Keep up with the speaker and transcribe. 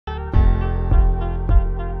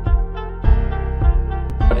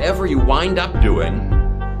whatever you wind up doing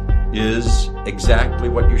is exactly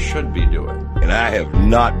what you should be doing. And I have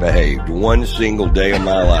not behaved one single day of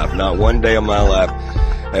my life. Not one day of my life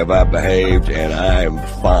have I behaved, and I am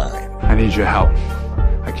fine. I need your help.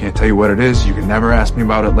 I can't tell you what it is. You can never ask me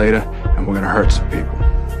about it later, and we're going to hurt some people.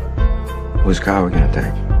 Whose car are we going to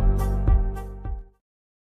take?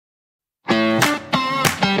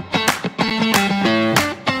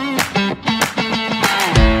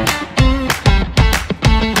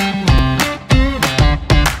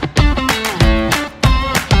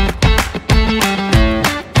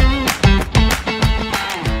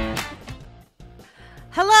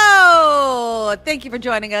 Thank you for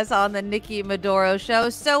joining us on the Nikki Maduro Show.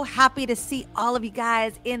 So happy to see all of you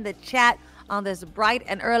guys in the chat on this bright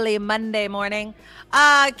and early Monday morning.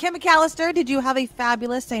 Kim McAllister, did you have a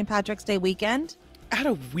fabulous St. Patrick's Day weekend? I had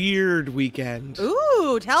a weird weekend.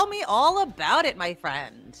 Ooh, tell me all about it, my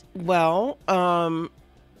friend. Well,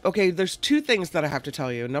 okay, there's two things that I have to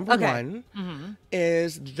tell you. Number one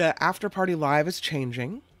is the After Party Live is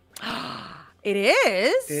changing. It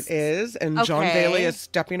is? It is, and John Daly is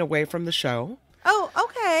stepping away from the show. Oh,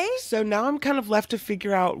 okay. So now I'm kind of left to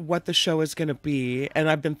figure out what the show is going to be. And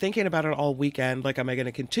I've been thinking about it all weekend. Like, am I going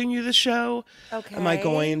to continue the show? Okay. Am I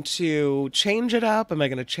going to change it up? Am I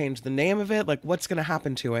going to change the name of it? Like, what's going to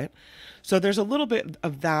happen to it? So there's a little bit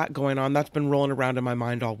of that going on. That's been rolling around in my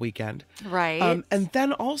mind all weekend. Right. And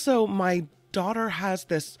then also my daughter has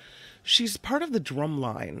this... She's part of the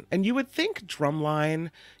Drumline, and you would think Drumline,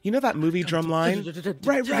 you know that movie Drumline?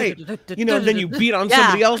 Right. You know, then you beat on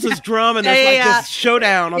somebody else's drum, and there's this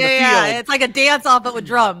showdown on the field. Yeah, it's like a dance-off, but with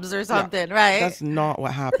drums or something, right? That's not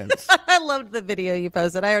what happens. I loved the video you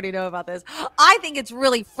posted. I already know about this. I think it's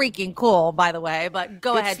really freaking cool, by the way, but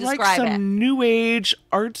go ahead, describe it. It's like some new age,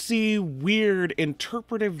 artsy, weird,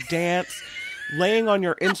 interpretive dance, laying on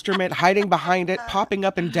your instrument, hiding behind it, popping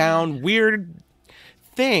up and down, weird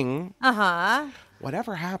thing.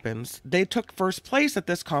 Whatever happens, they took first place at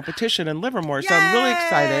this competition in Livermore. So I'm really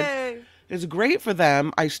excited. It's great for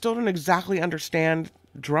them. I still don't exactly understand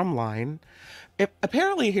Drumline.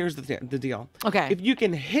 Apparently, here's the deal. Okay. If you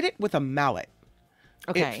can hit it with a mallet,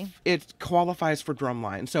 it qualifies for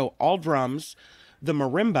Drumline. So all drums, the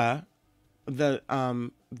marimba, the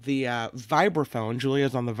vibraphone.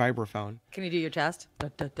 Julia's on the vibraphone. Can you do your chest?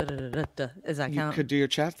 Is that count? You could do your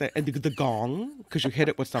chest. And the gong, because you hit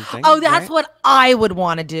it with something. Oh, that's what I would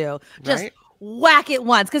want to do. Just whack it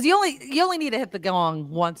once, because you only need to hit the gong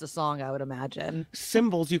once a song, I would imagine.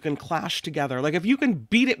 Cymbals you can clash together. Like if you can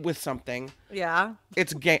beat it with something,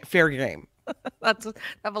 it's fair game.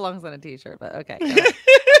 That belongs on a t-shirt, but okay.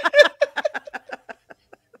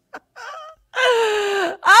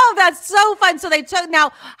 Oh, that's so fun. So they took,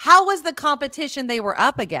 now, how was the competition they were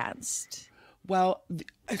up against? Well,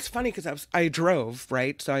 it's funny because I drove,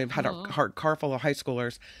 right? So I've had a car full of high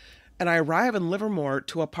schoolers. And I arrive in Livermore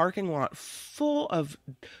to a parking lot full of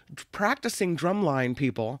practicing drumline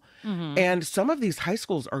people. And some of these high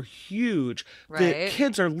schools are huge. The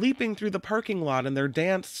kids are leaping through the parking lot in their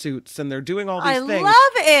dance suits and they're doing all these things. I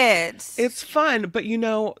love it. It's fun. But, you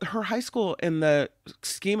know, her high school in the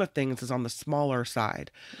scheme of things is on the smaller side.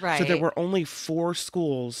 Right. So there were only 4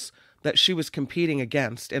 schools that she was competing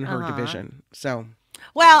against in her division. So...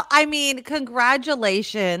 Well, I mean,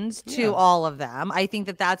 congratulations to all of them. I think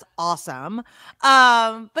that that's awesome.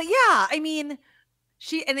 But yeah, I mean,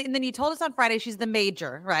 and then you told us on Friday she's the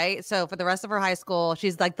major, right? So for the rest of her high school,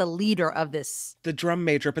 she's like the leader of this. The drum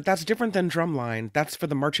major, but that's different than Drumline. That's for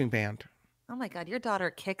the marching band. Oh my God, your daughter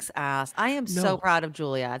kicks ass. I am so proud of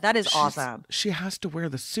Julia. That is awesome. She has to wear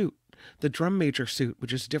the suit, the drum major suit,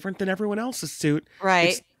 which is different than everyone else's suit. Right.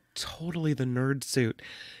 It's totally the nerd suit.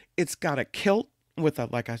 It's got a kilt with a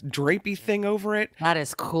drapey thing over it. That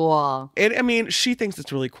is cool. I mean, she thinks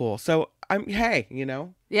it's really cool. So hey, you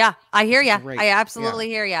know. Yeah, I hear you. I absolutely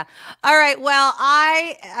hear you. All right. Well,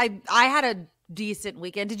 I had a decent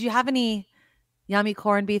weekend. Did you have any yummy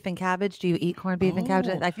corned beef and cabbage? Do you eat corned beef and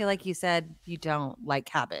cabbage? I feel like you said you don't like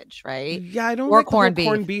cabbage, right? Yeah, I don't like the whole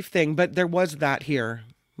corned beef thing, but there was that here.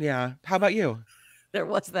 Yeah. How about you? There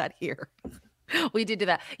was that here. We did do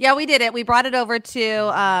that. Yeah, we did it. We brought it over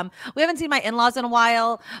to, we haven't seen my in-laws in a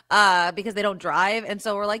while because they don't drive. And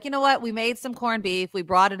so we're like, you know what? We made some corned beef. We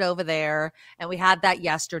brought it over there and we had that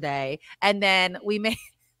yesterday. And then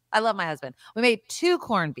I love my husband. We made 2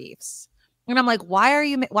 corned beefs. And I'm like, why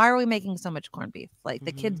are we making so much corned beef? Like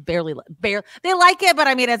the kids barely, they like it, but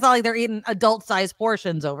I mean, it's not like they're eating adult-sized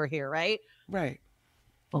portions over here, right? Right.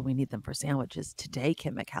 Well, we need them for sandwiches today,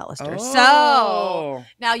 Kim McAllister. Oh. So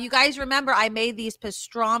now you guys remember I made these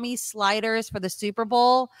pastrami sliders for the Super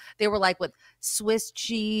Bowl. They were like with Swiss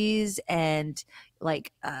cheese and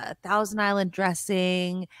like Thousand Island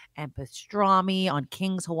dressing and pastrami on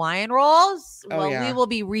King's Hawaiian rolls. Oh, Well, yeah. we will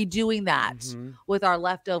be redoing that Mhm. with our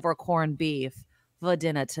leftover corned beef for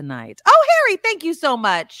dinner tonight. Oh, Harry, thank you so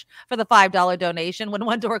much for the $5 donation. When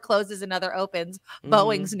one door closes, another opens.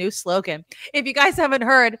 Boeing's new slogan. If you guys haven't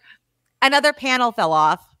heard, another panel fell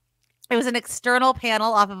off. It was an external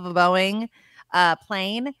panel off of a Boeing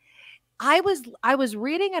plane. I was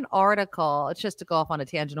reading an article, it's just to go off on a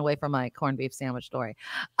tangent away from my corned beef sandwich story,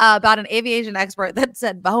 about an aviation expert that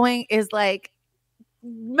said Boeing is like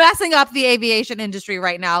messing up the aviation industry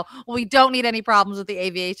right now. We don't need any problems with the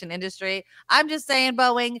aviation industry. I'm just saying,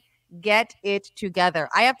 Boeing, get it together.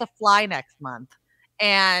 I have to fly next month,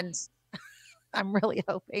 and I'm really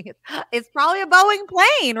hoping it's probably a Boeing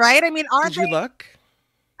plane, right? I mean, Did you look?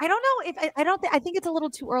 I don't know if I think it's a little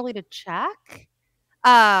too early to check.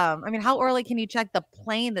 I mean, how early can you check the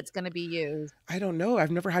plane that's going to be used? I don't know. I've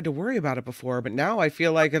never had to worry about it before, but now I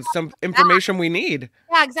feel like it's some information we need.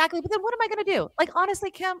 Yeah, exactly. But then what am I going to do? Like, honestly,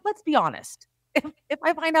 Kim, let's be honest. If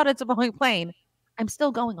I find out it's a Boeing plane, I'm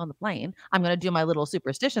still going on the plane. I'm going to do my little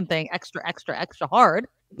superstition thing extra hard.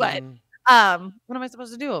 But what am I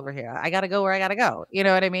supposed to do over here? I got to go where I got to go. You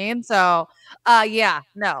know what I mean? So, yeah,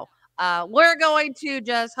 no. We're going to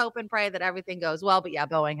just hope and pray that everything goes well. But yeah,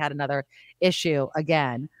 Boeing had another issue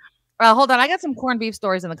again. Hold on. I got some corned beef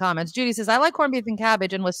stories in the comments. Judy says, I like corned beef and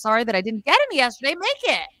cabbage and was sorry that I didn't get any yesterday. Make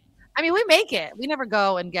it. I mean, we make it. We never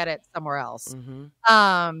go and get it somewhere else.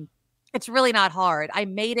 It's really not hard. I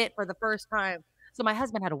made it for the first time. So my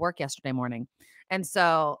husband had to work yesterday morning. And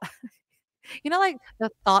so, you know, like the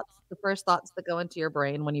first thoughts that go into your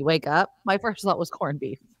brain when you wake up, my first thought was corned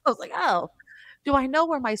beef. I was like, oh, do I know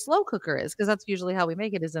where my slow cooker is? Because that's usually how we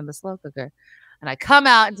make it, is in the slow cooker. And I come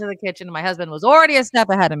out into the kitchen and my husband was already a step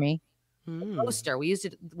ahead of me. Roaster. We used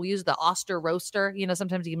the Oster roaster. You know,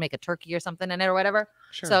 sometimes you can make a turkey or something in it or whatever.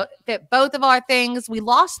 Sure. So fit both of our things. We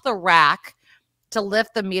lost the rack to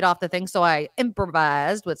lift the meat off the thing. So I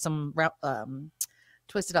improvised with some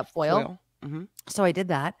twisted up foil. So I did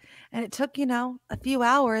that. And it took, a few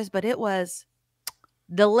hours, but it was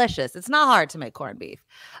delicious. It's not hard to make corned beef.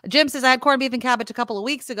 Jim says, I had corned beef and cabbage a couple of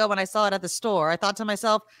weeks ago when I saw it at the store. I thought to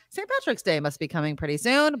myself, St. Patrick's Day must be coming pretty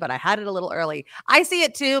soon, but I had it a little early. I see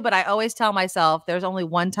it too, but I always tell myself there's only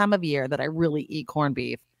one time of year that I really eat corned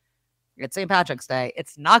beef. It's St. Patrick's Day.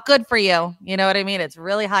 It's not good for you. You know what I mean? It's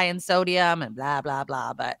really high in sodium and blah, blah,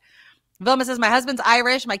 blah. But Vilma says, my husband's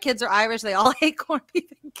Irish. My kids are Irish. They all hate corned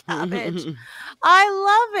beef and cabbage. I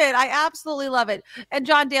love it. I absolutely love it. And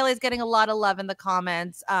John Daly is getting a lot of love in the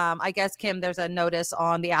comments. I guess, Kim, there's a notice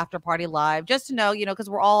on the After Party Live. Just to know,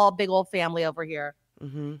 because we're all a big old family over here.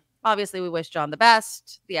 Obviously, we wish John the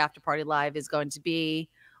best. The After Party Live is going to be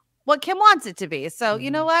what Kim wants it to be. So,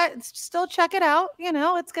 you know what? Still check it out.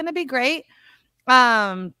 It's going to be great.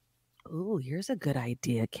 Ooh, here's a good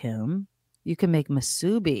idea, Kim. You can make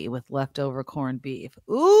masubi with leftover corned beef.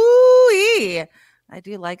 Ooh, I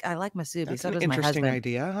like masubi. That's so an does my interesting husband.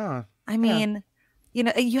 idea, huh? I mean,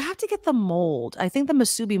 you have to get the mold. I think the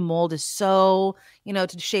masubi mold is so,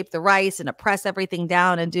 to shape the rice and to press everything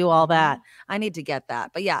down and do all that. I need to get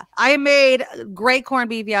that. But yeah, I made great corned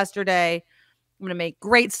beef yesterday. I'm going to make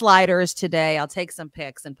great sliders today. I'll take some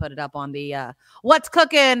pics and put it up on the What's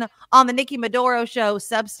Cooking on the Nikki Maduro Show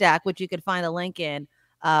Substack, which you can find a link in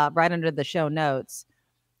right under the show notes.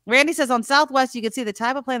 Randy says on Southwest, you can see the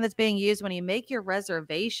type of plane that's being used when you make your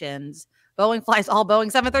reservations. Boeing flies all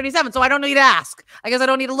Boeing 737, so I don't need to ask. I guess I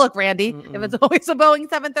don't need to look, Randy. If it's always a Boeing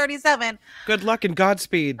 737. Good luck and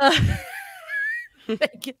Godspeed.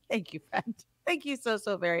 Thank you, friend. Thank you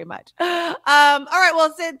so very much. All right,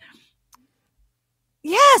 well, Sid.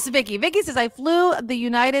 Yes, Vicky. Vicky says, I flew the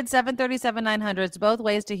United 737-900s both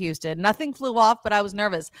ways to Houston. Nothing flew off, but I was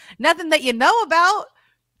nervous. Nothing that you know about,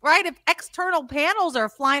 right? If external panels are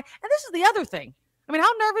flying. And this is the other thing. I mean, how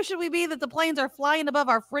nervous should we be that the planes are flying above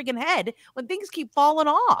our friggin' head when things keep falling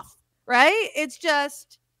off, right? It's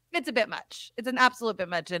a bit much. It's an absolute bit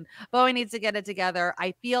much. And Boeing needs to get it together.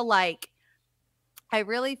 I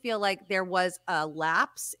really feel like there was a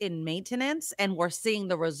lapse in maintenance and we're seeing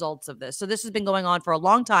the results of this. So this has been going on for a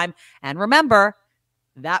long time. And remember,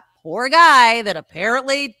 that poor guy that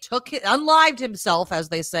apparently unlived himself, as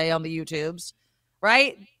they say on the YouTubes,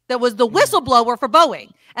 right? That was the whistleblower for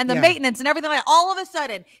Boeing and the maintenance and everything. Like all of a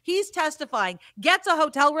sudden, he's testifying, gets a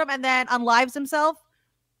hotel room and then unlives himself.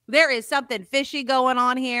 There is something fishy going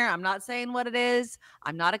on here. I'm not saying what it is.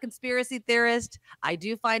 I'm not a conspiracy theorist. I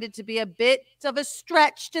do find it to be a bit of a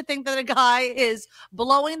stretch to think that a guy is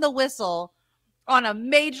blowing the whistle on a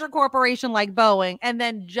major corporation like Boeing and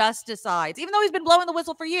then just decides, even though he's been blowing the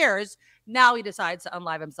whistle for years, now he decides to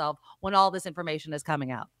unlive himself when all this information is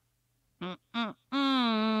coming out.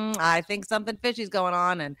 I think something fishy's going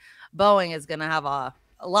on, and Boeing is going to have a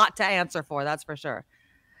lot to answer for, that's for sure.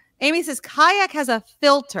 Amy says, Kayak has a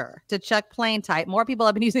filter to check plane type. More people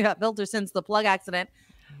have been using that filter since the plug accident.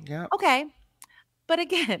 Yeah. Okay. But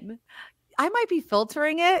again, I might be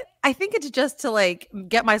filtering it. I think it's just to like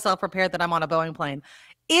get myself prepared that I'm on a Boeing plane.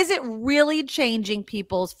 Is it really changing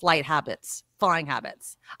people's flying habits?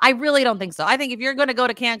 I really don't think so. I think if you're going to go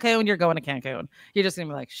to Cancun, you're going to Cancun. You're just going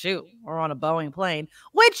to be like, shoot, we're on a Boeing plane,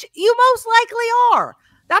 which you most likely are.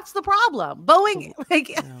 That's the problem. Boeing,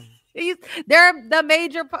 they're the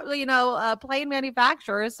major, plane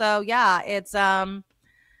manufacturer. So yeah, it's going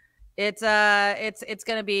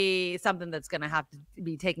to be something that's going to have to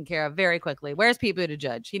be taken care of very quickly. Where's Pete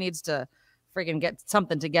Buttigieg? He needs to freaking get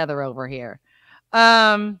something together over here.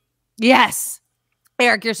 Yes,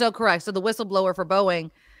 Eric, you're so correct. So the whistleblower for Boeing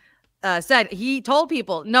said, he told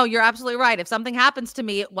people, no, you're absolutely right. If something happens to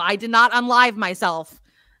me, I did not unlive myself.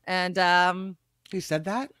 And he said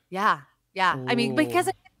that? Yeah. Ooh. I mean, because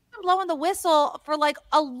I've been blowing the whistle for like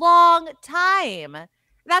a long time.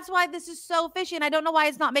 That's why this is so fishy, and I don't know why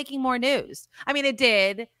it's not making more news. I mean, it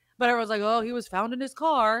did, but everyone's like, oh, he was found in his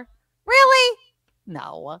car. Really?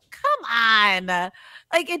 No. Come on.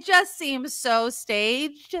 Like, it just seems so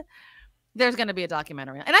staged. There's going to be a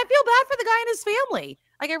documentary. And I feel bad for the guy and his family.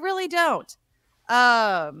 Like, I really don't.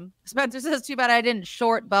 Spencer says, too bad I didn't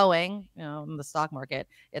short Boeing, in the stock market.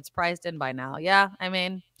 It's priced in by now. Yeah, I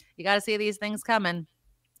mean, you got to see these things coming.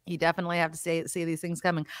 You definitely have to see these things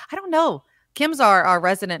coming. I don't know. Kim's our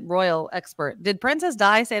resident royal expert. Did Princess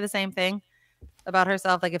Di say the same thing about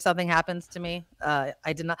herself? Like, if something happens to me, I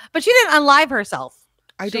did not. But she didn't unlive herself.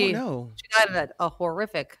 I don't know. She died in a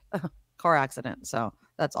horrific car accident. So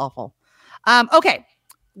that's awful.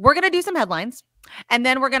 We're going to do some headlines. And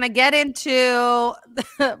then we're going to get into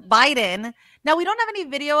Biden. Now, we don't have any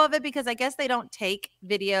video of it because I guess they don't take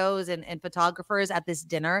videos and photographers at this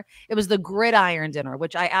dinner. It was the Gridiron dinner,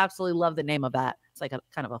 which I absolutely love the name of that. It's like a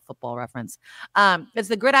kind of a football reference. It's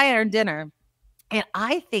the Gridiron dinner. And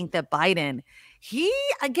I think that Biden, he's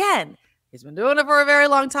been doing it for a very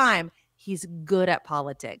long time. He's good at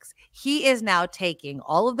politics. He is now taking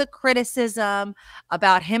all of the criticism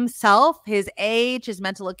about himself, his age, his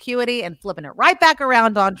mental acuity, and flipping it right back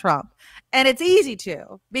around on Trump. And it's easy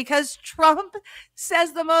to, because Trump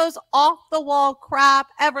says the most off-the-wall crap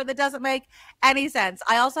ever that doesn't make any sense.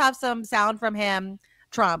 I also have some sound from him,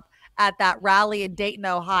 Trump, at that rally in Dayton,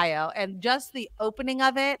 Ohio. And just the opening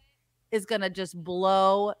of it is going to just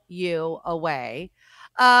blow you away.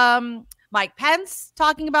 Mike Pence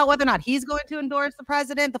talking about whether or not he's going to endorse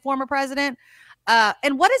the former president.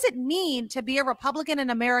 And what does it mean to be a Republican in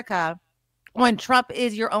America when Trump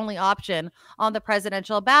is your only option on the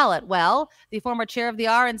presidential ballot? Well, the former chair of the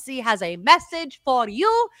RNC has a message for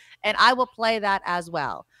you, and I will play that as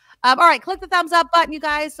well. All right, click the thumbs up button, you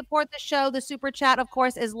guys. Support the show. The super chat, of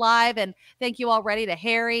course, is live. And thank you already to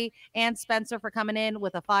Harry and Spencer for coming in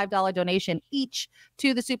with a $5 donation each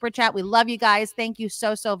to the super chat. We love you guys. Thank you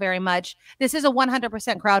so, so very much. This is a 100%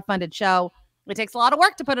 crowdfunded show. It takes a lot of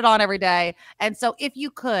work to put it on every day. And so if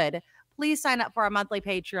you could, please sign up for our monthly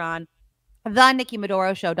Patreon.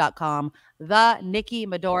 TheNikkiMadoroShow.com.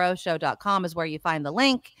 TheNikkiMadoroShow.com is where you find the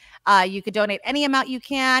link. You could donate any amount you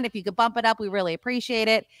can. If you could bump it up, we really appreciate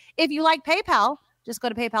it. If you like PayPal, just go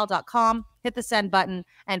to PayPal.com, hit the send button,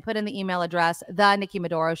 and put in the email address,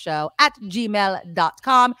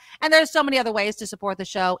 TheNikkiMadoroShow@gmail.com. And there's so many other ways to support the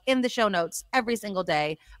show in the show notes every single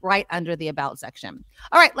day, right under the About section.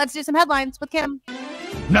 All right, let's do some headlines with Kim.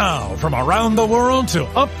 Now, from around the world to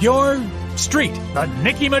up your street, the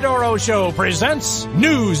Nikki Madoro Show presents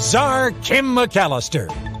News Czar Kim McAllister.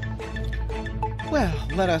 Well,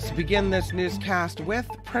 let us begin this newscast with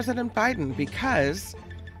President Biden because,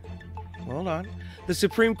 hold on, the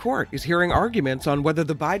Supreme Court is hearing arguments on whether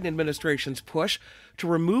the Biden administration's push to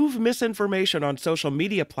remove misinformation on social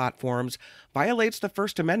media platforms violates the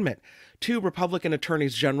First Amendment. 2 Republican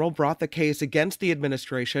attorneys general brought the case against the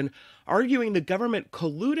administration, arguing the government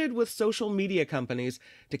colluded with social media companies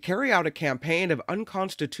to carry out a campaign of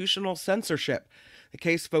unconstitutional censorship. The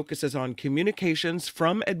case focuses on communications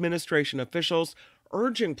from administration officials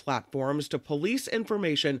urging platforms to police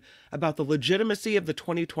information about the legitimacy of the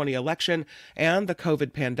 2020 election and the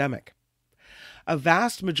COVID pandemic. A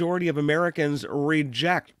vast majority of Americans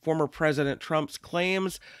reject former President Trump's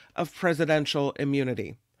claims of presidential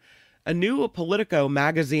immunity. A new Politico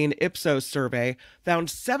magazine Ipsos survey found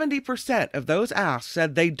 70% of those asked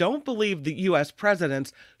said they don't believe the U.S.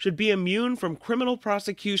 presidents should be immune from criminal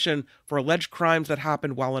prosecution for alleged crimes that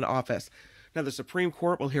happened while in office. Now, the Supreme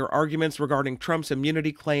Court will hear arguments regarding Trump's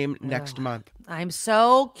immunity claim next month. I'm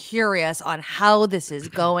so curious on how this is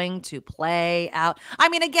going to play out. I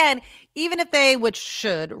mean, again, even if they, which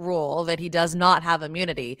should rule that he does not have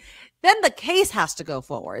immunity, then the case has to go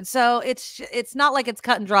forward. So it's not like it's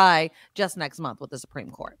cut and dry just next month with the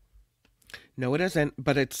Supreme Court. No, it isn't.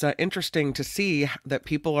 But it's interesting to see that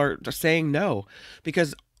people are just saying no,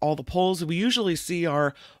 because all the polls we usually see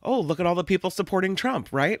are, oh, look at all the people supporting Trump,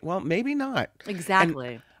 right? Well, maybe not.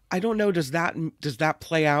 Exactly. And I don't know. Does that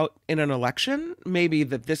play out in an election? Maybe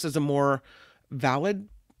that this is a more valid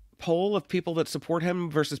poll of people that support him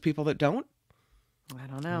versus people that don't? I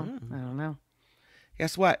don't know. I don't know.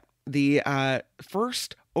 Guess what? The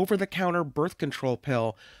first over-the-counter birth control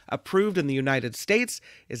pill approved in the United States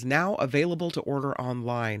is now available to order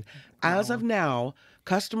online. Wow. As of now,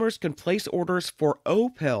 customers can place orders for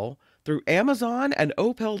O-Pill through Amazon and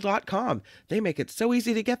opill.com. They make it so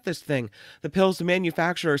easy to get this thing. The pill's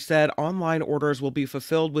manufacturer said online orders will be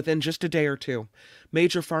fulfilled within just a day or two.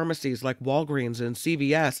 Major pharmacies like Walgreens and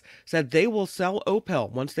CVS said they will sell O-Pill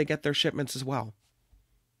once they get their shipments as well.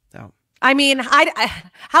 So, I mean,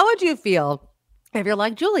 how would you feel if you're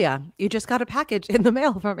like Julia? You just got a package in the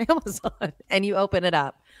mail from Amazon and you open it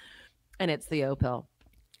up and it's the O-Pill.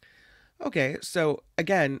 Okay, so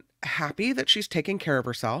again, happy that she's taking care of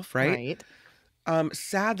herself, right? Right.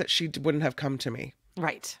 Sad that she wouldn't have come to me.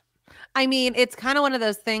 Right. I mean, it's kind of one of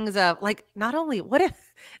those things of like, not only what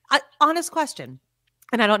if, honest question,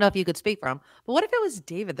 and I don't know if you could speak from, but what if it was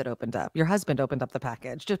David that opened up, your husband opened up the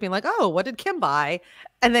package, just being like, oh, what did Kim buy?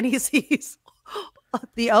 And then he sees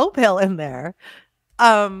the O-Pill in there.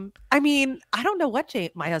 I mean, I don't know what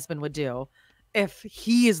my husband would do if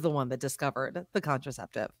he is the one that discovered the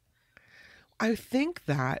contraceptive. I think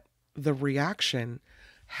that the reaction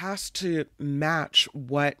has to match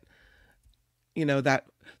what, that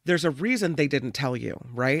there's a reason they didn't tell you,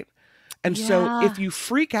 right? And so if you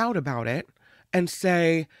freak out about it and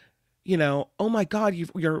say, oh my God,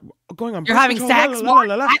 you're going on, you're having sex.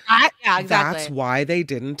 Yeah, exactly. That's why they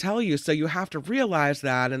didn't tell you. So you have to realize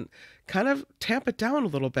that and kind of tamp it down a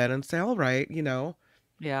little bit and say, all right,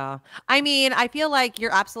 Yeah. I mean, I feel like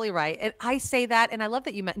you're absolutely right. And I say that, and I love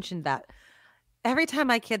that you mentioned that. Every time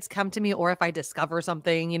my kids come to me, or if I discover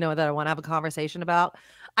something, that I want to have a conversation about,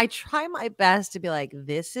 I try my best to be like,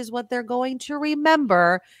 this is what they're going to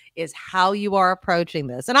remember is how you are approaching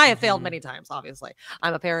this. And I have failed many times, obviously.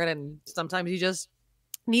 I'm a parent, and sometimes you just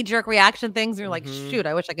knee-jerk reaction things, and you're like, shoot,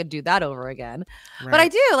 I wish I could do that over again. Right. But I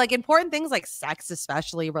do, like, important things like sex,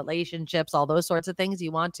 especially relationships, all those sorts of things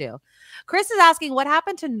you want to. Chris is asking, what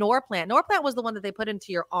happened to Norplant? Norplant was the one that they put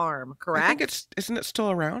into your arm, correct? I think isn't it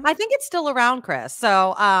still around? I think it's still around, Chris.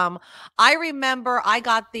 So I remember I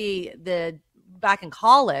got the back in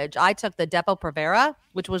college, I took the Depo-Provera,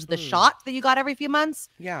 which was the shot that you got every few months.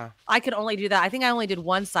 Yeah. I could only do that. I think I only did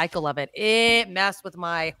one cycle of it. It messed with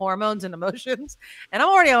my hormones and emotions. And I'm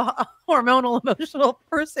already a hormonal, emotional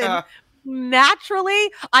person.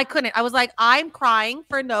 Naturally, I couldn't. I was like, I'm crying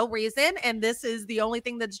for no reason. And this is the only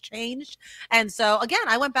thing that's changed. And so, again,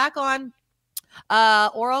 I went back on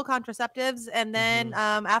oral contraceptives. And then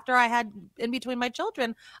after I had in between my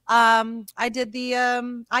children, I did the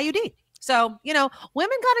IUD. So,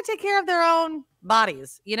 women got to take care of their own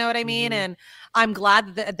bodies. You know what I mean? And I'm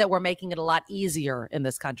glad that we're making it a lot easier in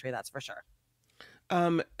this country. That's for sure.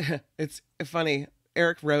 It's funny.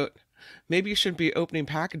 Eric wrote, maybe you shouldn't be opening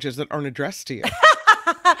packages that aren't addressed to you.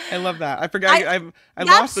 I love that. I forgot. I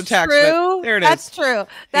lost the text. But there it is. That's true.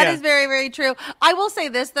 That is very, very true. I will say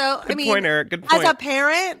this, though. Good point, Eric. Good point. As a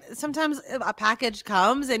parent, sometimes a package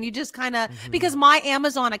comes and you just kind of, because my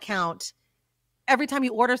Amazon account, every time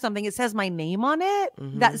you order something, it says my name on it.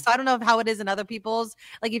 So I don't know how it is in other people's.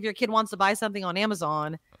 Like if your kid wants to buy something on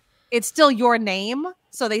Amazon, it's still your name.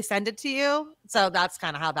 So they send it to you. So that's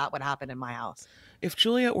kind of how that would happen in my house. If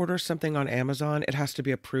Julia orders something on Amazon, it has to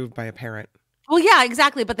be approved by a parent. Well, yeah,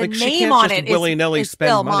 exactly. But the name on it willy-nilly is spend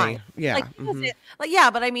still money. mine. Yeah.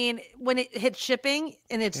 But I mean, when it hits shipping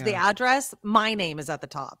and it's the address, my name is at the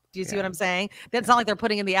top. Do you see what I'm saying? It's not like they're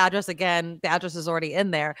putting in the address again. The address is already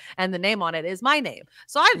in there and the name on it is my name.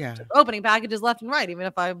 So I'm opening packages left and right, even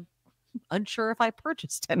if I'm unsure if I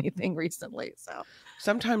purchased anything recently. So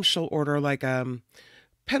sometimes she'll order like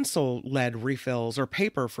pencil lead refills or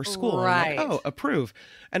paper for school. Right. Like, oh, approve.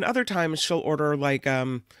 And other times she'll order like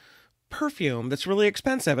perfume that's really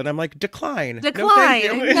expensive, and I'm like, decline. No,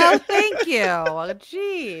 thank you.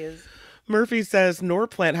 Jeez. Murphy says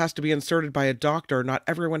Norplant has to be inserted by a doctor. Not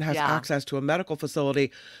everyone has access to a medical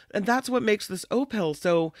facility. And that's what makes this O-pill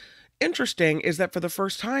so interesting, is that for the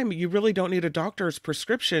first time, you really don't need a doctor's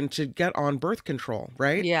prescription to get on birth control,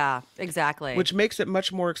 right? Yeah, exactly. Which makes it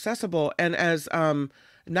much more accessible. And as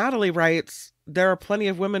Natalie writes, there are plenty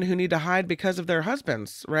of women who need to hide because of their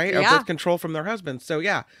husbands, right? Or birth control from their husbands. So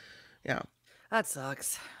yeah. That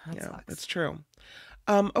sucks. That sucks. That's true.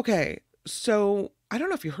 Okay, so I don't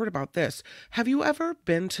know if you heard about this. Have you ever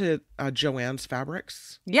been to Joann's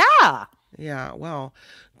Fabrics? Yeah. Yeah, well,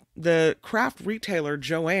 the craft retailer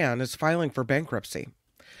Joann is filing for bankruptcy.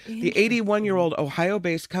 The 81-year-old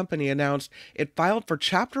Ohio-based company announced it filed for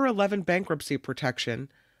Chapter 11 bankruptcy protection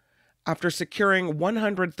after securing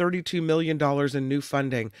 $132 million in new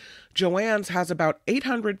funding. Joann's has about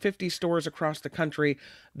 850 stores across the country.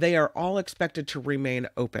 They are all expected to remain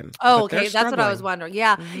open. Oh, okay. That's what I was wondering.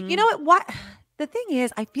 Yeah. You know what? The thing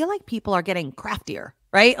is, I feel like people are getting craftier,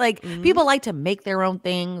 right? Like people like to make their own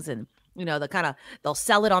things, and, you know, they'll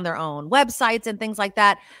sell it on their own websites and things like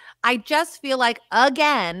that. I just feel like,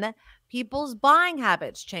 again, people's buying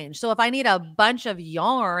habits change. So if I need a bunch of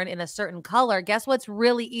yarn in a certain color, guess what's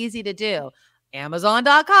really easy to do?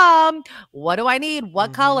 Amazon.com. What do I need?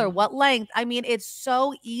 What color? What length? I mean, it's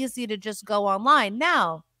so easy to just go online.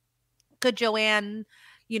 Now, could Joann,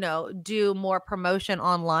 you know, do more promotion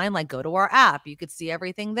online? Like, go to our app. You could see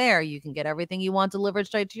everything there. You can get everything you want delivered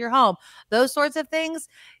straight to your home. Those sorts of things.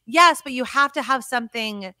 Yes, but you have to have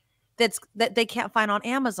something that they can't find on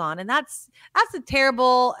Amazon. And that's the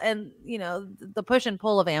terrible, and, you know, the push and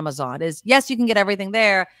pull of Amazon is, yes, you can get everything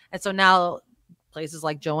there. And so now places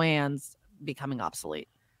like Joann's becoming obsolete.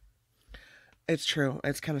 It's true.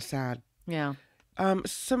 It's kind of sad. Yeah. I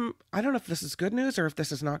don't know if this is good news or if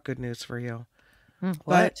this is not good news for you. What?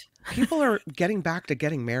 But people are getting back to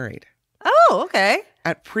getting married. Oh, okay.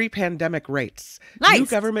 At pre-pandemic rates. Nice. New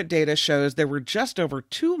government data shows there were just over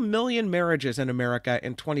 2 million marriages in America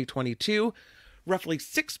in 2022, roughly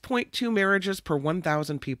 6.2 marriages per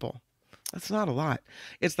 1,000 people. That's not a lot.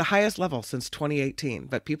 It's the highest level since 2018,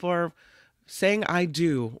 but people are saying I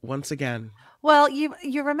do once again. Well,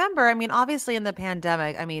 you remember, I mean, obviously in the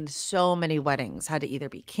pandemic, I mean, so many weddings had to either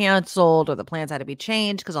be canceled or the plans had to be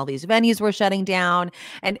changed because all these venues were shutting down.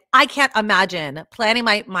 And I can't imagine planning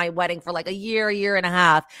my wedding for like a year and a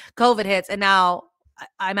half. COVID hits, and now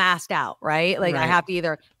I'm asked out, right? Like, I have to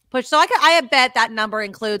either push. So I bet that number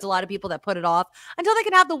includes a lot of people that put it off until they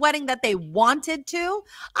can have the wedding that they wanted to.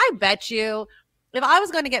 I bet you, if I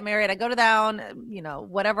was going to get married, I'd go down, you know,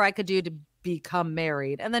 whatever I could do to become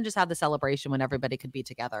married, and then just have the celebration when everybody could be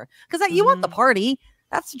together. Because you want the party.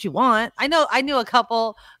 That's what you want. I knew a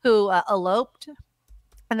couple who eloped,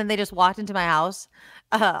 and then they just walked into my house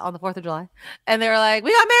on the 4th of July, and they were like,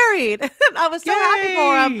 we got married. I was so happy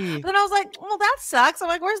for them. But then I was like, well, that sucks. I'm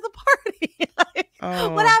like, where's the party?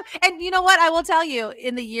 What happened? And you know what? I will tell you,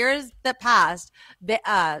 in the years that passed,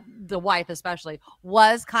 the wife especially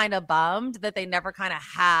was kind of bummed that they never kind of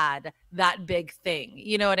had that big thing.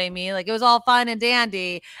 You know what I mean? Like, it was all fun and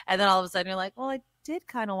dandy. And then all of a sudden you're like, well, I did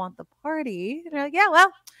kind of want the party. And they're like, yeah,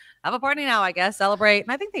 well, have a party now, I guess. Celebrate.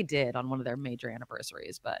 And I think they did on one of their major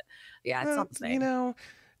anniversaries. But yeah, it's not the same. You know,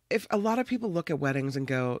 if a lot of people look at weddings and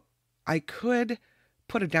go, I could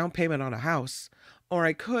put a down payment on a house, or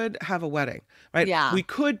I could have a wedding, right? Yeah. We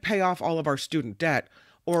could pay off all of our student debt,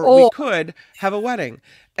 or we could have a wedding.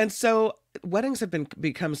 And so weddings have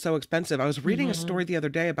become so expensive. I was reading a story the other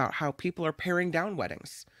day about how people are paring down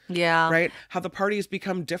weddings. Yeah. Right? How the parties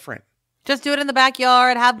become different. Just do it in the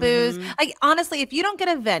backyard, have booze. Like, honestly, if you don't get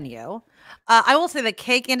a venue, I will say the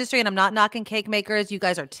cake industry, and I'm not knocking cake makers, you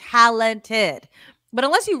guys are talented. But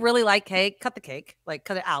unless you really like cake, cut the cake. Like,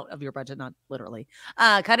 cut it out of your budget, not literally.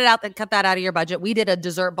 Cut that out of your budget. We did a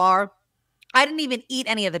dessert bar. I didn't even eat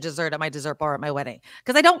any of the dessert at my dessert bar at my wedding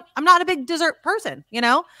because I'm not a big dessert person, you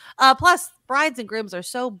know? Plus, brides and grooms are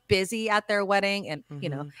so busy at their wedding and, you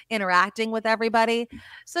know, interacting with everybody.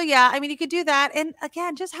 So, yeah, I mean, you could do that. And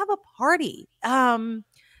again, just have a party.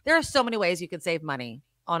 There are so many ways you can save money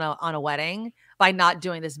on a wedding by not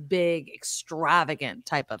doing this big, extravagant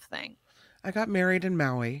type of thing. I got married in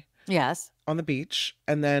Maui. Yes. On the beach.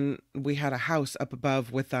 And then we had a house up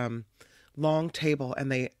above with long table, and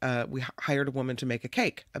we hired a woman to make a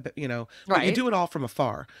cake, you know. Right. You do it all from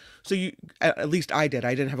afar. So at least I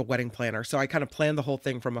didn't have a wedding planner, so I kind of planned the whole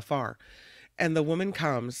thing from afar. And the woman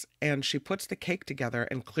comes and she puts the cake together,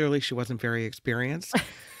 and clearly she wasn't very experienced.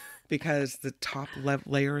 because the top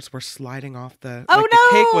layers were sliding off the. Oh, like no!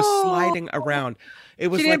 The cake was sliding around. It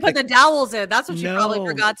was She like didn't put the dowels in. That's what she probably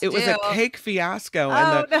forgot to do. It was a cake fiasco,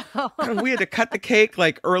 Oh, and no. we had to cut the cake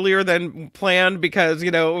like earlier than planned because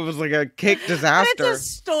it was like a cake But disaster. it's a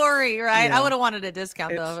story, right? Yeah. I would have wanted a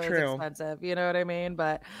discount though. It's If it true. was expensive. You know what I mean?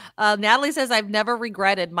 But Natalie says, I've never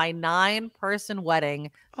regretted my 9-person wedding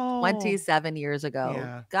 27 years ago.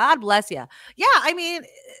 Yeah. God bless you. Yeah. I mean,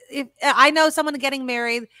 if I know someone getting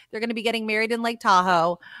married, they're going to be getting married in Lake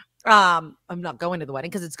Tahoe. I'm not going to the wedding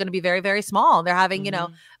because it's going to be very, very small. They're having,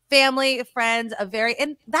 family, friends,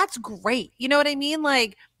 and that's great. You know what I mean?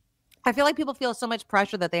 Like, I feel like people feel so much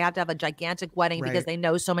pressure that they have to have a gigantic wedding because they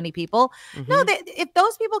know so many people. No, if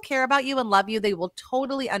those people care about you and love you, they will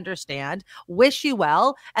totally understand, wish you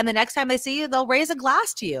well. And the next time they see you, they'll raise a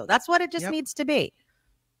glass to you. That's what it just needs to be.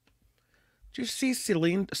 Did you see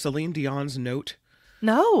Celine Dion's note?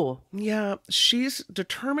 No. Yeah, she's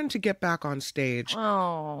determined to get back on stage.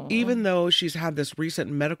 Oh. Even though she's had this recent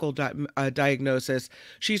medical diagnosis,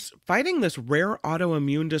 she's fighting this rare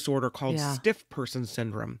autoimmune disorder called stiff person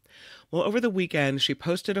syndrome. Well, over the weekend, she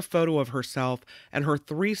posted a photo of herself and her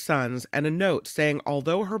 3 sons and a note saying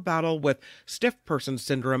although her battle with stiff person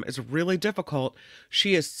syndrome is really difficult,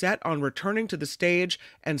 she is set on returning to the stage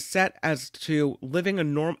and set as to living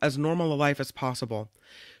as normal a life as possible.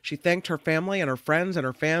 She thanked her family and her friends and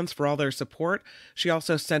her fans for all their support. She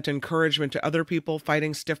also sent encouragement to other people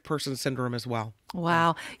fighting stiff person syndrome as well.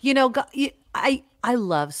 Wow. I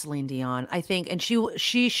love Celine Dion, I think. And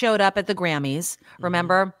she showed up at the Grammys,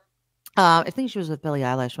 remember? I think she was with Billie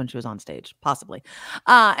Eilish when she was on stage, possibly.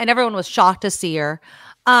 And everyone was shocked to see her.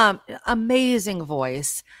 Amazing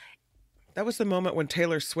voice. That was the moment when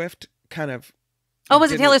Taylor Swift kind of... Oh,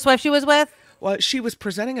 was it Taylor Swift she was with? Well, she was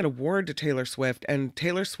presenting an award to Taylor Swift, and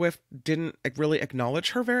Taylor Swift didn't really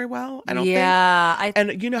acknowledge her very well, I don't think. Yeah.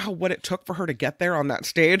 And you know what it took for her to get there on that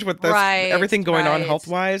stage with this, everything going on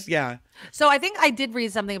health-wise? Yeah. So I think I did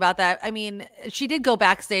read something about that. I mean, she did go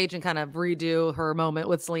backstage and kind of redo her moment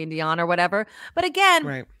with Celine Dion or whatever. But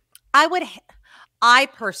again, I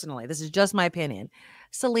personally, this is just my opinion,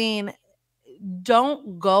 Celine,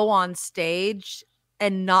 don't go on stage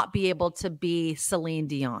and not be able to be Celine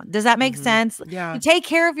Dion. Does that make sense? Yeah. You take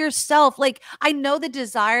care of yourself. Like, I know the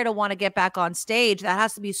desire to want to get back on stage, that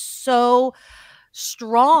has to be so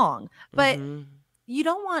strong, but you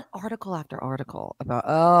don't want article after article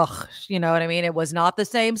about, you know what I mean? It was not the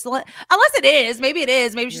same. Unless it is, maybe it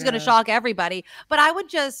is. Maybe she's going to shock everybody, but I would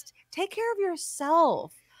just take care of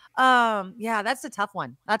yourself. Yeah, that's a tough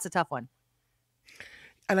one. That's a tough one.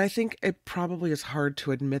 And I think it probably is hard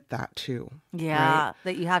to admit that too. Yeah, right?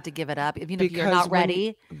 That you have to give it up, even if you're not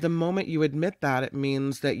ready. The moment you admit that, it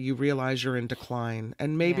means that you realize you're in decline.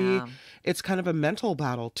 And maybe it's kind of a mental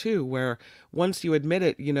battle too, where once you admit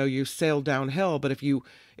it, you sail downhill. But if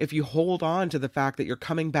you hold on to the fact that you're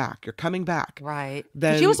coming back, right?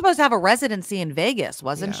 Then she was supposed to have a residency in Vegas,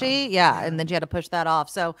 wasn't she? Yeah, and then she had to push that off.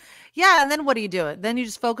 So yeah, and then what do you do? Then you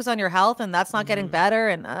just focus on your health, and that's not getting better.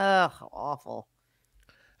 And awful.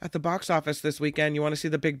 At the box office this weekend, you want to see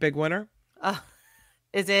the big winner?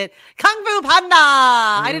 Is it Kung Fu Panda?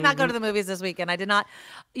 I did not go to the movies this weekend. I did not.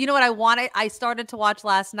 You know what I wanted? I started to watch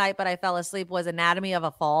last night, but I fell asleep. Was Anatomy of a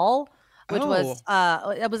Fall, which was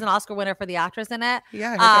it was an Oscar winner for the actress in it.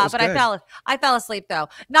 Yeah, I but good. I fell asleep though,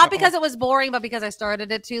 not because it was boring, but because I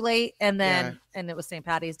started it too late, and then and it was St.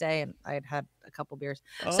 Patty's Day, and I had a couple beers,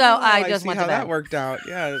 so I just went to bed. That worked out.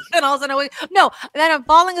 Yeah. And all of a sudden, then I'm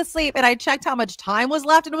falling asleep, and I checked how much time was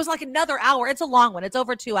left, and it was like another hour. It's a long one. It's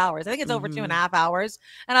over 2 hours. I think it's over 2.5 hours.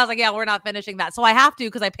 And I was like, yeah, we're not finishing that. So I have to,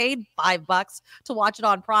 because I paid $5 to watch it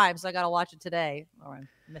on Prime, so I got to watch it today. Or I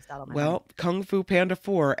missed out on my money. Kung Fu Panda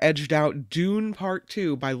 4 edged out Dune Part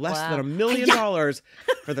 2 by less than $1 million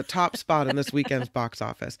for the top spot in this weekend's box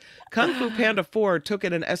office. Kung Fu Panda 4 took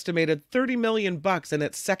in an estimated $30 million in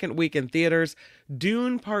its second week in theaters.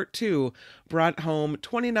 Dune Part 2 brought home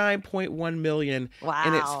 $29.1 million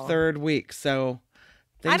in its third week. So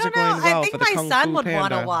things are going well for the Kung Fu Panda. I think my son would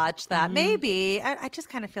want to watch that. Maybe. I just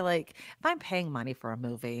kind of feel like if I'm paying money for a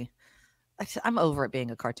movie, I'm over it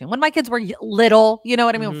being a cartoon. When my kids were little, you know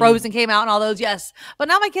what I mean? When Frozen came out and all those, yes. But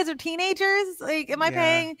now my kids are teenagers. Like, am I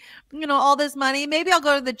paying, all this money? Maybe I'll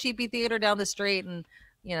go to the cheapy theater down the street and,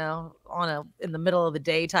 in the middle of the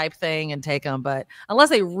day type thing and take them. But unless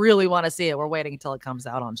they really want to see it, we're waiting until it comes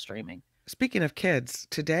out on streaming. Speaking of kids,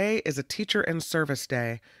 today is a teacher in service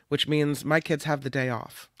day, which means my kids have the day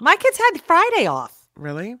off. My kids had Friday off.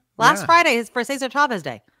 Really? Last Friday is for Cesar Chavez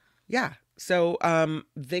Day. Yeah. So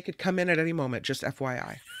they could come in at any moment, just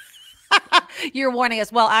FYI. You're warning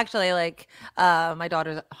us. Well, actually, my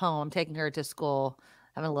daughter's home. I'm taking her to school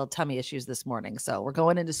having a little tummy issues this morning. So we're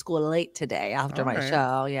going into school late today after my right.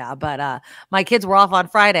 show. Yeah. But my kids were off on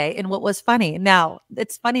Friday. And what was funny, now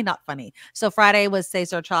it's funny, not funny. So Friday was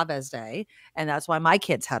Cesar Chavez Day. And that's why my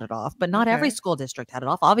kids had it off. But not every school district had it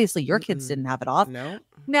off. Obviously, your kids didn't have it off. No.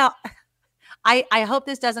 Now, I hope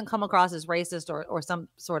this doesn't come across as racist or some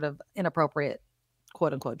sort of inappropriate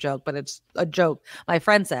quote unquote joke, but it's a joke. My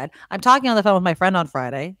friend said, I'm talking on the phone with my friend on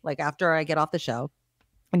Friday, like after I get off the show,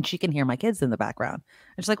 and she can hear my kids in the background.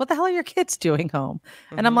 And she's like, what the hell are your kids doing home?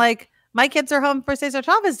 And I'm like, my kids are home for Cesar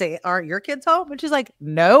Chavez Day. Are your kids home? And she's like,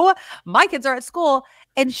 no, my kids are at school.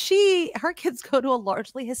 And her kids go to a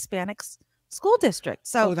largely Hispanic school district.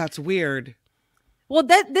 So that's weird. Well,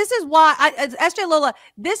 this is why SJ Lola,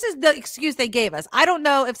 this is the excuse they gave us. I don't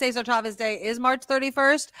know if Cesar Chavez Day is March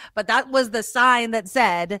 31st, but that was the sign that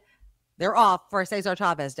said they're off for Cesar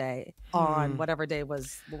Chavez Day on whatever day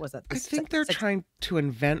was. What was that? I think they're trying to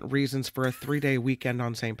invent reasons for a 3-day weekend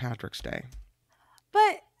on St. Patrick's Day.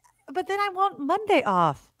 But then I want Monday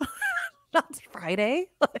off, not Friday.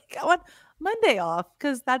 Like I want Monday off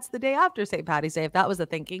because that's the day after St. Patty's Day, if that was the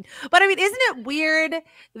thinking. But I mean, isn't it weird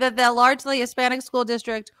that the largely Hispanic school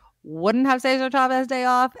district wouldn't have Cesar Chavez Day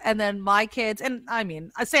off, and then my kids, and I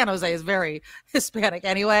mean, San Jose is very Hispanic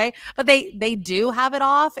anyway, but they do have it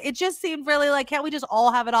off. It just seemed really like, can't we just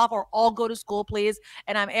all have it off or all go to school, please?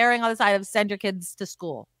 And I'm erring on the side of send your kids to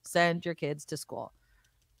school. Send your kids to school.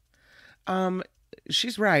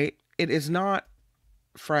 She's right. It is not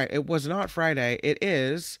Friday. It was not Friday. It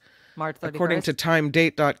is March 31st. According to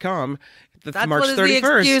timedate.com, that's March 31st.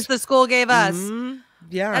 The excuse the school gave us.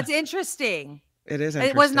 Yeah. That's interesting. It is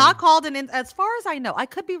interesting. It was not called as far as I know. I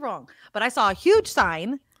could be wrong, but I saw a huge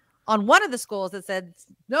sign on one of the schools that said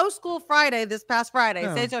no school Friday this past Friday.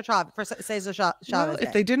 Cesar Chavez. Well,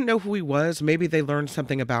 if they didn't know who he was, maybe they learned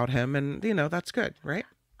something about him, and that's good, right?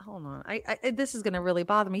 Hold on. This is going to really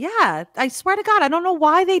bother me. Yeah, I swear to God, I don't know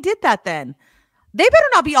why they did that then. They better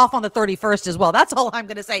not be off on the 31st as well. That's all I'm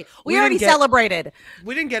going to say. We already celebrated.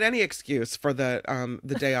 We didn't get any excuse for the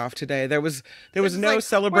day off today. There was no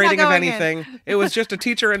celebrating of anything. It was just a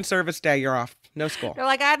teacher in service day. You're off. No school. They're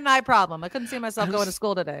like, I had an eye problem. I couldn't see myself going to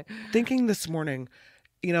school today. Thinking this morning,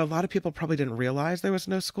 a lot of people probably didn't realize there was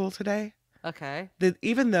no school today. Okay.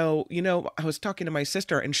 Even though, I was talking to my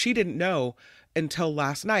sister and she didn't know until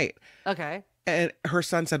last night. Okay. And her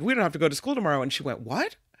son said, we don't have to go to school tomorrow. And she went,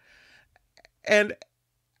 what? And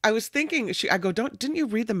I was thinking, didn't you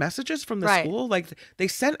read the messages from the school? Like they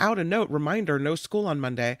sent out a note, reminder, no school on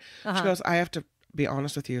Monday. She goes, I have to be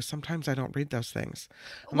honest with you. Sometimes I don't read those things.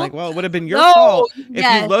 I'm like, well, it would have been your fault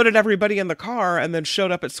if you loaded everybody in the car and then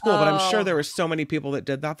showed up at school. But I'm sure there were so many people that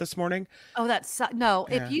did that this morning. Oh, that's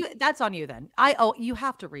on you then. You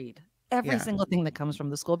have to read every single thing that comes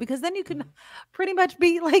from the school because then you can pretty much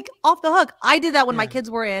be like off the hook. I did that when my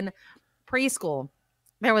kids were in preschool.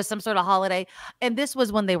 There was some sort of holiday, and this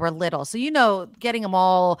was when they were little. So, getting them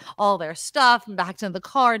all their stuff and back to the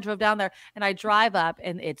car and drove down there. And I drive up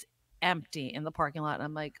and it's empty in the parking lot. And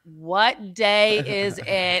I'm like, what day is it?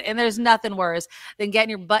 And there's nothing worse than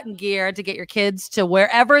getting your butt in gear to get your kids to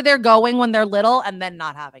wherever they're going when they're little and then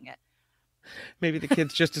not having it. Maybe the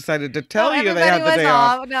kids just decided to tell you they had the day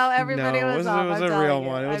off. No, everybody was off. It was a real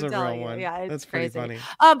one. It was a real one. Yeah, that's crazy. Pretty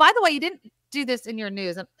funny. By the way, you didn't do this in your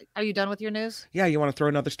news. Are you done with your news? Yeah, you want to throw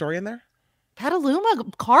another story in there? Petaluma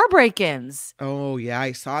car break-ins. Oh, yeah,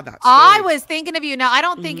 I saw that story. I was thinking of you. Now, I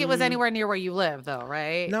don't think it was anywhere near where you live, though,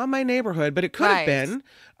 right? Not my neighborhood, but it could have been.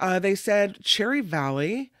 They said Cherry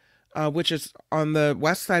Valley, which is on the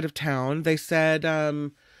west side of town. They said,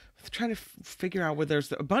 trying to figure out where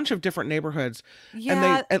there's a bunch of different neighborhoods.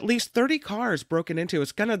 Yeah. And at least 30 cars broken into.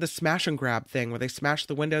 It's kind of the smash and grab thing where they smash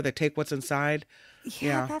the window, they take what's inside.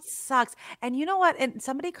 Yeah, that sucks. And you know what? And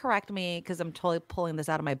somebody correct me because I'm totally pulling this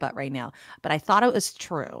out of my butt right now. But I thought it was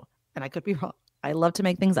true. And I could be wrong. I love to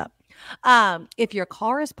make things up. If your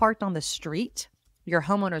car is parked on the street, your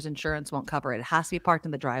homeowner's insurance won't cover it. It has to be parked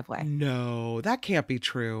in the driveway. No, that can't be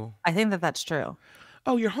true. I think that's true.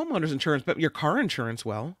 Oh, your homeowner's insurance, but your car insurance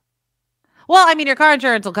will. Well, I mean, your car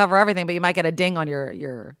insurance will cover everything, but you might get a ding on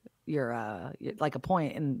your like a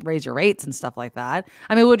point and raise your rates and stuff like that.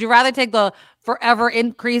 I mean, would you rather take the forever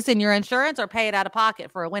increase in your insurance or pay it out of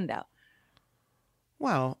pocket for a window?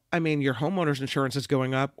 Well, I mean, your homeowner's insurance is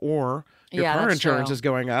going up or your car insurance true. Is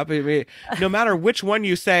going up. I mean, no matter which one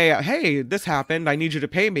you say, hey, this happened, I need you to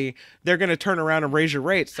pay me, they're going to turn around and raise your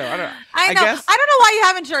rates. So I don't know. I guess I don't know why you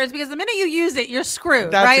have insurance because the minute you use it, you're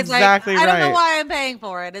screwed. That's right? Exactly right. I don't know why I'm paying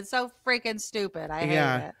for it. It's so freaking stupid. I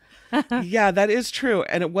hate it. Yeah, that is true.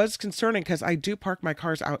 And it was concerning because I do park my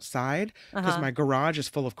cars outside because my garage is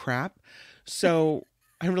full of crap. So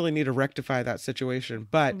I really need to rectify that situation.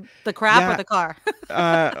 But the crap or the car?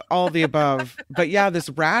 All the above. But yeah, this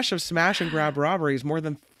rash of smash and grab robberies, more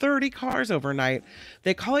than 30 cars overnight.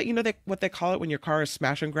 They call it, what they call it when your car is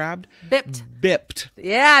smash and grabbed? Bipped. Bipped.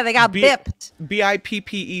 Yeah, they got bipped.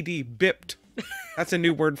 B-I-P-P-E-D. Bipped. That's a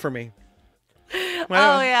new word for me.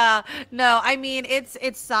 Well, oh yeah, no, I mean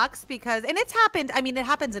it sucks because, and it's happened. I mean, it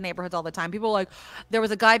happens in neighborhoods all the time. People are like, there was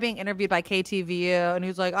a guy being interviewed by KTVU, and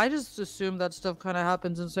he's like, I just assume that stuff kind of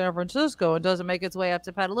happens in San Francisco and doesn't make its way up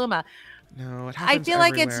to Petaluma. No, it happens. I feel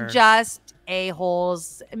like it's just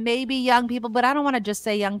a-holes, maybe young people, but I don't want to just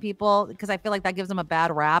say young people because I feel like that gives them a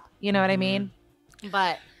bad rap. You know what I mean?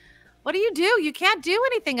 But what do? You can't do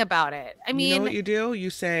anything about it. I mean, you know what you do? You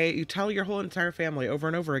tell your whole entire family over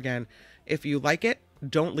and over again, if you like it,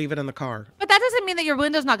 don't leave it in the car. But that doesn't mean that your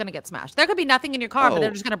window's not going to get smashed. There could be nothing in your car, but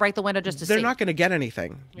they're just going to break the window just to see. They're not going to get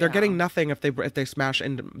anything. They're getting nothing if they smash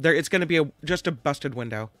into. It's going to be just a busted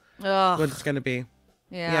window. Ugh. What it's going to be.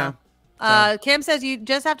 Yeah. So. Kim says you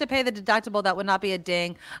just have to pay the deductible. That would not be a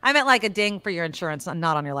ding. I meant like a ding for your insurance,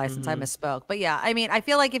 not on your license. I misspoke. But yeah, I mean, I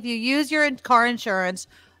feel like if you use your car insurance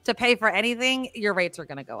to pay for anything, your rates are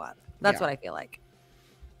going to go up. That's what I feel like.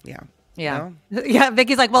 Yeah. Yeah. Well, yeah.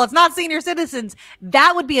 Vicky's like, well, it's not senior citizens.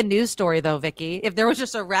 That would be a news story though, Vicky. If there was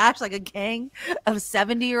just a rash, like a gang of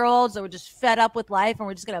 70-year-olds that were just fed up with life and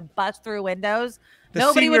we're just going to bust through windows.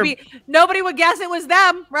 Nobody would guess it was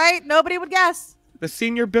them, right? Nobody would guess. The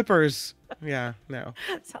senior bippers. Yeah, no.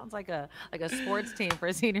 Sounds like a sports team for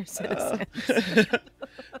a senior citizen.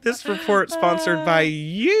 This report sponsored by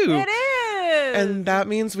you. It is. And that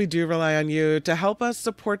means we do rely on you to help us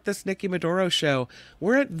support this Nikki Maduro show.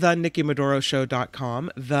 We're at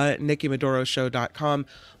thenikkimadoroshow.com, thenikkimadoroshow.com.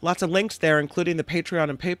 Lots of links there, including the Patreon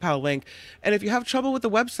and PayPal link. And if you have trouble with the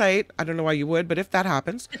website, I don't know why you would, but if that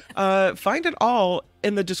happens, find it all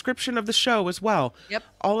in the description of the show as well. Yep.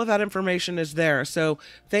 All of that information is there. So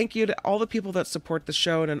thank you to all the people that support the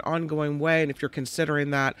show in an ongoing way. And if you're considering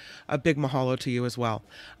that, a big mahalo to you as well.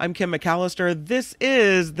 I'm Kim McAllister. This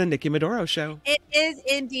is the Nikki Maduro Show. It is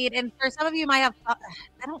indeed. And for some of you might have, I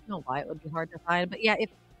don't know why it would be hard to find, but yeah, if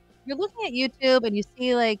you're looking at YouTube and you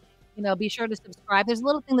see be sure to subscribe. There's a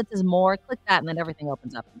little thing that says more. Click that and then everything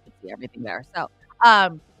opens up and you can see everything there. So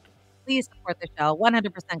please support the show. 100%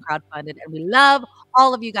 crowdfunded. And we love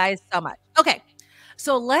all of you guys so much. Okay,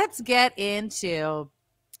 so let's get into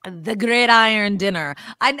the Gridiron dinner.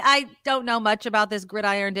 I don't know much about this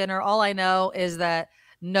Gridiron dinner. All I know is that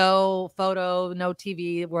no photo, no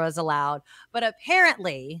TV was allowed. But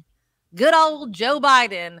apparently, good old Joe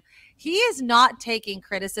Biden, he is not taking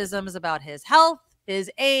criticisms about his health,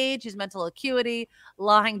 his age, his mental acuity,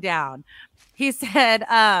 lying down. He said,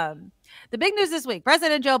 the big news this week,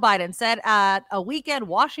 President Joe Biden said at a weekend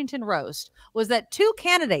Washington roast was that two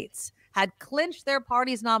candidates had clinched their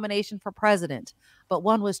party's nomination for president, but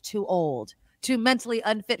one was too old, too mentally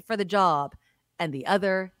unfit for the job, and the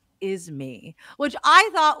other is me, which I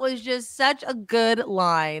thought was just such a good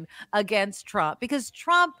line against Trump, because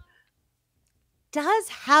Trump does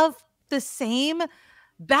have the same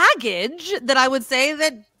baggage that I would say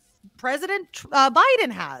that President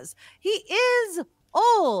Biden has. He is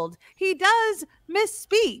old. He does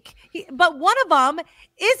misspeak. But one of them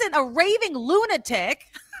isn't a raving lunatic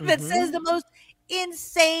that says the most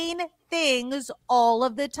insane things all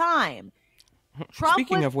of the time.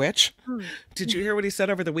 Speaking of which, did you hear what he said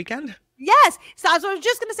over the weekend? Yes. So I was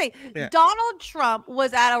just going to say, Donald Trump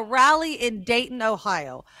was at a rally in Dayton,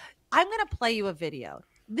 Ohio. I'm going to play you a video.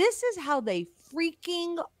 This is how they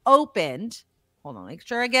freaking opened. Hold on, make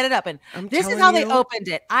sure I get it up. And this is how they opened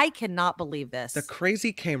it. I cannot believe this. The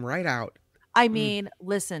crazy came right out. I mean,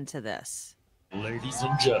 listen to this. Ladies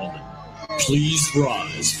and gentlemen, please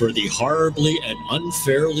rise for the horribly and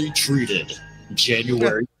unfairly treated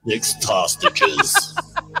January 6th hostages.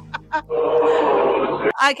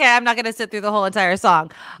 Okay, I'm not going to sit through the whole entire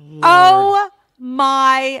song. Lord. Oh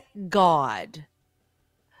my God.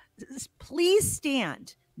 Please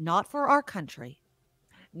stand, not for our country,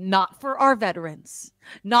 not for our veterans,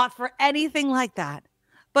 not for anything like that,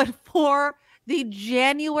 but for the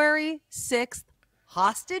January 6th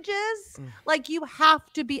hostages. Like, you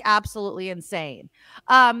have to be absolutely insane.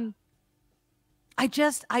 I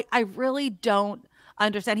really don't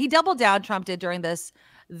understand. He doubled down, Trump did, during this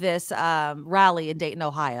rally in Dayton,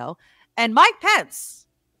 Ohio. And Mike Pence,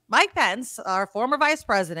 our former vice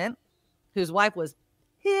president, whose wife was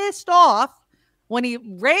pissed off when he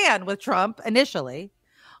ran with Trump initially,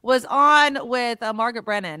 was on with Margaret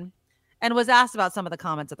Brennan and was asked about some of the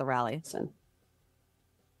comments at the rally.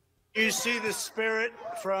 You see the spirit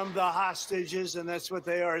from the hostages, and that's what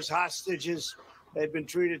they are, as hostages. They've been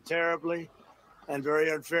treated terribly. and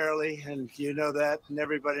very unfairly. And you know that, and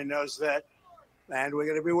everybody knows that. And we're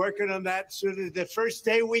going to be working on that soon as the first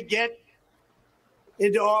day we get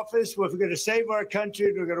into office. We're going to save our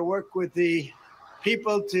country. We're going to work with the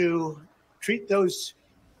people to treat those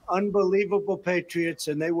unbelievable patriots,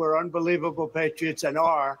 and they were unbelievable patriots and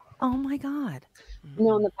are. Oh, my God. You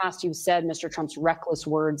know, in the past, you've said Mr. Trump's reckless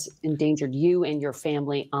words endangered you and your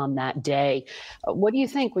family on that day. What do you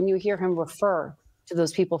think when you hear him refer to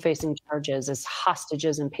those people facing charges as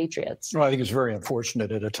hostages and patriots? Well, I think it's very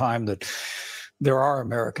unfortunate at a time that there are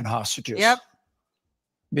American hostages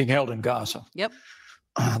being held in Gaza. Yep.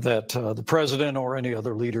 That the president or any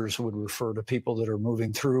other leaders would refer to people that are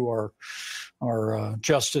moving through our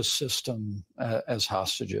justice system as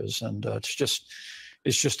hostages. And it's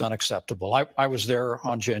just unacceptable. I was there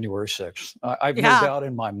on January 6th. I've no doubt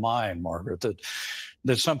in my mind, Margaret,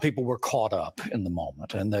 that some people were caught up in the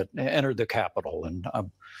moment and that entered the Capitol.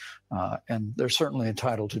 And they're certainly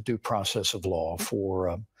entitled to due process of law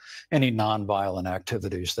for any nonviolent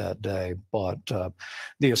activities that day. But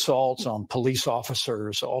the assaults on police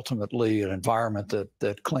officers, ultimately an environment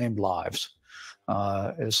that claimed lives,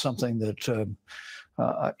 is something that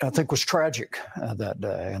I think was tragic that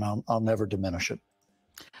day, and I'll never diminish it.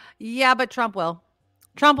 Yeah, but Trump will.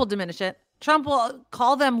 Trump will diminish it. Trump will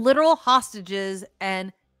call them literal hostages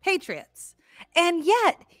and patriots. And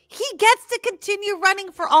yet he gets to continue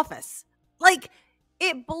running for office. Like,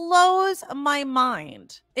 it blows my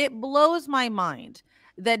mind. It blows my mind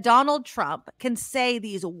that Donald Trump can say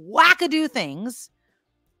these wackadoo things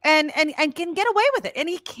and can get away with it. And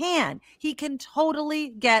he can. He can totally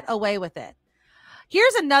get away with it.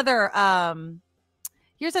 Here's another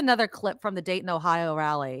clip from the Dayton, Ohio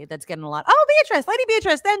rally that's getting a lot. Oh, Beatrice, Lady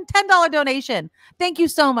Beatrice, then $10 donation. Thank you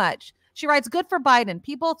so much. She writes, good for Biden.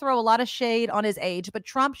 People throw a lot of shade on his age, but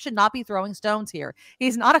Trump should not be throwing stones here.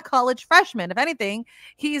 He's not a college freshman. If anything,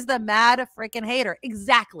 he's the mad freaking hater.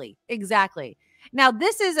 Exactly. Now,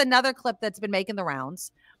 this is another clip that's been making the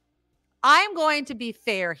rounds. I'm going to be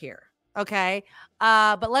fair here, okay?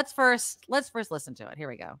 But let's first listen to it. Here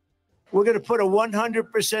we go. We're going to put a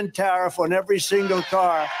 100% tariff on every single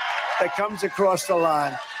car that comes across the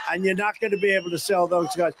line, and you're not going to be able to sell those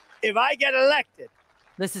cars. If I get elected,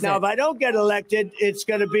 if I don't get elected, it's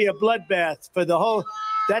going to be a bloodbath for the whole.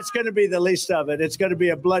 That's going to be the least of it. It's going to be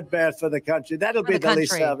a bloodbath for the country. That'll be the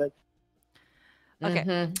least of it.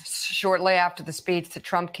 Okay. Shortly after the speech, the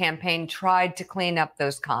Trump campaign tried to clean up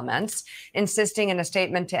those comments, insisting in a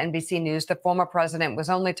statement to NBC News the former president was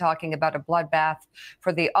only talking about a bloodbath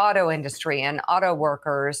for the auto industry and auto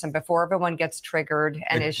workers. And before everyone gets triggered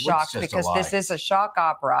and is shocked, because this is a shock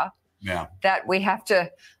opera that we have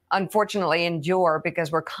to unfortunately endure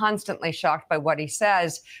because we're constantly shocked by what he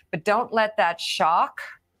says. But don't let that shock,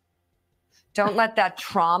 don't let that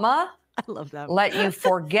trauma I love that. Let you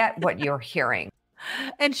forget what you're hearing.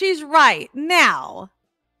 And she's right. Now,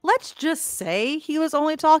 let's just say he was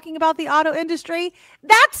only talking about the auto industry.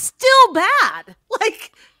 That's still bad.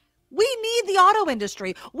 Like, we need the auto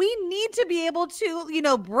industry. We need to be able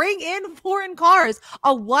to, bring in foreign cars.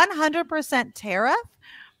 A 100% tariff.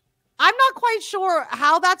 I'm not quite sure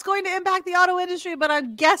how that's going to impact the auto industry, but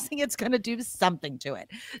I'm guessing it's going to do something to it.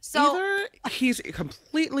 So either he's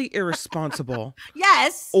completely irresponsible.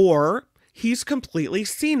 Yes. Or he's completely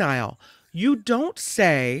senile. You don't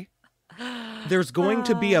say there's going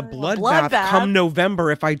to be a bloodbath come November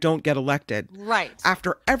if I don't get elected. Right.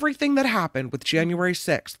 After everything that happened with January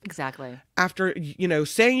 6th. Exactly. After,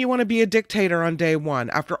 saying you want to be a dictator on day one.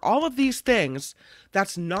 After all of these things,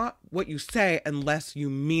 that's not what you say unless you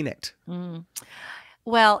mean it. Mm.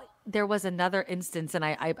 Well, there was another instance, and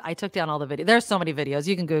I took down all the videos. There's so many videos.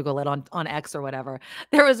 You can Google it on X or whatever.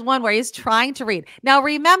 There was one where he's trying to read. Now,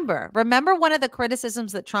 remember one of the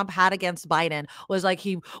criticisms that Trump had against Biden was like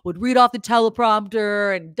he would read off the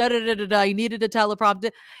teleprompter and da-da-da-da-da. He needed a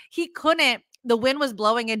teleprompter. He couldn't. The wind was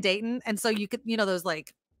blowing in Dayton, and so you could, those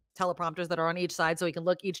like teleprompters that are on each side so he can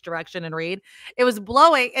look each direction and read. It was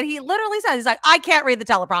blowing, and he literally says, he's like, I can't read the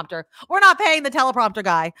teleprompter. We're not paying the teleprompter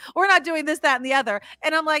guy. We're not doing this, that, and the other.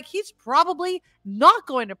 And I'm like, he's probably not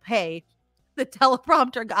going to pay the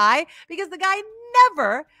teleprompter guy because the guy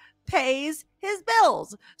never pays his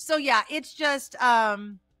bills. So yeah, it's just I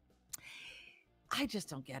just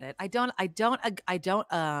don't get it. I don't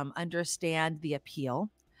understand the appeal.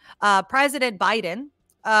 President Biden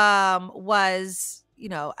was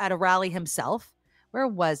at a rally himself. Where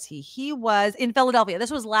was he? He was in Philadelphia. This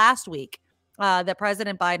was last week that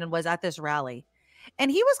President Biden was at this rally. And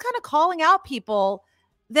he was kind of calling out people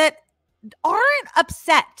that aren't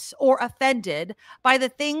upset or offended by the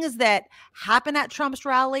things that happen at Trump's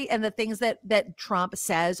rally and the things that Trump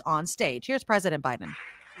says on stage. Here's President Biden.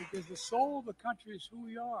 Because the soul of the country is who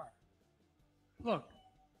we are. Look,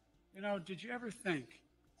 did you ever think,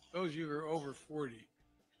 those of you who are over 40,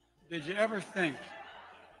 did you ever think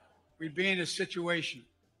we'd be in a situation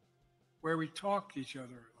where we talk to each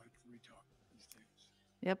other like we talk these days?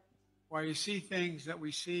 Yep. Why you see things that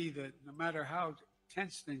we see that no matter how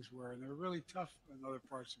tense things were, and they're really tough in other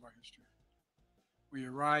parts of our history, where you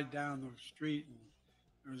ride down the street and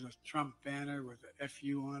there's a Trump banner with a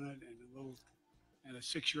FU on it and a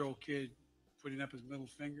 6-year-old kid putting up his middle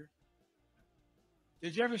finger.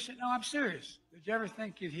 Did you ever say, no, I'm serious. Did you ever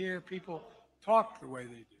think you'd hear people talk the way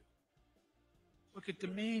they do? Look, it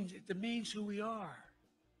demeans who we are.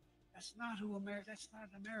 That's not that's not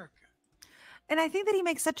America. And I think that he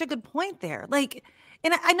makes such a good point there. Like,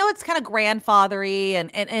 and I know it's kind of grandfathery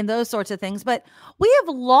and those sorts of things, but we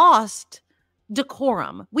have lost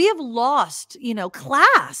decorum. We have lost,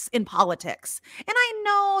 class in politics. And I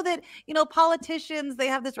know that, politicians, they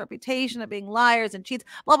have this reputation of being liars and cheats,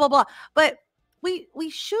 blah, blah, blah. But we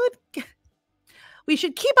should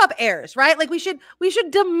keep up airs, right? Like we should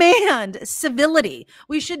demand civility.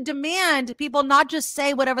 We should demand people not just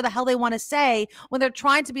say whatever the hell they want to say when they're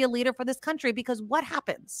trying to be a leader for this country, because what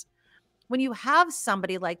happens when you have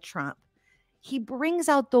somebody like Trump? He brings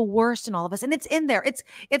out the worst in all of us, and it's in there.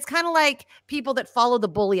 It's kind of like people that follow the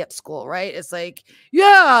bully at school, right? It's like,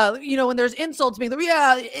 yeah, when there's insults being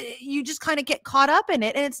you just kind of get caught up in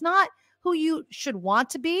it, and it's not who you should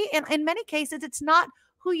want to be. And in many cases, it's not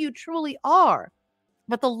who you truly are.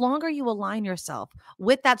 But the longer you align yourself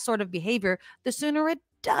with that sort of behavior, the sooner it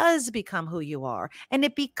does become who you are, and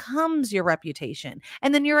it becomes your reputation.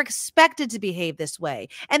 And then you're expected to behave this way.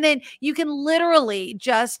 And then you can literally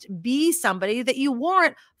just be somebody that you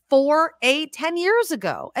weren't 4, 8, 10 years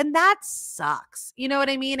ago. And that sucks. You know what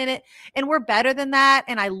I mean? And we're better than that.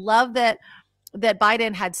 And I love that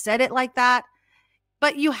Biden had said it like that.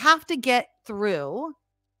 But you have to get through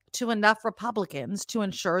to enough Republicans to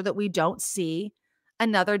ensure that we don't see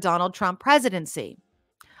another Donald Trump presidency.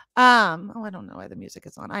 I don't know why the music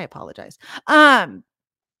is on. I apologize.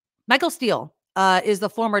 Michael Steele is the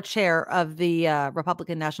former chair of the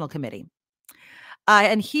Republican National Committee.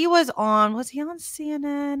 And he was he on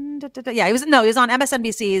CNN? Yeah, he was on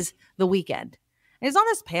MSNBC's The Weekend. And he's on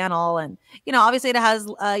this panel, and obviously it has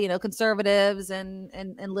conservatives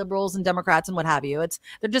and liberals and Democrats and what have you.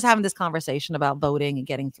 They're just having this conversation about voting and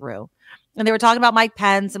getting through. And they were talking about Mike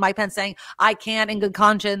Pence, and Mike Pence saying, I can't in good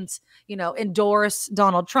conscience, endorse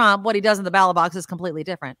Donald Trump. What he does in the ballot box is completely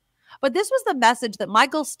different. But this was the message that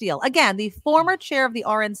Michael Steele, again, the former chair of the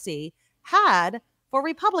RNC, had for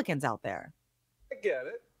Republicans out there.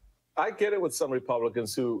 I get it with some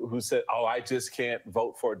Republicans who said, oh, I just can't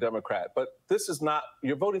vote for a Democrat. But this is not,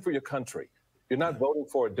 you're voting for your country. You're not voting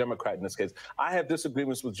for a Democrat in this case. I have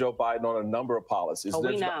disagreements with Joe Biden on a number of policies. Oh,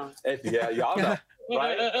 we know. Yeah, y'all know.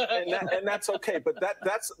 Right? And that's okay. But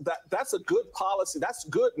that's a good policy. That's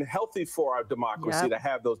good and healthy for our democracy to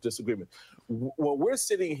have those disagreements. When we're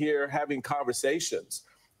sitting here having conversations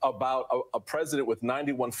about a president with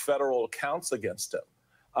 91 federal counts against him,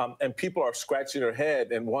 and people are scratching their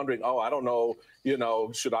head and wondering, oh, I don't know,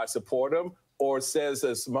 should I support him? Or says,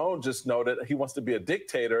 as Simone just noted, he wants to be a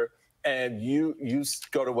dictator. And you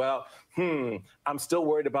go to, well, I'm still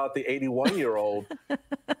worried about the 81-year-old.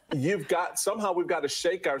 We've got to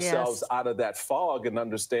shake ourselves out of that fog and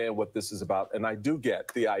understand what this is about. And I do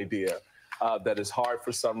get the idea that it's hard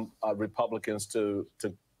for some Republicans to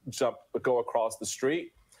go across the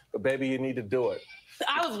street. But baby, you need to do it.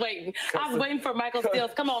 I was waiting for Michael Steele.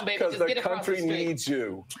 Come on, baby, just get across the street. The country needs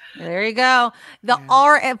you. There you go. The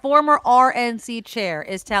former RNC chair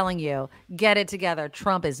is telling you, get it together.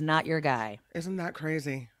 Trump is not your guy. Isn't that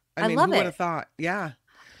crazy? I mean, love who it. would have thought? Yeah.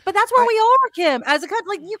 But that's where we are, Kim. As a country,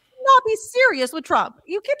 like, you cannot be serious with Trump.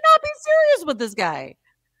 You cannot be serious with this guy.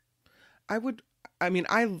 I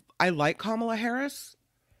like Kamala Harris,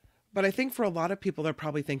 but I think for a lot of people, they're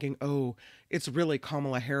probably thinking, oh, it's really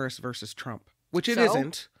Kamala Harris versus Trump. Which it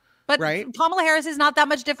isn't, but right? Kamala Harris is not that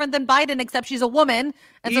much different than Biden, except she's a woman,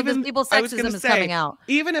 and so this people's sexism is coming out.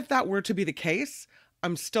 Even if that were to be the case,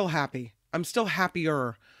 I'm still happy. I'm still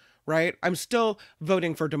happier, right? I'm still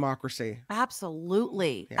voting for democracy.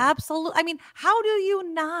 Absolutely. Yeah. Absolutely. I mean, how do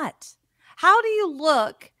you not? How do you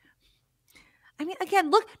look? I mean,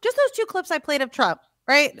 again, look, just those two clips I played of Trump,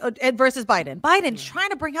 right? Versus Biden. Biden's trying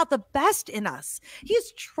to bring out the best in us.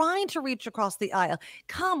 He's trying to reach across the aisle.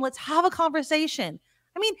 Come, let's have a conversation.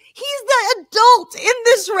 I mean, he's the adult in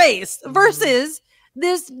this race versus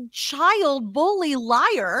this child bully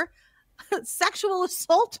liar sexual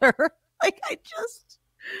assaulter. Like,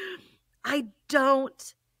 I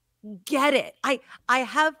don't get it. I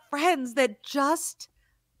have friends that just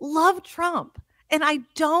love Trump, and and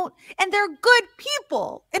they're good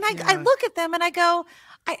people. And I look at them and I go,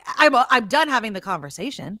 I'm done having the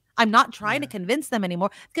conversation. I'm not trying to convince them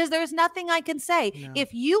anymore, because there's nothing I can say. No.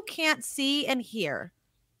 If you can't see and hear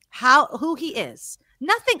who he is,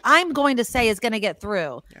 nothing I'm going to say is going to get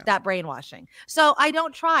through that brainwashing. So I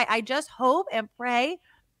don't try. I just hope and pray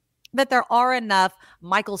that there are enough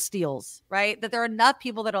Michael Steeles, right? That there are enough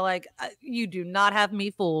people that are like, you do not have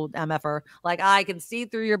me fooled, MFer. Like, I can see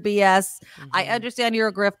through your BS. I understand you're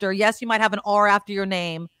a grifter. Yes, you might have an R after your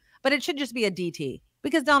name, but it should just be a DT,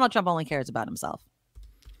 because Donald Trump only cares about himself.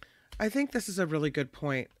 I think this is a really good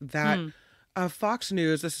point that Fox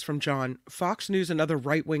News, this is from John, Fox News and other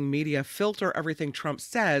right-wing media filter everything Trump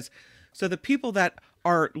says. So the people that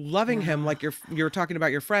are loving him, like you're talking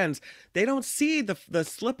about your friends, they don't see the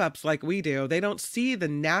slip-ups like we do. They don't see the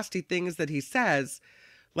nasty things that he says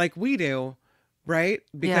like we do, right?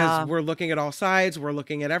 Because we're looking at all sides. We're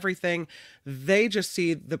looking at everything. They just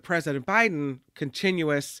see the President Biden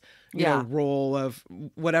continuous role of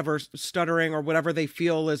whatever stuttering or whatever they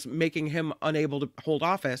feel is making him unable to hold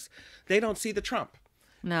office. They don't see the Trump.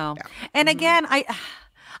 No. Yeah. And again,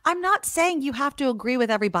 I'm not saying you have to agree with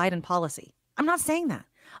every Biden policy. I'm not saying that.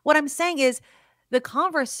 What I'm saying is the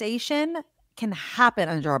conversation can happen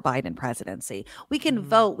under a Biden presidency. We can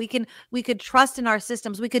vote. We could trust in our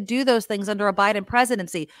systems. We could do those things under a Biden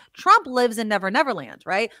presidency. Trump lives in Never Never Land,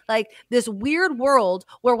 right? Like this weird world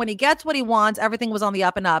where when he gets what he wants, everything was on the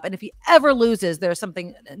up and up. And if he ever loses, there's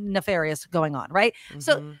something nefarious going on, right?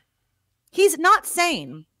 So he's not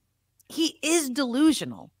sane. He is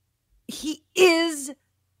delusional. He is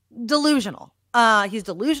delusional. He's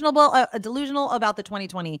delusional about the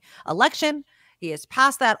 2020 election. He has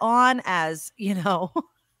passed that on as,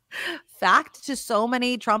 fact to so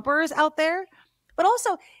many Trumpers out there. But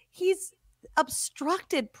also, he's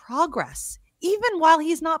obstructed progress even while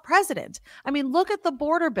he's not president. I mean, look at the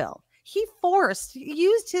border bill. He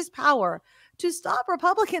used his power to stop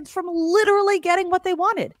Republicans from literally getting what they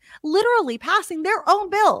wanted, literally passing their own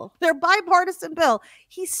bill, their bipartisan bill.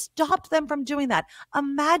 He stopped them from doing that.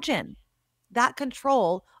 Imagine that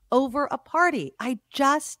control over a party. I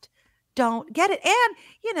just don't get it. And,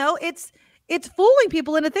 it's fooling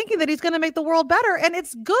people into thinking that he's going to make the world better. And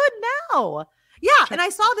it's good now. Yeah. And I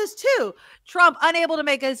saw this too. Trump unable to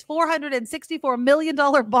make his $464 million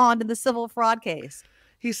bond in the civil fraud case.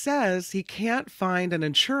 He says he can't find an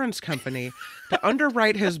insurance company to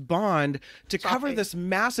underwrite his bond to cover this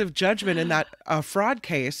massive judgment in that fraud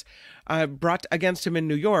case brought against him in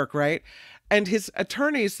New York, right? And his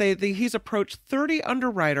attorneys say that he's approached 30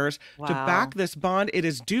 underwriters to back this bond. It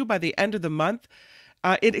is due by the end of the month.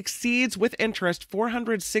 It exceeds with interest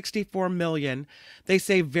 $464 million. They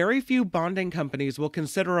say very few bonding companies will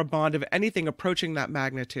consider a bond of anything approaching that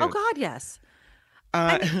magnitude. Oh God, yes.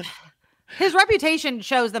 His reputation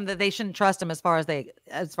shows them that they shouldn't trust him as far as they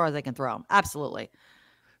can throw him. Absolutely.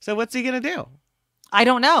 So what's he going to do? I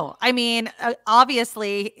don't know. I mean,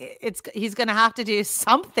 obviously he's going to have to do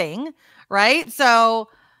something, right? So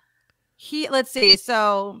let's see.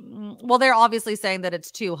 So, well, they're obviously saying that it's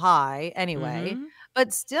too high anyway,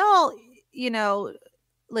 but still,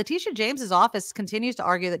 Letitia James's office continues to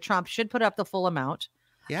argue that Trump should put up the full amount.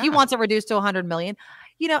 Yeah. He wants it reduced to 100 million.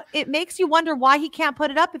 It makes you wonder why he can't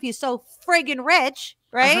put it up if he's so friggin' rich,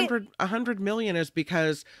 right? 100 million is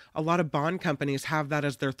because a lot of bond companies have that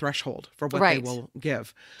as their threshold for what they will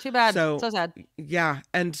give. Too bad. So sad. Yeah.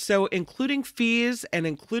 And so including fees and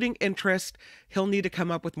including interest, he'll need to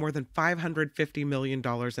come up with more than $550 million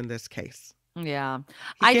in this case. Yeah.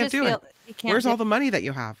 He can't do it. Where's all the money that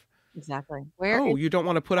you have? Exactly. You don't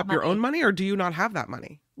want to put up your own money, or do you not have that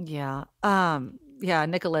money? Yeah. Yeah,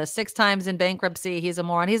 Nicholas, 6 times in bankruptcy. He's a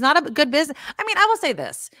moron. He's not a good business. I mean, I will say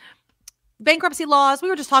this. Bankruptcy laws, we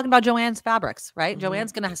were just talking about Joann's Fabrics, right?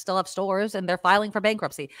 Joann's going to still have stores and they're filing for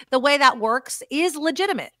bankruptcy. The way that works is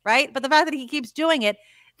legitimate, right? But the fact that he keeps doing it,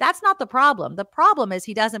 that's not the problem. The problem is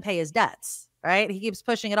he doesn't pay his debts, right? He keeps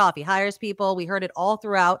pushing it off. He hires people. We heard it all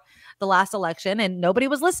throughout the last election and nobody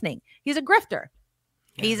was listening. He's a grifter.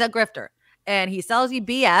 Yeah. He's a grifter and he sells you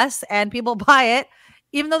BS and people buy it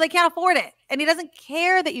even though they can't afford it. And he doesn't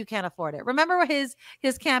care that you can't afford it. Remember his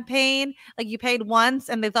campaign, like you paid once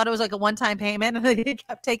and they thought it was like a one-time payment and they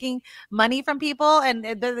kept taking money from people and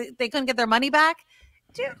they couldn't get their money back.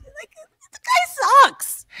 Dude, like the guy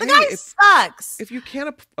sucks. The guy sucks. If you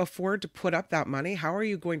can't afford to put up that money, how are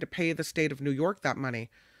you going to pay the state of New York that money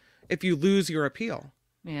if you lose your appeal?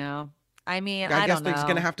 Yeah. I mean, I guess don't know. he's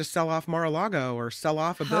going to have to sell off Mar-a-Lago or sell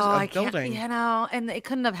off a building. You know, and it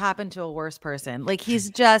couldn't have happened to a worse person. Like he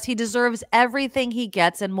deserves everything he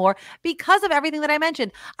gets and more because of everything that I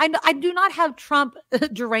mentioned. I do not have Trump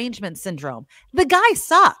derangement syndrome. The guy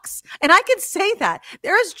sucks. And I can say that.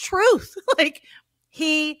 There is truth. Like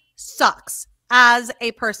he sucks as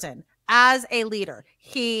a person, as a leader.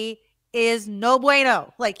 He is no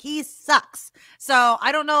bueno. Like he sucks. So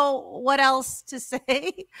I don't know what else to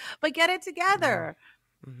say, but get it together.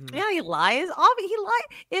 Mm-hmm. Yeah, he lies. He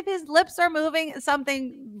lies. If his lips are moving,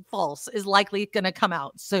 something false is likely going to come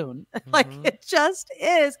out soon. Mm-hmm. Like it just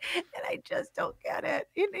is. And I just don't get it.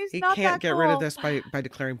 He can't get rid of this by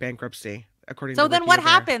declaring bankruptcy. According so to then what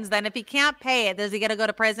happens then if he can't pay it? Does he get to go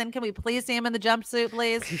to prison? Can we please see him in the jumpsuit,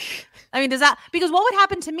 please? I mean, because what would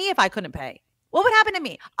happen to me if I couldn't pay? What would happen to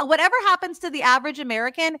me? Whatever happens to the average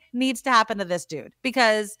American needs to happen to this dude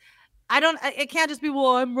because it can't just be,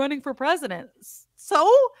 well, I'm running for president. So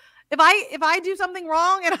if I do something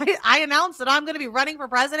wrong and I announce that I'm going to be running for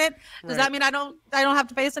president, does that mean I don't have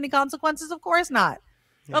to face any consequences? Of course not.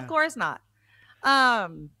 Yeah. Of course not.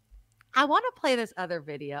 I want to play this other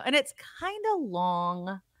video and it's kind of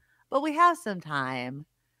long, but we have some time.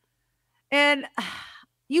 And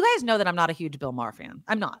you guys know that I'm not a huge Bill Maher fan.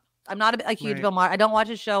 I'm not a huge Bill Maher. I don't watch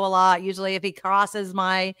his show a lot. Usually if he crosses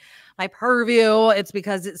my purview, it's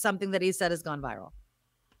because it's something that he said has gone viral.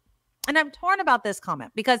 And I'm torn about this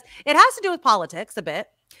comment because it has to do with politics a bit.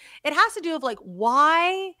 It has to do with like,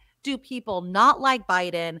 why do people not like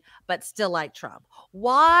Biden but still like Trump?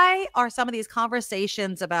 Why are some of these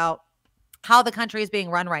conversations about how the country is being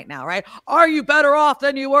run right now, right? Are you better off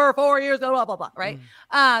than you were 4 years ago, blah, blah, blah, right?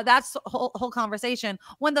 That's the whole conversation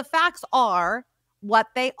when the facts are what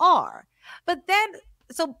they are. But then,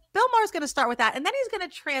 so Bill Maher is going to start with that, and then he's going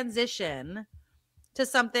to transition to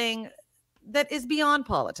something that is beyond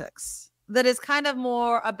politics, that is kind of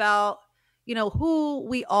more about, who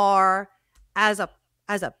we are as a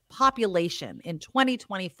population in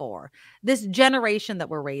 2024, this generation that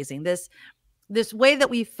we're raising, this way that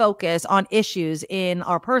we focus on issues in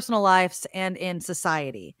our personal lives and in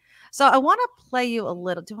society. So I want to play you a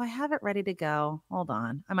little. Do I have it ready to go? Hold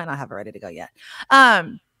on. I might not have it ready to go yet.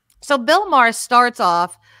 So Bill Maher starts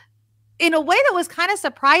off in a way that was kind of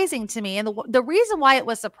surprising to me. And the reason why it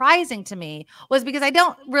was surprising to me was because I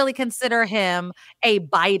don't really consider him a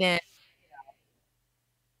Biden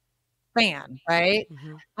fan, right?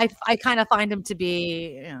 Mm-hmm. I kind of find him to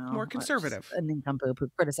be more conservative, a nincompoop who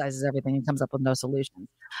criticizes everything and comes up with no solutions.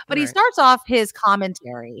 But he starts off his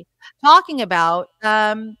commentary talking about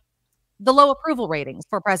the low approval ratings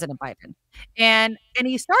for President Biden. And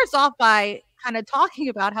he starts off by kind of talking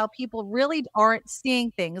about how people really aren't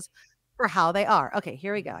seeing things for how they are. Okay,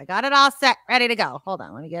 here we go. I got it all set, ready to go. Hold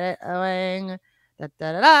on, let me get it going.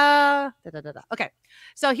 Okay,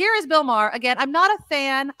 so here is Bill Maher. Again, I'm not a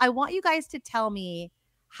fan. I want you guys to tell me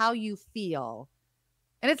how you feel.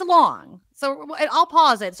 And it's long, so I'll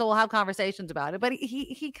pause it so we'll have conversations about it. But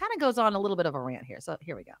he kind of goes on a little bit of a rant here. So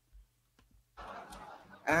here we go.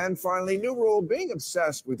 And finally, new rule, being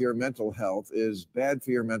obsessed with your mental health is bad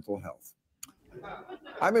for your mental health.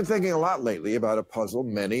 I've been thinking a lot lately about a puzzle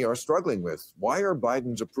many are struggling with. Why are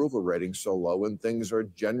Biden's approval ratings so low when things are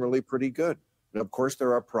generally pretty good? And of course,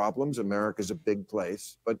 there are problems. America's a big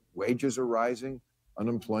place, but wages are rising.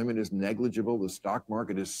 Unemployment is negligible. The stock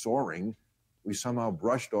market is soaring. We somehow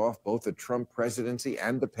brushed off both the Trump presidency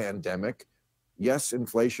and the pandemic. Yes,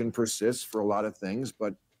 inflation persists for a lot of things,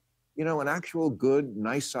 but an actual good,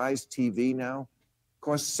 nice-sized TV now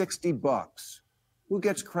costs $60. Who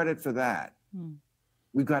gets credit for that?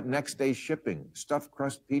 We've got next-day shipping, stuffed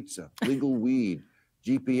crust pizza, legal weed,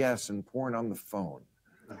 GPS, and porn on the phone.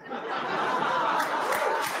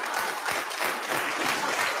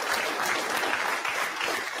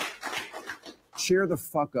 Cheer the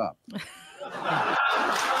fuck up.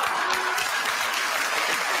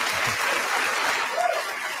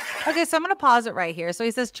 Okay, so I'm going to pause it right here. So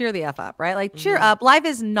he says, cheer the F up, right? Like, cheer up. Life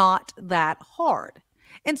is not that hard.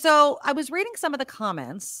 And so I was reading some of the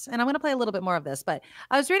comments, and I'm going to play a little bit more of this, but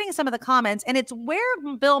I was reading some of the comments, and it's where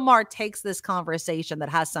Bill Maher takes this conversation that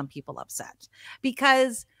has some people upset,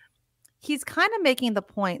 because he's kind of making the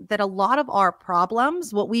point that a lot of our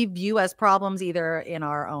problems, what we view as problems either in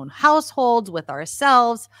our own households, with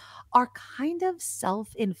ourselves, are kind of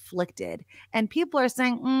self-inflicted. And people are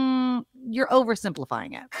saying, you're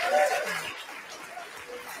oversimplifying it.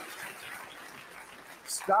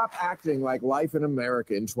 Stop acting like life in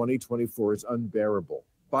America in 2024 is unbearable.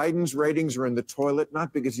 Biden's ratings are in the toilet,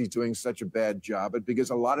 not because he's doing such a bad job, but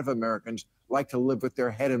because a lot of Americans like to live with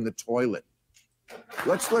their head in the toilet.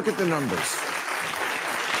 Let's look at the numbers.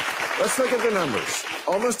 Let's look at the numbers.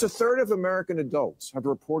 Almost a third of American adults have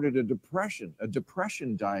reported a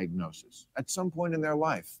depression diagnosis at some point in their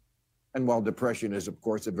life. And while depression is, of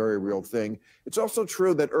course, a very real thing, it's also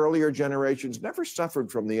true that earlier generations never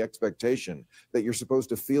suffered from the expectation that you're supposed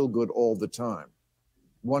to feel good all the time.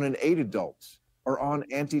 1 in 8 adults are on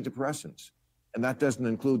antidepressants, and that doesn't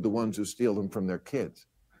include the ones who steal them from their kids.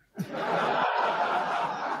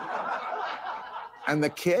 And the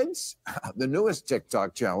kids, the newest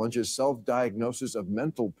TikTok challenge is self-diagnosis of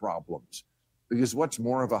mental problems, because what's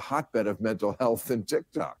more of a hotbed of mental health than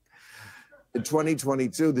TikTok? In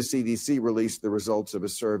 2022, the CDC released the results of a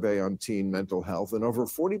survey on teen mental health, and over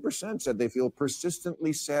 40% said they feel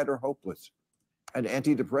persistently sad or hopeless. And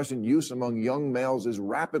antidepressant use among young males is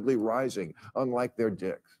rapidly rising, unlike their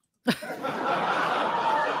dicks.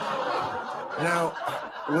 Now,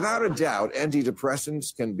 without a doubt,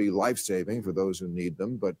 antidepressants can be life-saving for those who need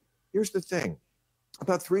them, but here's the thing.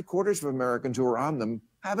 About 3/4 of Americans who are on them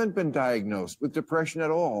haven't been diagnosed with depression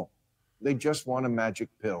at all. They just want a magic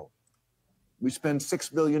pill. We spend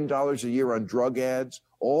 $6 billion a year on drug ads,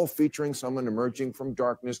 all featuring someone emerging from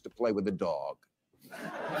darkness to play with a dog.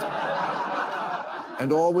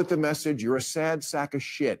 And all with the message, you're a sad sack of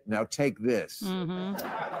shit, now take this.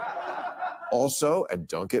 Also, and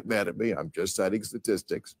don't get mad at me, I'm just citing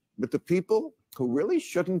statistics, but the people who really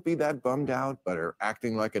shouldn't be that bummed out but are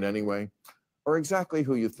acting like it anyway are exactly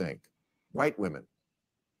who you think. White women.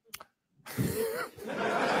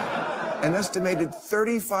 An estimated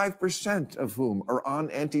 35% of whom are on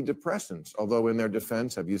antidepressants, although in their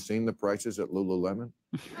defense, have you seen the prices at Lululemon?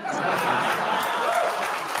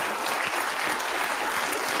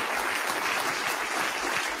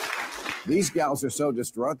 These gals are so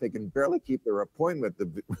distraught they can barely keep their appointment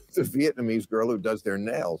with the Vietnamese girl who does their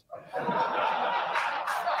nails.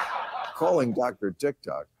 Calling Dr.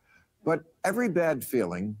 TikTok. But every bad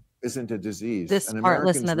feeling isn't a disease. And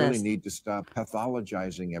Americans really need to stop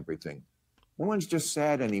pathologizing everything. No one's just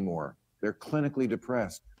sad anymore. They're clinically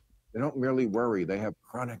depressed. They don't merely worry. They have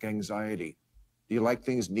chronic anxiety. Do you like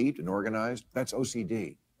things neat and organized? That's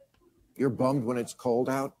OCD. You're bummed when it's cold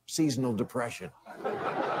out? Seasonal depression.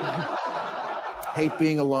 Hate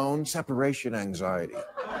being alone? Separation anxiety.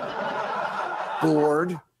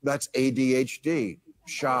 Bored? That's ADHD.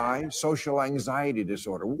 Shy? Social anxiety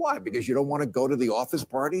disorder. Why? Because you don't want to go to the office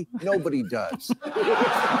party? Nobody does.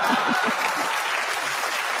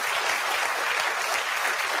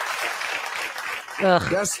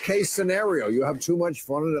 Best case scenario, you have too much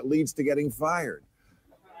fun and it leads to getting fired.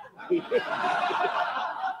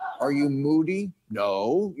 Are you moody?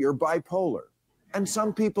 No, you're bipolar. And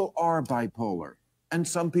some people are bipolar. And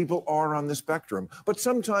some people are on the spectrum. But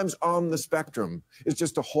sometimes on the spectrum is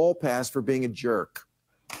just a hall pass for being a jerk.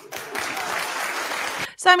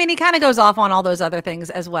 So, I mean, he kind of goes off on all those other things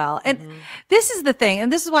as well. And this is the thing,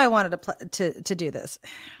 and this is why I wanted to do this,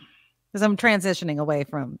 because I'm transitioning away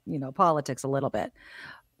from, politics a little bit.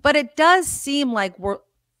 But it does seem like we're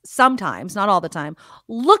sometimes, not all the time,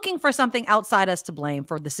 looking for something outside us to blame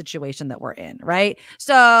for the situation that we're in, right?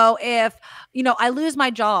 So if, I lose my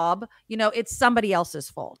job, it's somebody else's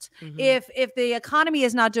fault. If the economy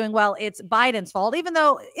is not doing well, it's Biden's fault, even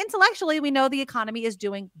though intellectually we know the economy is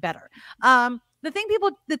doing better. The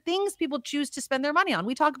things people choose to spend their money on.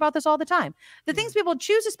 We talk about this all the time. The things people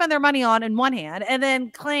choose to spend their money on in one hand and then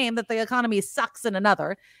claim that the economy sucks in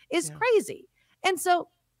another is crazy. And so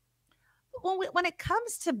when it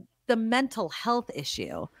comes to the mental health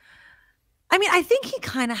issue, I mean, I think he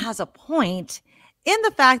kind of has a point in the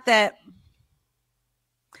fact that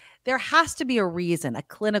there has to be a reason, a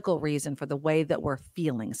clinical reason for the way that we're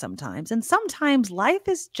feeling sometimes. And sometimes life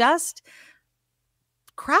is just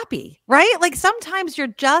crappy, right? Like sometimes you're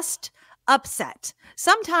just upset.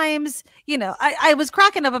 Sometimes, I was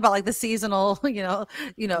cracking up about like the seasonal,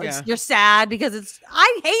 you're sad because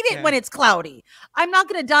I hate it when it's cloudy. I'm not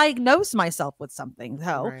going to diagnose myself with something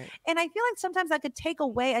though. Right. And I feel like sometimes that could take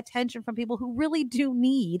away attention from people who really do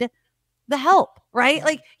need the help, right? Yeah.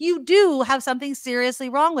 Like you do have something seriously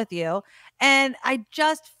wrong with you. And I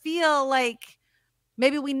just feel like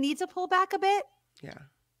maybe we need to pull back a bit. Yeah.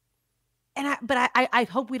 And I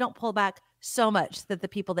hope we don't pull back so much that the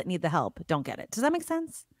people that need the help don't get it. Does that make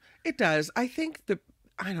sense? It does. I think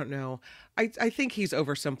I don't know. I think he's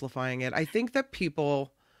oversimplifying it. I think that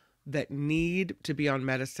people that need to be on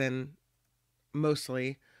medicine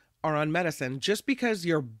mostly are on medicine just because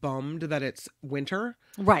you're bummed that it's winter.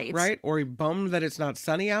 Right. Or you're bummed that it's not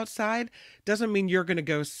sunny outside doesn't mean you're going to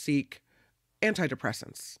go seek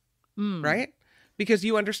antidepressants. Right. because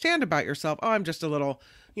you understand about yourself. Oh, I'm just a little,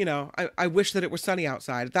 I wish that it was sunny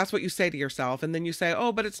outside. That's what you say to yourself. And then you say,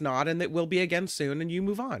 oh, but it's not. And it will be again soon. And you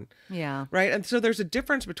move on. Yeah. Right. And so there's a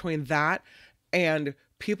difference between that and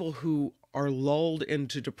people who are lulled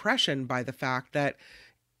into depression by the fact that,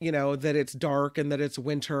 that it's dark and that it's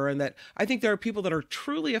winter, and that I think there are people that are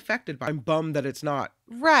truly affected by. I'm bummed that it's not.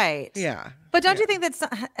 Right. Yeah. But don't you think that's,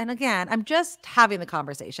 and again, I'm just having the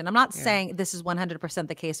conversation. I'm not saying this is 100%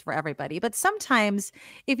 the case for everybody, but sometimes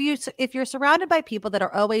if you're surrounded by people that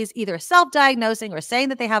are always either self-diagnosing or saying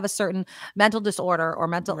that they have a certain mental disorder or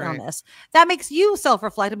mental illness, that makes you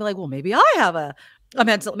self-reflect and be like, well, maybe I have a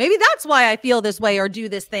maybe that's why I feel this way or do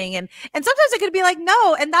this thing. And sometimes it could be like,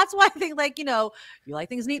 no. And that's why I think you like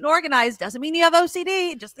things neat and organized doesn't mean you have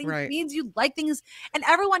OCD. It just means you like things. And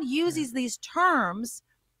everyone uses these terms.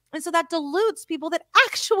 And so that dilutes people that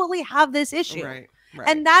actually have this issue. Right.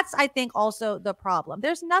 And that's, I think, also the problem.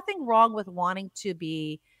 There's nothing wrong with wanting to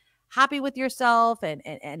be happy with yourself and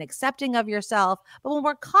accepting of yourself. But when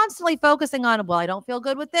we're constantly focusing on, well, I don't feel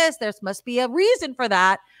good with this, there must be a reason for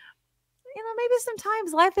that. Maybe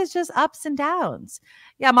sometimes life is just ups and downs.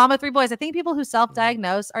 Yeah, mom of 3 boys. I think people who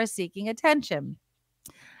self-diagnose are seeking attention.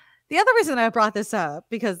 The other reason I brought this up,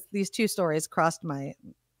 because these 2 stories crossed my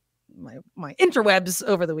interwebs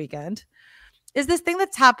over the weekend, is this thing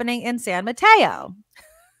that's happening in San Mateo.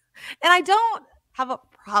 And I don't have a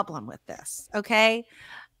problem with this, okay?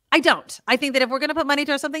 I don't. I think that if we're going to put money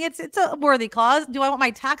towards something, it's a worthy cause. Do I want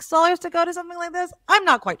my tax dollars to go to something like this? I'm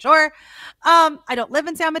not quite sure. I don't live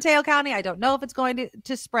in San Mateo County. I don't know if it's going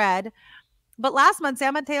to spread. But last month,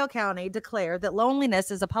 San Mateo County declared that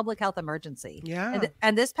loneliness is a public health emergency. Yeah.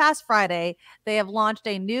 And this past Friday, they have launched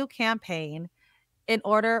a new campaign in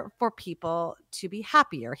order for people to be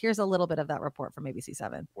happier. Here's a little bit of that report from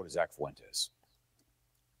ABC7. What is Zach Fuentes?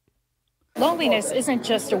 Loneliness isn't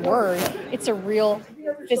just a word, it's a real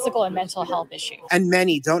physical and mental health issue. And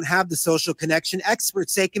many don't have the social connection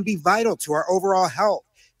experts say can be vital to our overall health.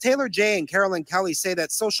 Taylor Jay and Carolyn Kelly say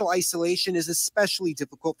that social isolation is especially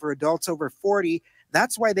difficult for adults over 40.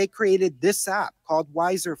 That's why they created this app called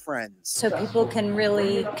Wiser Friends. So people can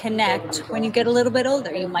really connect when you get a little bit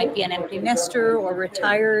older. You might be an empty nester or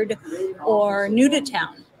retired or new to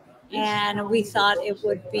town. And we thought it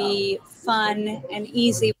would be fun and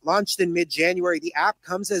easy. Launched in mid-January, the app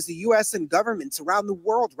comes as the U.S. and governments around the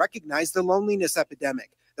world recognize the loneliness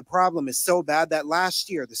epidemic. The problem is so bad that last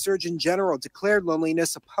year, the Surgeon General declared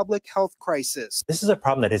loneliness a public health crisis. This is a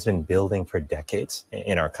problem that has been building for decades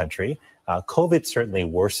in our country. COVID certainly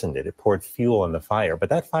worsened it. It poured fuel on the fire, but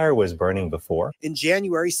that fire was burning before. In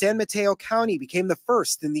January, San Mateo County became the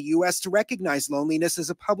first in the U.S. to recognize loneliness as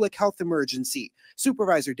a public health emergency.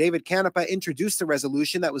 Supervisor David Canepa introduced the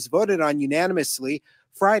resolution that was voted on unanimously.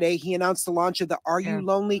 Friday, he announced the launch of the Are You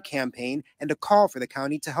Lonely campaign and a call for the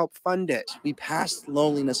county to help fund it. We passed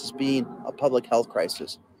loneliness as being a public health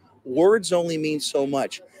crisis. Words only mean so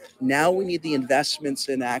much. Now we need the investments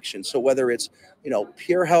in action. So whether it's,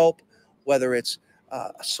 peer help, whether it's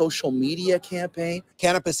a social media campaign.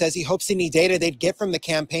 Canepa says he hopes any data they'd get from the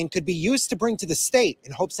campaign could be used to bring to the state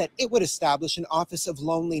in hopes that it would establish an office of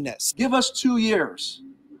loneliness. Give us 2 years,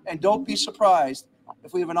 and don't be surprised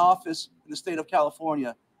if we have an office in the state of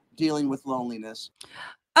California dealing with loneliness.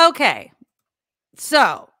 Okay.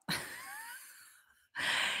 So,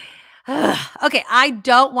 okay, I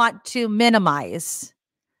don't want to minimize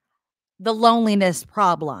the loneliness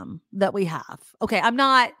problem that we have. Okay, I'm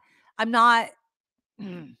not.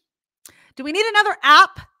 Do we need another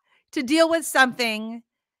app to deal with something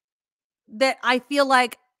that I feel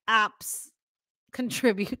like apps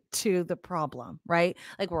contribute to the problem, right?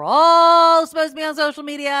 Like we're all supposed to be on social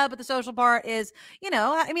media, but the social part is,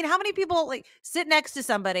 how many people sit next to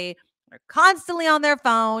somebody, are constantly on their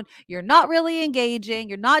phone, you're not really engaging,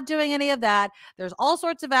 you're not doing any of that. There's all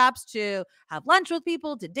sorts of apps to have lunch with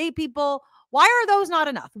people, to date people. Why are those not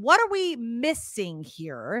enough? What are we missing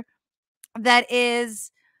here that is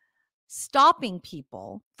stopping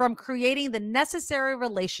people from creating the necessary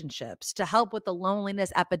relationships to help with the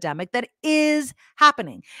loneliness epidemic that is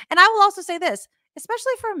happening? And I will also say this,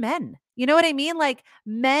 especially for men. You know what I mean? Like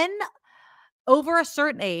men over a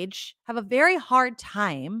certain age have a very hard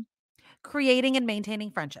time creating and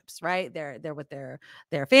maintaining friendships, right? They're with their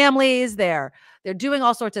families, they're doing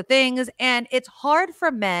all sorts of things. And it's hard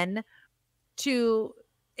for men to,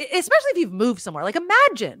 especially if you've moved somewhere. Like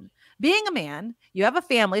imagine being a man, you have a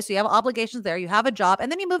family, so you have obligations there, you have a job,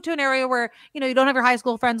 and then you move to an area where, you don't have your high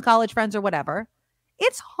school friends, college friends, or whatever.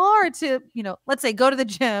 It's hard to, let's say go to the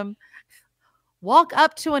gym, walk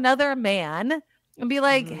up to another man and be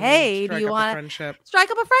like, hey, do you want to strike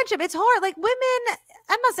up a friendship? It's hard. Like women,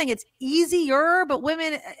 I'm not saying it's easier, but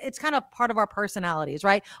women, it's kind of part of our personalities,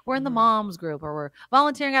 right? We're in the moms group or we're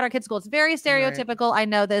volunteering at our kids' school. It's very stereotypical. I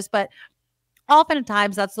know this, but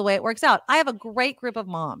oftentimes that's the way it works out. I have a great group of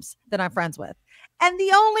moms that I'm friends with. And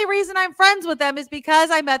the only reason I'm friends with them is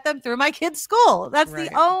because I met them through my kids' school. That's the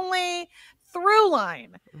only through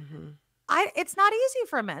line. It's not easy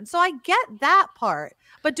for men. So I get that part.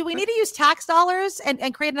 But do we need to use tax dollars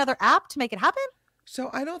and create another app to make it happen? So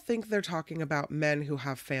I don't think they're talking about men who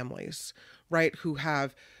have families, right? Who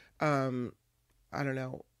have, I don't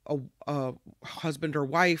know, a husband or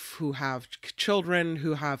wife, who have children,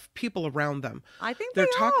 who have people around them. I think they're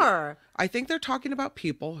are. I think they're talking about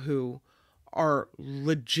people who are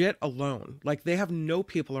legit alone. Like they have no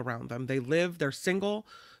people around them. They're single,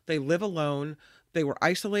 they live alone. They were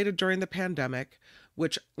isolated during the pandemic,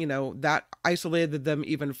 which, you know, that isolated them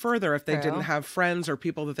even further if they didn't have friends or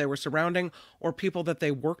people that they were surrounding or people that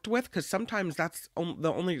they worked with. Because sometimes that's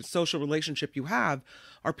the only social relationship you have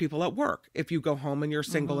are people at work. If you go home and you're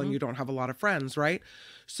single and you don't have a lot of friends, right?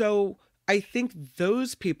 So I think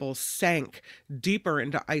those people sank deeper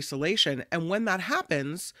into isolation. And when that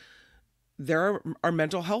happens, there are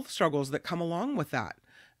mental health struggles that come along with that.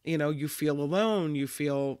 You know, you feel alone, you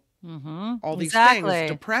feel all these things,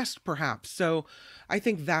 depressed perhaps. So I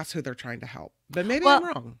think that's who they're trying to help. But maybe I'm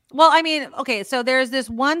wrong. Well, I mean, okay, so there's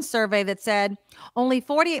this one survey that said only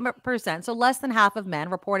 48%, so less than half of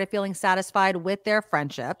men reported feeling satisfied with their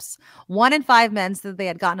friendships. 1 in 5 men said they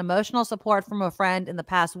had gotten emotional support from a friend in the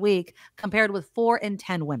past week, compared with 4 in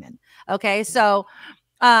 10 women. Okay, so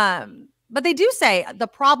but they do say the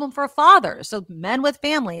problem for fathers, so men with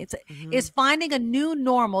families, is finding a new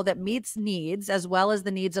normal that meets needs as well as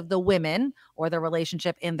the needs of the women or the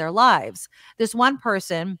relationship in their lives. This one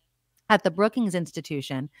person at the Brookings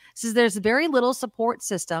Institution says there's very little support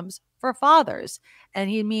systems for fathers. And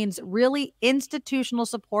he means really institutional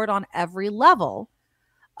support on every level.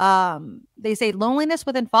 They say loneliness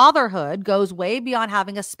within fatherhood goes way beyond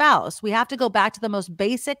having a spouse. We have to go back to the most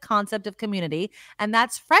basic concept of community, and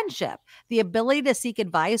that's friendship, the ability to seek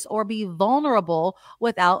advice or be vulnerable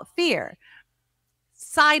without fear.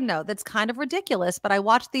 Side note, that's kind of ridiculous, but I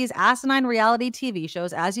watch these asinine reality TV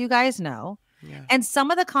shows, as you guys know, and some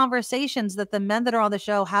of the conversations that the men that are on the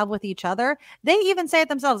show have with each other, they even say it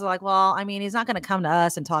themselves. They're like, well, I mean, he's not going to come to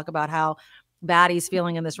us and talk about how bad he's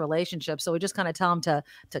feeling in this relationship. So we just kind of tell him to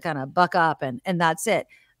kind of buck up and that's it.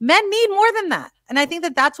 Men need more than that. And I think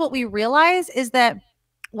that that's what we realize is that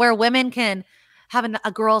where women can have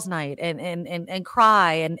a girls' night and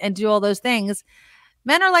cry and do all those things,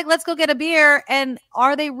 men are like, let's go get a beer. And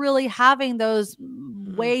are they really having those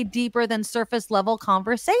way deeper than surface level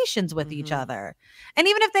conversations with each other? And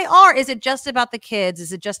even if they are, is it just about the kids?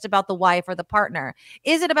 Is it just about the wife or the partner?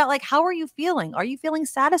 Is it about like, how are you feeling? Are you feeling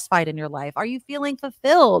satisfied in your life? Are you feeling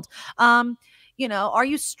fulfilled? You know, are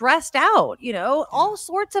you stressed out? You know, all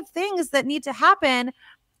sorts of things that need to happen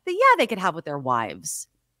that, they could have with their wives,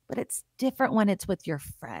 but it's different when it's with your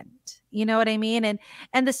friend. You know what I mean?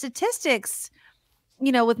 And the statistics,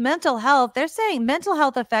 you know, with mental health, they're saying mental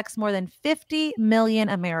health affects more than 50 million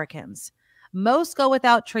Americans. Most go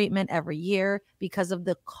without treatment every year because of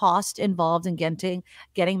the cost involved in getting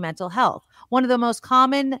mental health. One of the most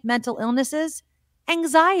common mental illnesses,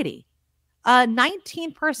 anxiety.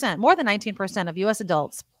 19%, more than 19% of U.S.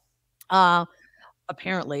 adults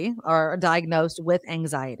apparently are diagnosed with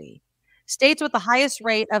anxiety. States with the highest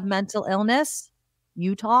rate of mental illness,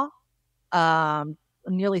 Utah.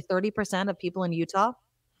 Nearly 30% of people in Utah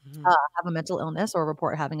have a mental illness or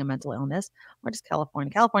report having a mental illness, or just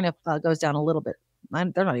California. California goes down a little bit.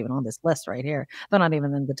 They're not even on this list right here. They're not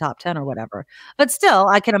even in the top 10 or whatever. But still,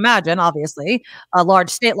 I can imagine, obviously, a large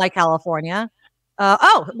state like California.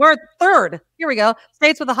 We're third. Here we go.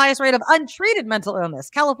 States with the highest rate of untreated mental illness.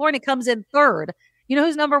 California comes in third. You know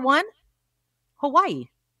who's number 1? Hawaii.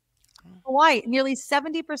 Hawaii. Nearly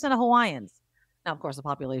 70% of Hawaiians. Now, of course, the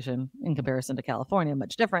population in comparison to California,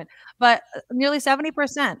 much different, but nearly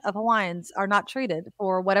 70% of Hawaiians are not treated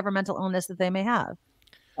for whatever mental illness that they may have.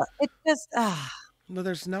 It's just, Well,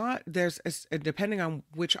 there's depending on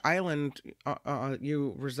which island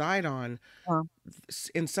you reside on,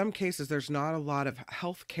 in some cases, there's not a lot of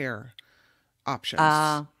health care options.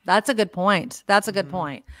 That's a good point. That's a good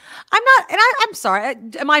point. I'm sorry.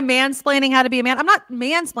 Am I mansplaining how to be a man? I'm not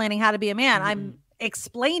mansplaining how to be a man. I'm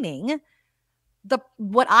explaining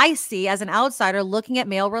what I see as an outsider looking at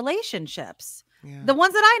male relationships. The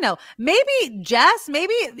ones that I know. Maybe Jess,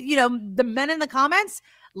 you know, the men in the comments,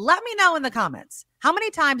 let me know in the comments. How many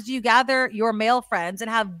times do you gather your male friends and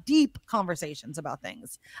have deep conversations about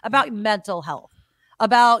things, about mental health,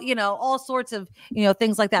 about, all sorts of,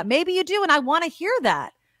 things like that. Maybe you do. And I want to hear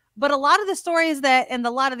that. But a lot of the stories and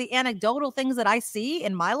a lot of the anecdotal things that I see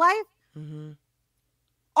in my life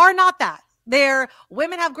are not that. They're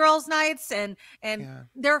women have girls' nights and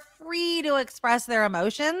they're free to express their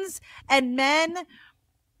emotions, and men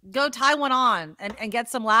go tie one on and get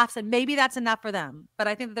some laughs, and maybe that's enough for them. But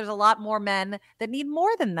I think that there's a lot more men that need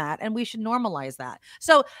more than that, and we should normalize that.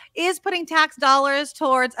 So is putting tax dollars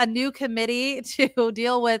towards a new committee to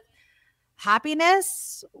deal with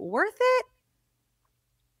happiness worth it?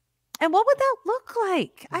 And what would that look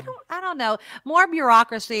like? I don't know. More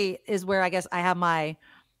bureaucracy is where I guess I have my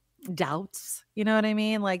doubts. You know what I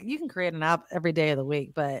mean? Like, you can create an app every day of the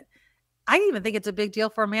week, but I even think it's a big deal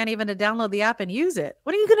for a man even to download the app and use it.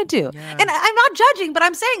 What are you going to do? Yeah. And I'm not judging, but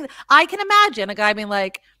I'm saying I can imagine a guy being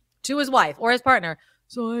like to his wife or his partner,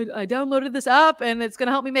 so I downloaded this app and it's going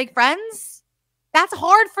to help me make friends. That's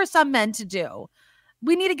hard for some men to do.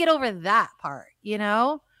 We need to get over that part,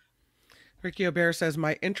 Ricky O'Bear says,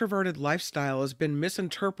 my introverted lifestyle has been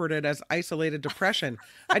misinterpreted as isolated depression.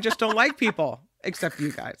 I just don't like people, except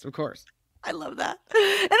you guys, of course. I love that.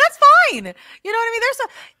 And that's fine. You know what I mean?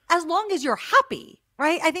 As long as you're happy,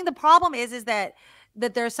 right? I think the problem is that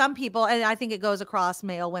there are some people, and I think it goes across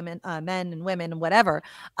male, women, men and women and whatever,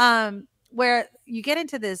 where you get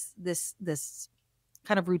into this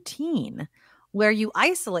kind of routine where you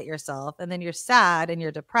isolate yourself and then you're sad and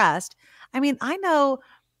you're depressed. I mean, I know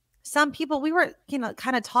some people, we were,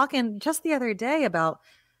 kind of talking just the other day about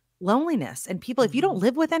loneliness and people, if you don't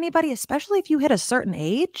live with anybody, especially if you hit a certain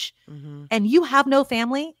age and you have no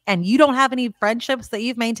family and you don't have any friendships that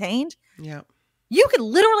you've maintained, you could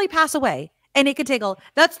literally pass away. And it could take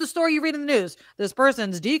that's the story you read in the news. This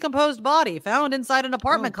person's decomposed body found inside an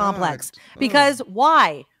apartment complex. Because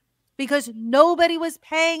why? Because nobody was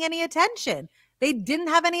paying any attention. They didn't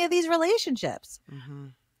have any of these relationships.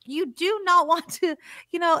 You do not want to,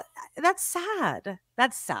 that's sad.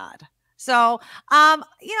 That's sad. So, good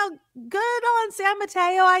on San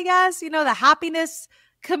Mateo, I guess. The happiness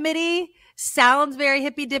committee sounds very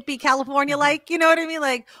hippy dippy California like, you know what I mean?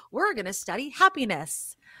 Like, we're going to study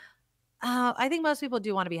happiness. I think most people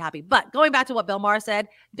do want to be happy. But going back to what Bill Maher said,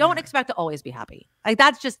 don't expect to always be happy. Like,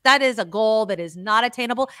 that is a goal that is not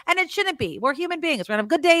attainable, and it shouldn't be. We're human beings. We're going to have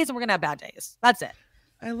good days and we're going to have bad days. That's it.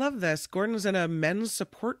 I love this. Gordon's in a men's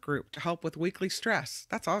support group to help with weekly stress.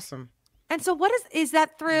 That's awesome. And so what is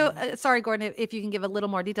that through, sorry, Gordon, if you can give a little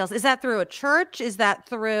more details, is that through a church? Is that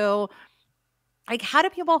through, like, how do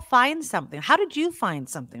people find something? How did you find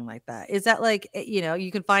something like that? Is that like,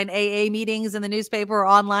 you can find AA meetings in the newspaper or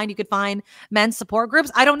online, you could find men's support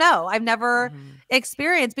groups? I don't know. I've never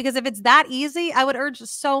experienced, because if it's that easy, I would urge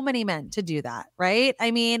so many men to do that, right?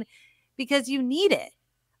 I mean, because you need it.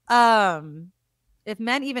 If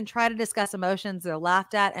men even try to discuss emotions, they're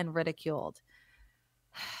laughed at and ridiculed.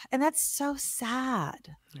 And that's so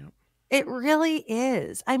sad. Yep. It really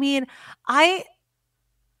is. I mean, I'm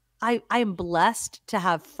blessed to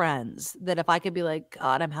have friends that if I could be like,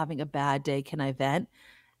 God, I'm having a bad day, can I vent?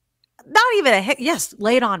 Not even a hit. Yes,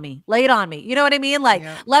 lay it on me. Lay it on me. You know what I mean? Like,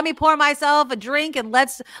 let me pour myself a drink and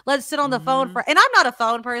let's sit on the phone and I'm not a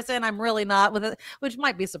phone person. I'm really not with it, which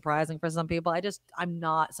might be surprising for some people. I'm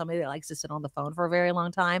not somebody that likes to sit on the phone for a very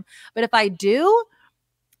long time. But if I do,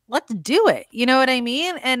 let's do it. You know what I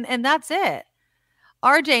mean? And that's it.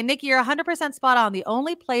 RJ, Nikki, you're 100% spot on. The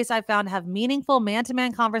only place I found to have meaningful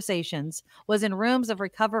man-to-man conversations was in rooms of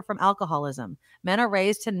recover from alcoholism. Men are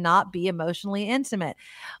raised to not be emotionally intimate.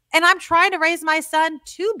 And I'm trying to raise my son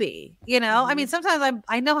to be, I mean, sometimes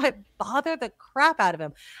I know I bother the crap out of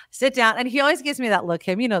him. Sit down. And he always gives me that look,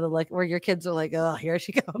 the look where your kids are like, oh, here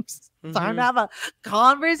she comes. Time to have a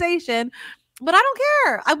conversation. But I don't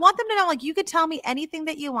care. I want them to know, like, you could tell me anything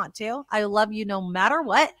that you want to. I love you no matter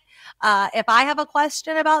what. If I have a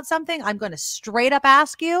question about something, I'm going to straight up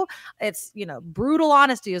ask you. It's, brutal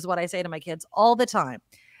honesty is what I say to my kids all the time.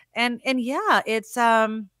 And yeah, it's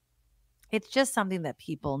just something that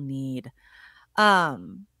people need.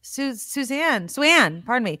 Suzanne,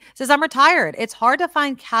 pardon me, says, I'm retired. It's hard to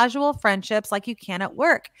find casual friendships like you can at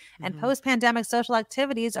work. And post-pandemic social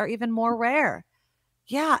activities are even more rare.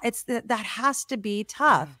 Yeah, that has to be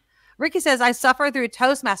tough. Ricky says, I suffer through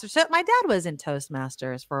Toastmasters. So my dad was in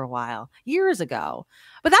Toastmasters for a while, years ago.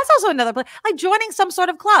 But that's also another place, like joining some sort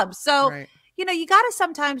of club. So, you got to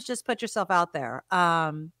sometimes just put yourself out there.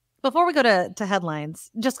 Before we go to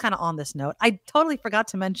headlines, just kind of on this note, I totally forgot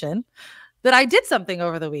to mention that I did something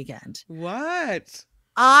over the weekend. What?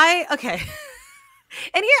 Okay.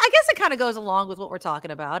 And here, I guess it kind of goes along with what we're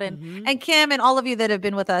talking about. And Kim and all of you that have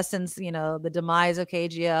been with us since, the demise of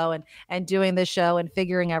KGO and doing this show and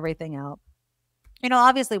figuring everything out.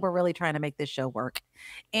 obviously we're really trying to make this show work.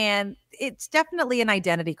 And it's definitely an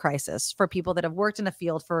identity crisis for people that have worked in a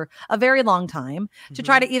field for a very long time to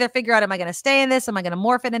try to either figure out, am I going to stay in this? Am I going to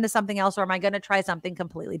morph it into something else? Or am I going to try something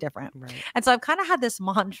completely different? Right. And so I've kind of had this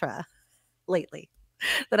mantra lately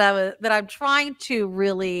that I'm trying to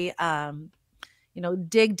really,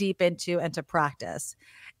 dig deep into and to practice.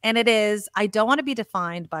 And it is, I don't want to be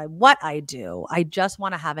defined by what I do. I just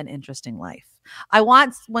want to have an interesting life. I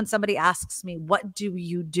want, when somebody asks me, what do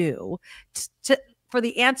you do, for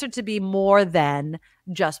the answer to be more than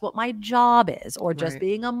just what my job is, or just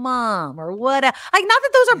being a mom, or what. Not that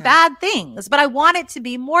those are bad things, but I want it to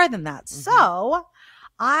be more than that. So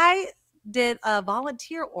I did a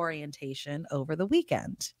volunteer orientation over the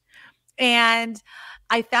weekend, and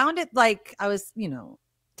I found it like I was,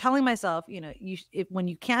 telling myself, when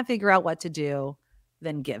you can't figure out what to do,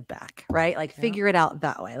 then give back, right? Like figure it out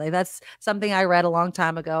that way. Like that's something I read a long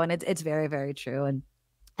time ago, and it's very, very true. And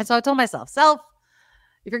so I told myself,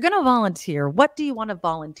 if you're going to volunteer, what do you want to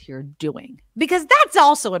volunteer doing? Because that's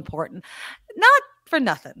also important. Not for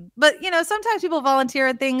nothing, but sometimes people volunteer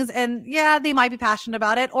at things and they might be passionate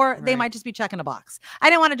about it, or they might just be checking a box. I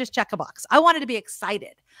didn't want to just check a box. I wanted to be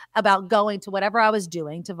excited about going to whatever I was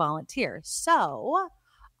doing to volunteer. So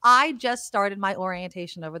I just started my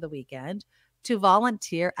orientation over the weekend to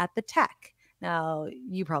volunteer at the Tech. Now,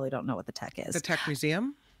 you probably don't know what the Tech is. The Tech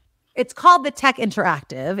Museum? It's called the Tech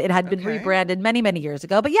Interactive. It had been rebranded many, many years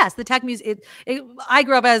ago. But yes, the Tech Museum, I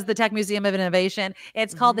grew up as the Tech Museum of Innovation.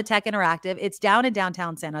 It's called the Tech Interactive. It's down in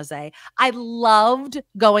downtown San Jose. I loved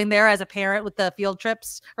going there as a parent with the field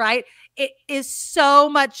trips, right? It is so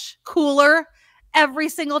much cooler every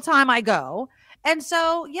single time I go. And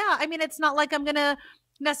so, it's not like I'm going to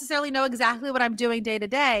necessarily know exactly what I'm doing day to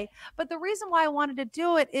day. But the reason why I wanted to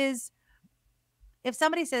do it is, if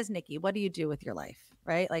somebody says, Nikki, what do you do with your life?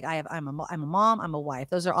 Right? Like I'm a mom, I'm a wife.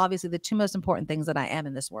 Those are obviously the two most important things that I am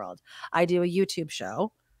in this world. I do a YouTube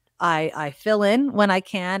show. I fill in when I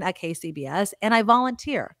can at KCBS, and I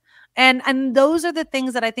volunteer. And those are the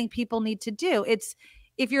things that I think people need to do. It's,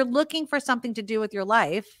 if you're looking for something to do with your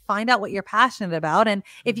life, find out what you're passionate about. And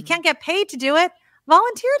if you can't get paid to do it,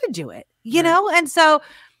 volunteer to do it, know? And so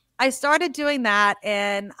I started doing that,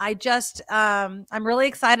 and I just, I'm really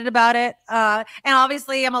excited about it. And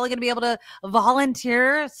obviously I'm only going to be able to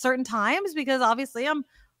volunteer certain times because obviously I'm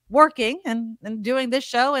working and doing this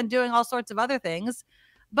show and doing all sorts of other things.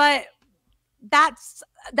 But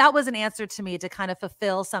that was an answer to me to kind of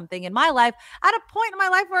fulfill something in my life at a point in my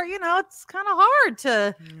life where, it's kind of hard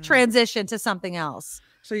to transition to something else.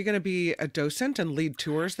 So you're going to be a docent and lead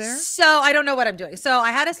tours there? So I don't know what I'm doing. So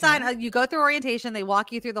I had to sign, you go through orientation, they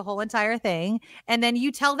walk you through the whole entire thing, and then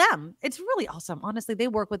you tell them. It's really awesome. Honestly,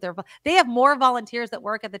 they have more volunteers that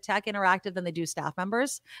work at the Tech Interactive than they do staff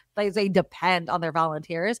members. They depend on their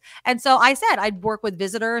volunteers. And so I said, I'd work with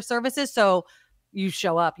visitor services. So you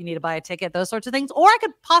show up, you need to buy a ticket, those sorts of things. Or I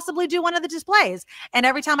could possibly do one of the displays. And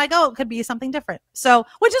every time I go, it could be something different. So,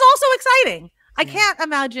 which is also exciting. I can't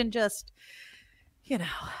imagine just,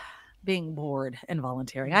 being bored and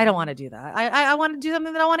volunteering. I don't want to do that. I want to do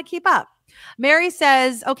something that I want to keep up. Mary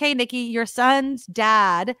says, okay, Nikki, your son's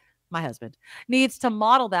dad, my husband, needs to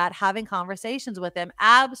model that, having conversations with him.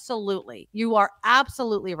 Absolutely. You are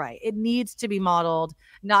absolutely right. It needs to be modeled,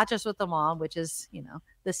 not just with the mom, which is,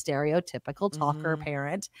 the stereotypical talker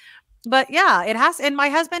parent. But yeah, it has. And my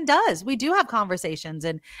husband does. We do have conversations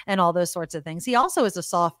and all those sorts of things. He also is a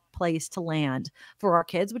soft place to land for our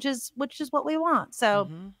kids, which is what we want. So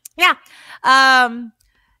yeah.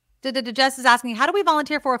 Jess is asking, how do we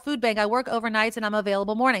volunteer for a food bank? I work overnights and I'm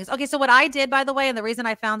available mornings. Okay, so what I did, by the way, and the reason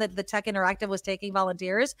I found that the Tech Interactive was taking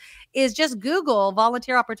volunteers is just Google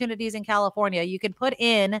volunteer opportunities in California. You can put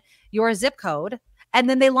in your zip code, and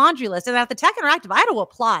then they laundry list. And at the Tech Interactive, I had to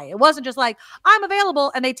apply. It wasn't just like, I'm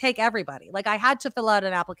available, and they take everybody. Like, I had to fill out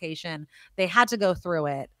an application. They had to go through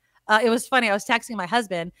it. It was funny. I was texting my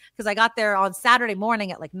husband because I got there on Saturday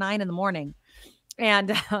morning at like 9 in.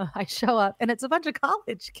 And I show up, and it's a bunch of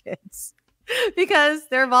college kids because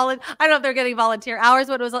they're I don't know if they're getting volunteer hours,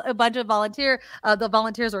 but it was a bunch of the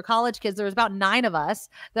volunteers were college kids. There was about 9 of us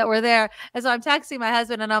that were there. And so I'm texting my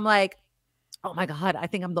husband, and I'm like, oh my God, I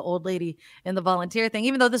think I'm the old lady in the volunteer thing,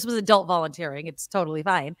 even though this was adult volunteering. It's totally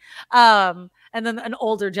fine. And then an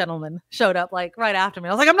older gentleman showed up like right after me.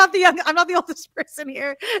 I was like, I'm not the oldest person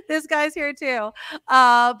here. This guy's here too.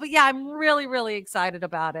 But yeah, I'm really, really excited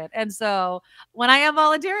about it. And so when I am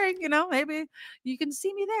volunteering, maybe you can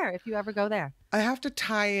see me there if you ever go there. I have to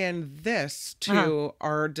tie in this to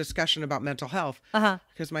our discussion about mental health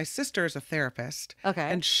because my sister is a therapist.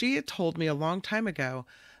 Okay. And she had told me a long time ago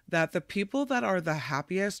that the people that are the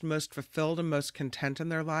happiest, most fulfilled, and most content in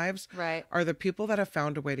their lives are the people that have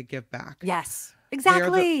found a way to give back. Yes, They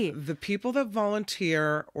exactly. are the people that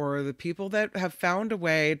volunteer, or the people that have found a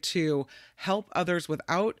way to help others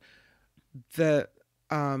without the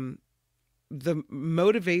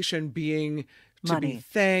motivation being to be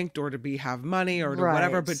thanked or to have money or to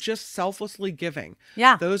whatever, but just selflessly giving.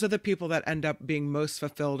 Yeah. Those are the people that end up being most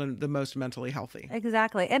fulfilled and the most mentally healthy.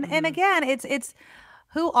 Exactly. And again, it's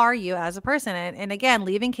who are you as a person? And again,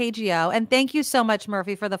 leaving KGO. And thank you so much,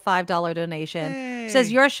 Murphy, for the $5 donation.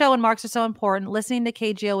 Says your show and Mark's are so important. Listening to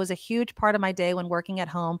KGO was a huge part of my day when working at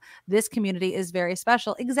home. This community is very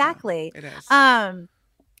special. Exactly. Yeah, it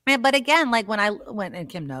is. But again, like when and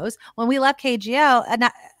Kim knows, when we left KGO,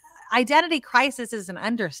 identity crisis is an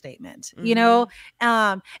understatement, you know?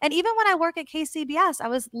 And even when I work at KCBS, I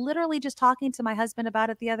was literally just talking to my husband about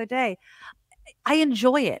it the other day. I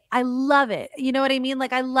enjoy it. I love it. You know what I mean?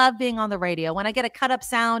 Like I love being on the radio. When I get a cut up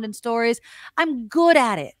sound and stories, I'm good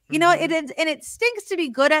at it. You know, it stinks to be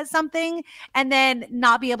good at something and then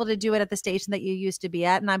not be able to do it at the station that you used to be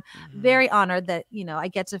at. And I'm very honored that, you know, I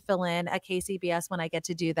get to fill in at KCBS when I get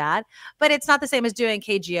to do that. But it's not the same as doing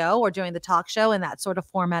KGO or doing the talk show in that sort of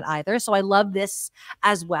format either. So I love this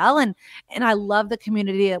as well. And I love the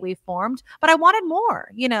community that we formed, but I wanted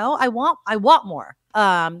more, you know, I want more.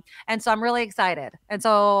 And so I'm really excited. And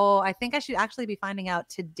so I think I should actually be finding out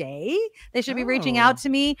today. They should be reaching out to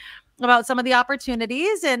me about some of the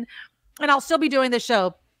opportunities, and I'll still be doing the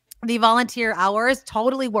show. The volunteer hours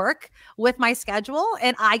totally work with my schedule,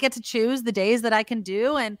 and I get to choose the days that I can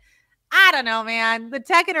do. And I don't know, man, the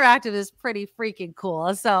Tech Interactive is pretty freaking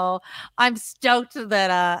cool. So I'm stoked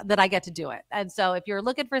that I get to do it. And so if you're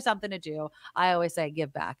looking for something to do, I always say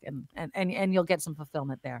give back and you'll get some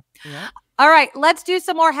fulfillment there. Yeah. All right, let's do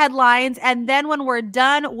some more headlines. And then when we're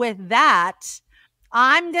done with that,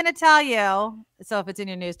 I'm going to tell you. So if it's in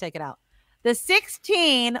your news, take it out. The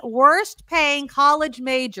 16 worst paying college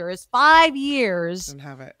majors 5 years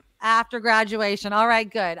after graduation. All right,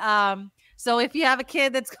 good. So if you have a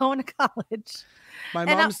kid that's going to college. My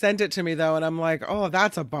mom sent it to me though, and I'm like, oh,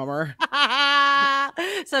 that's a bummer.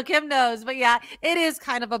 So Kim knows, but yeah, it is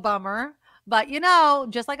kind of a bummer. But you know,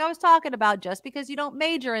 just like I was talking about, just because you don't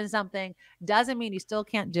major in something doesn't mean you still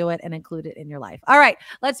can't do it and include it in your life. All right,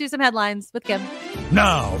 let's do some headlines with Kim.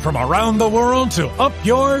 Now, from around the world to up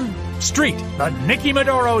your street, the Nikki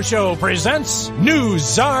Maduro Show presents News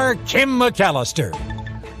Czar Kim McAllister.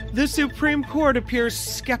 The Supreme Court appears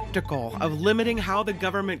skeptical of limiting how the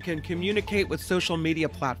government can communicate with social media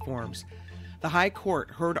platforms. The High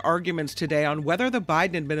Court heard arguments today on whether the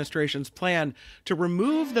Biden administration's plan to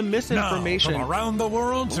remove the misinformation. Now, from around the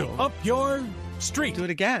world to up your street. Do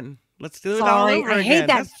it again. Let's do it all over again. I hate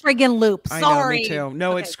that friggin' loop. Sorry. I know, me too.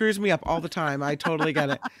 No, it screws me up all the time. I totally get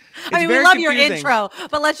it. I mean, we love your intro,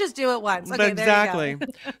 but let's just do it once. Okay, exactly. There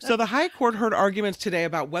you go. So the High Court heard arguments today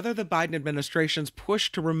about whether the Biden administration's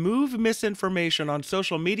push to remove misinformation on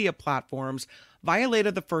social media platforms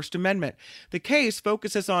violated the First Amendment. The case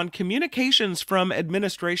focuses on communications from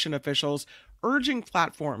administration officials urging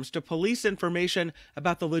platforms to police information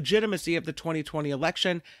about the legitimacy of the 2020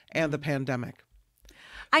 election and the pandemic.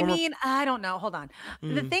 I mean, I don't know. Hold on.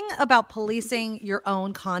 The thing about policing your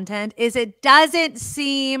own content is it doesn't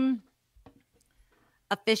seem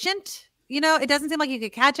efficient. You know, it doesn't seem like you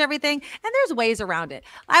could catch everything. And there's ways around it.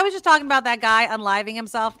 I was just talking about that guy unliving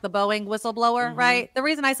himself, the Boeing whistleblower, right? The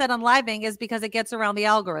reason I said unliving is because it gets around the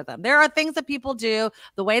algorithm. There are things that people do,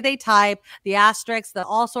 the way they type, the asterisks, the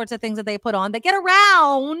all sorts of things that they put on that get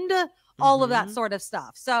around all of that sort of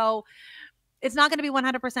stuff. So it's not going to be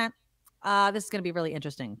 100%. This is going to be really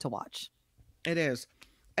interesting to watch. It is.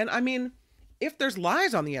 And I mean, if there's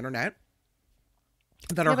lies on the internet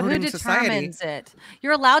that are hurting society. Who determines it?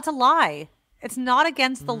 You're allowed to lie. It's not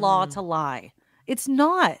against the law to lie. It's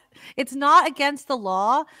not. It's not against the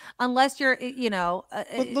law unless you're, you know.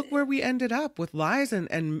 But look where we ended up with lies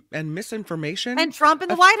and misinformation. And Trump in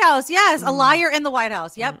the White House. Yes, a liar in the White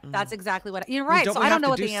House. Yep, that's exactly what. You're right. So I don't know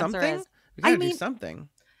what the answer is. We gotta do something.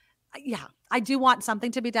 Yeah, I do want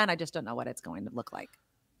something to be done. I just don't know what it's going to look like.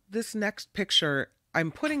 This next picture,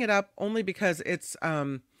 I'm putting it up only because it's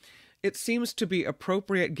it seems to be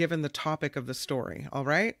appropriate given the topic of the story. All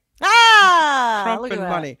right. Trump and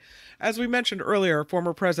money. As we mentioned earlier,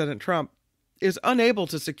 former President Trump is unable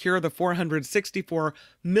to secure the $464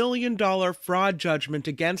 million fraud judgment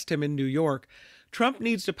against him in New York. Trump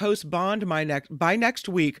needs to post bond by next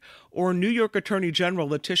week, or New York Attorney General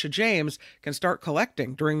Letitia James can start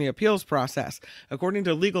collecting during the appeals process. According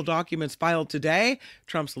to legal documents filed today,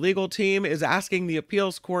 Trump's legal team is asking the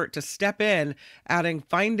appeals court to step in, adding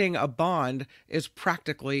finding a bond is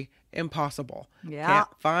practically impossible. Yeah.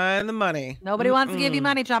 Can't find the money. Nobody wants to give you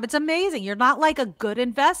money, Trump. It's amazing. You're not like a good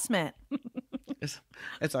investment.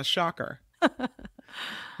 It's a shocker.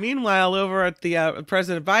 Meanwhile, over at the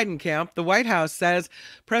President Biden camp, the White House says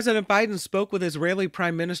President Biden spoke with Israeli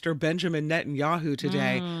Prime Minister Benjamin Netanyahu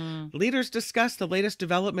today. Leaders discussed the latest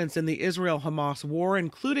developments in the Israel-Hamas war,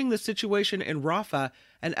 including the situation in Rafah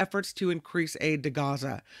and efforts to increase aid to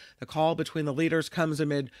Gaza. The call between the leaders comes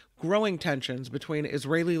amid growing tensions between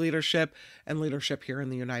Israeli leadership and leadership here in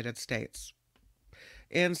the United States.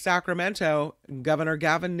 In Sacramento, Governor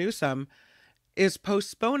Gavin Newsom is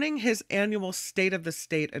postponing his annual State of the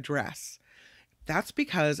State address. That's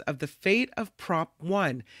because of the fate of Prop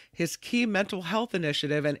 1, his key mental health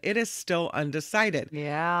initiative, and it is still undecided.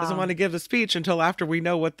 Yeah. Doesn't want to give the speech until after we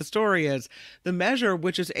know what the story is. The measure,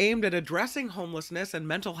 which is aimed at addressing homelessness and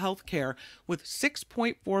mental health care with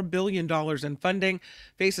 $6.4 billion in funding,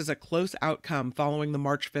 faces a close outcome following the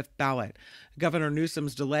March 5th ballot. Governor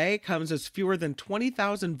Newsom's delay comes as fewer than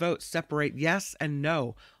 20,000 votes separate yes and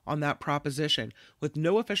no on that proposition, with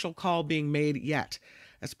no official call being made yet.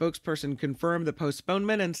 A spokesperson confirmed the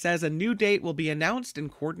postponement and says a new date will be announced in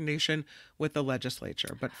coordination with the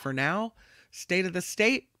legislature. But for now, State of the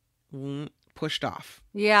State pushed off.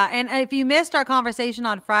 Yeah, and if you missed our conversation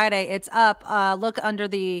on Friday, it's up. Look under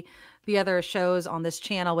the other shows on this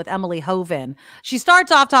channel with Emily Hoven. She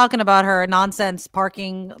starts off talking about her nonsense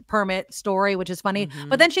parking permit story, which is funny,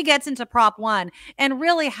 but then she gets into Prop 1 and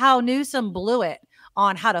really how Newsom blew it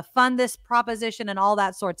on how to fund this proposition and all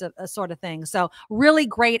that sort of thing. So really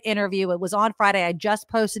great interview. It was on Friday. I just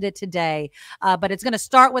posted it today, but it's going to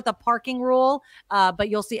start with a parking rule, but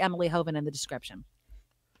you'll see Emily Hoven in the description.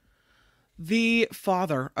 The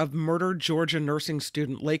father of murdered Georgia nursing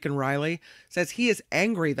student Laken Riley says he is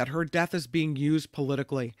angry that her death is being used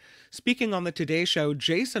politically. Speaking on the Today Show,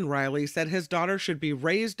 Jason Riley said his daughter should be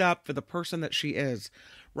raised up for the person that she is.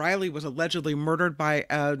 Riley was allegedly murdered by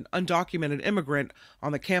an undocumented immigrant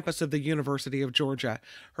on the campus of the University of Georgia.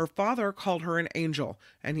 Her father called her an angel,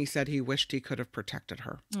 and he said he wished he could have protected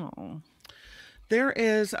her. Oh. There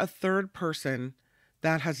is a third person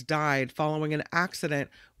that has died following an accident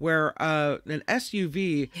where an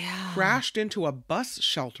SUV crashed into a bus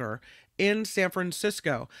shelter in San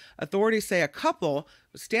Francisco. Authorities say a couple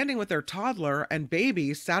was standing with their toddler and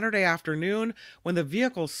baby Saturday afternoon when the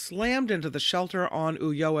vehicle slammed into the shelter on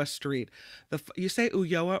Ulloa Street. You say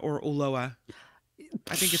Ulloa or Ulloa?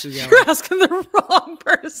 I think it's Ulloa. You're asking the wrong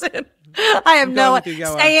person. I have no idea.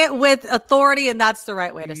 Say it with authority, and that's the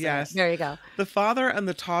right way to say it. There you go. The father and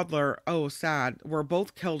the toddler, sad, were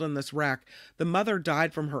both killed in this wreck. The mother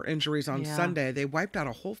died from her injuries on Sunday. They wiped out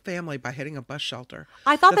a whole family by hitting a bus shelter.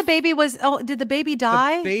 I thought the baby was, did the baby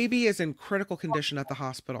die? The baby is in critical condition at the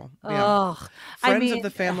hospital. Oh, Friends of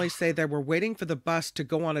the family say they were waiting for the bus to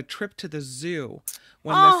go on a trip to the zoo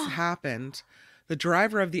when this happened. The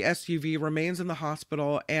driver of the SUV remains in the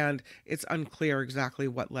hospital, and it's unclear exactly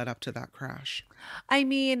what led up to that crash. I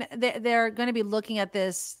mean, they're going to be looking at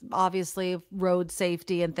this, obviously, road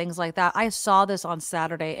safety and things like that. I saw this on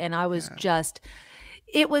Saturday, and I was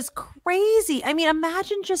it was crazy. I mean,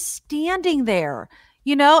 imagine just standing there,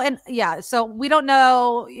 and so we don't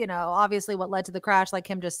know, obviously what led to the crash, like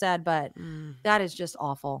Kim just said, but that is just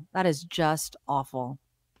awful. That is just awful.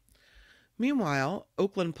 Meanwhile,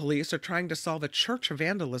 Oakland police are trying to solve a church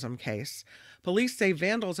vandalism case. Police say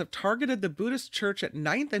vandals have targeted the Buddhist church at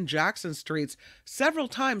 9th and Jackson Streets several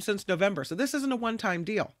times since November, so this isn't a one-time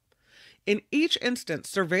deal. In each instance,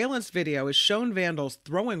 surveillance video has shown vandals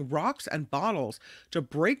throwing rocks and bottles to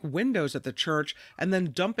break windows at the church and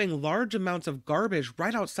then dumping large amounts of garbage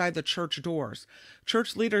right outside the church doors.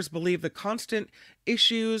 Church leaders believe the constant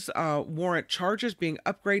issues warrant charges being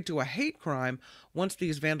upgraded to a hate crime once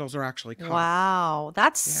these vandals are actually caught. Wow,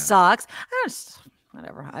 that sucks.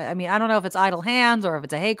 Whatever. I mean, I don't know if it's idle hands or if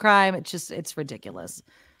it's a hate crime. It's ridiculous.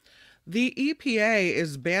 The EPA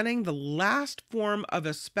is banning the last form of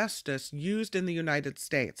asbestos used in the United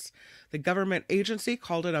States. The government agency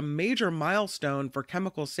called it a major milestone for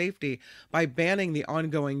chemical safety by banning the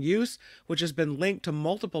ongoing use, which has been linked to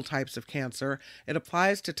multiple types of cancer. It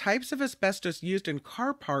applies to types of asbestos used in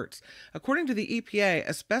car parts. According to the EPA,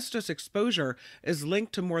 asbestos exposure is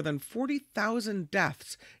linked to more than 40,000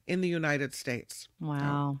 deaths in the United States.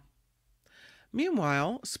 Wow.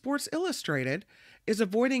 Meanwhile, Sports Illustrated is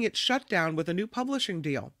avoiding its shutdown with a new publishing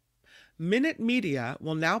deal. Minute Media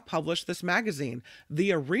will now publish this magazine.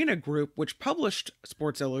 The Arena Group, which published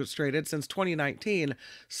Sports Illustrated since 2019,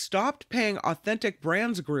 stopped paying Authentic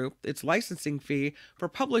Brands Group its licensing fee for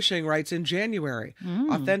publishing rights in January.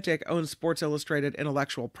 Authentic owns Sports Illustrated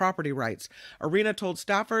intellectual property rights. Arena told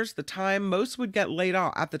staffers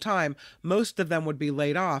most of them would be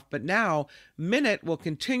laid off, but now Minute will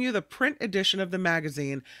continue the print edition of the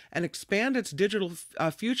magazine and expand its digital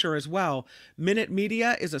future as well. Minute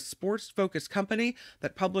Media is a sports-focused company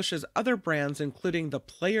that publishes other brands, including the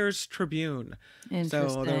Players Tribune.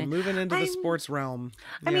 So they're moving into the sports realm.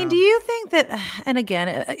 I mean, do you think that, and again,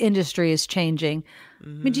 industry is changing. I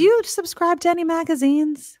mean, do you subscribe to any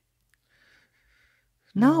magazines?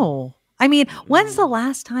 No. I mean, when's the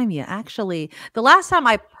last time the last time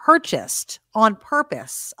I purchased on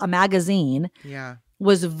purpose a magazine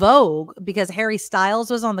was Vogue, because Harry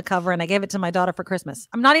Styles was on the cover and I gave it to my daughter for Christmas.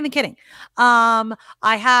 I'm not even kidding. I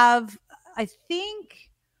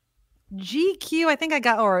think GQ, I think I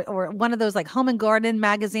got, or one of those like Home and Garden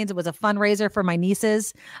magazines. It was a fundraiser for my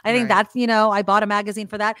nieces. I think that's, I bought a magazine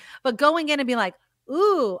for that. But going in and being like,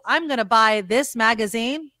 ooh, I'm going to buy this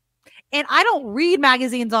magazine. And I don't read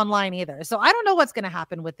magazines online either. So I don't know what's going to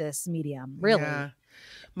happen with this medium, really. Yeah.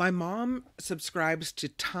 My mom subscribes to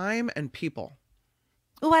Time and People.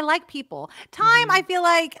 Oh, I like People. Time, I feel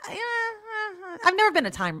like, I've never been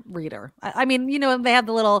a Time reader. I mean, they have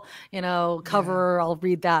the little, cover. I'll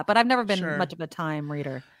read that. But I've never been much of a Time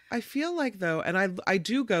reader. I feel like, though, and I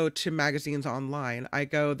do go to magazines online.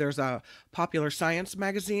 There's a Popular Science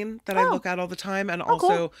magazine that I look at all the time, and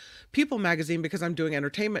also People magazine, because I'm doing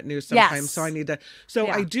entertainment news sometimes. So I need to,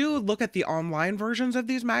 I do look at the online versions of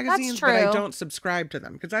these magazines, but I don't subscribe to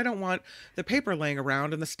them because I don't want the paper laying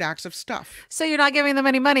around and the stacks of stuff. So you're not giving them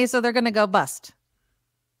any money, so they're going to go bust.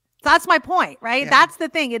 That's my point, right? Yeah. That's the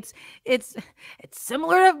thing. It's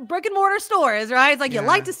similar to brick and mortar stores, right? It's like you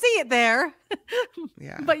like to see it there,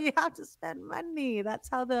 but you have to spend money. That's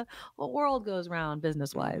how the whole world goes around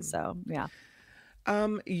business wise. So yeah.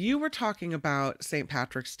 You were talking about St.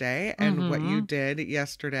 Patrick's Day and what you did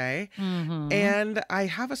yesterday, and I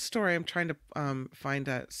have a story. I'm trying to find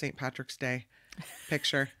a St. Patrick's Day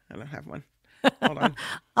picture. I don't have one. Hold on.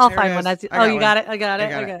 I'll find one. You got it. I got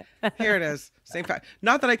it. Here it is.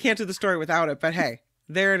 Not that I can't do the story without it, but hey,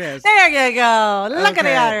 there it is. There you go. Look at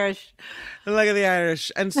the Irish. Look at the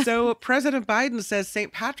Irish. And so President Biden says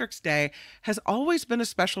St. Patrick's Day has always been a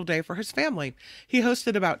special day for his family. He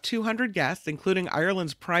hosted about 200 guests, including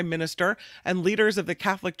Ireland's Prime Minister and leaders of the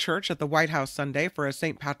Catholic Church at the White House Sunday for a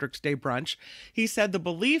St. Patrick's Day brunch. He said the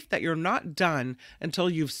belief that you're not done until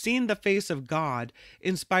you've seen the face of God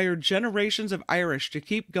inspired generations of Irish to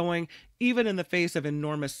keep going, even in the face of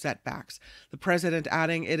enormous setbacks. The president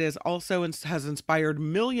adding it is also has inspired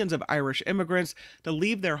millions of Irish immigrants to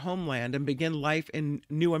leave their homeland and begin life in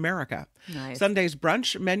new America. Nice. Sunday's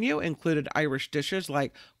brunch menu included Irish dishes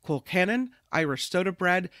like colcannon, Irish soda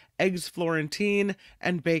bread, eggs Florentine,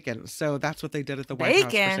 and bacon. So that's what they did at the White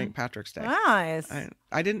House for St. Patrick's Day. Nice.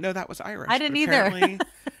 I didn't know that was Irish. I didn't either. Apparently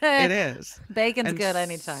it is. Bacon's good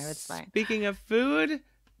anytime. It's fine. Speaking of food,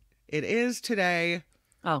 it is today.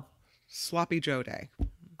 Sloppy Joe Day.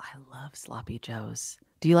 I love Sloppy Joes.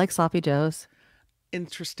 Do you like Sloppy Joes?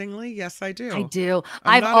 Interestingly, yes, I do. I do.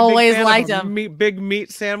 I've always liked them. Big meat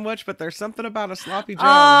sandwich, but there's something about a Sloppy Joe.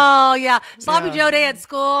 Oh, yeah. Sloppy Joe Day at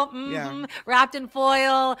school. Wrapped in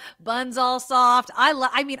foil, buns all soft.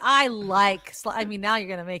 I mean, now you're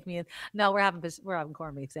going to make me. No, we're having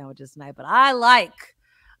corned beef sandwiches tonight, but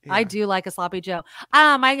I do like a Sloppy Joe.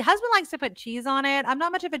 My husband likes to put cheese on it. I'm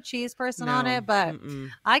not much of a cheese person on it, but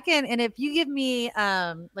I can. And if you give me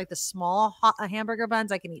like the small hamburger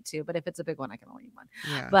buns, I can eat two. But if it's a big one, I can only eat one.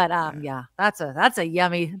 Yeah. But that's a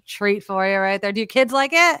yummy treat for you right there. Do your kids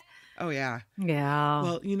like it? Oh yeah. Yeah.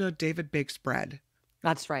 Well, David bakes bread.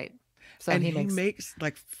 That's right. So and he makes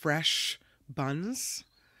like fresh buns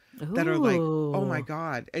that are like, oh my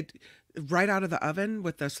God, right out of the oven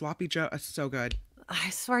with the Sloppy Joe. It's so good. I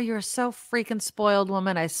swear you're so freaking spoiled,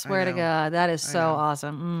 woman. I swear to God, that is so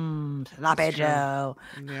awesome. Sloppy Joe.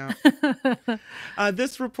 Yeah.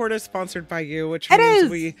 This report is sponsored by you, which means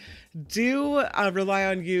we do rely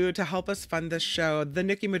on you to help us fund this show. The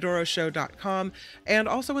NikkiMaduroShow.com, and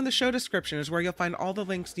also in the show description is where you'll find all the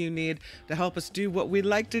links you need to help us do what we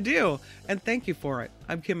like to do. And thank you for it.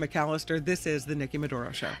 I'm Kim McAllister. This is the Nikki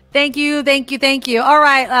Maduro Show. Thank you. All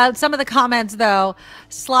right. Some of the comments, though.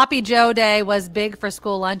 Sloppy Joe Day was big for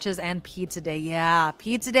school lunches and pizza day. Yeah,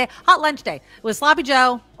 pizza day. Hot lunch day. It was Sloppy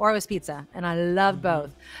Joe or it was pizza. And I loved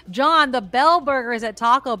both. John, the Bell Burgers at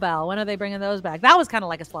Taco Bell. When are they bringing those back? That was kind of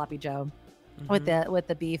like a Sloppy Joe with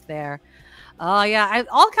the beef there. Oh yeah,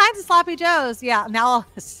 all kinds of sloppy joes. Yeah, now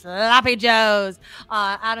sloppy joes.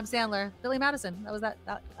 Adam Sandler, Billy Madison. That was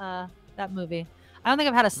that movie. I don't think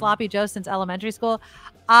I've had a sloppy joe since elementary school.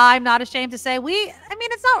 I'm not ashamed to say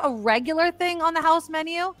it's not a regular thing on the house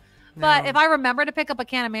menu, but if I remember to pick up a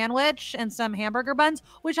can of manwich and some hamburger buns,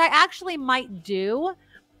 which I actually might do,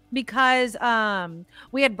 because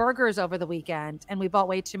we had burgers over the weekend and we bought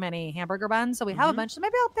way too many hamburger buns, so we have a bunch. So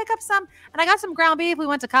maybe I'll pick up some. And I got some ground beef. We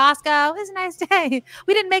went to Costco. It was a nice day.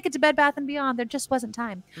 We didn't make it to Bed Bath & Beyond. There just wasn't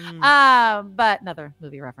time. But another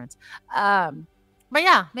movie reference. But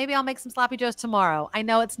yeah, maybe I'll make some sloppy joes tomorrow. I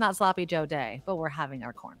know it's not sloppy joe day, but we're having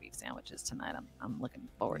our corned beef sandwiches tonight. I'm looking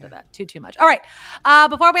forward to that too much. All right.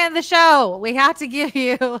 Before we end the show, we have to give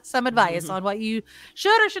you some advice on what you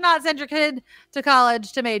should or should not send your kid to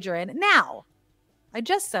college to major in. Now, I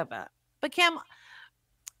just said that, but Kim,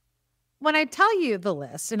 when I tell you the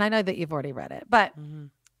list, and I know that you've already read it, but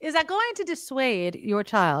is that going to dissuade your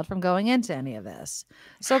child from going into any of this?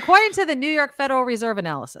 So according to the New York Federal Reserve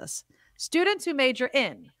analysis, students who major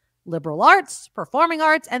in liberal arts, performing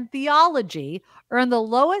arts, and theology earn the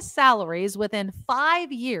lowest salaries within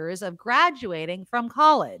 5 years of graduating from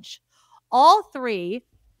college. All three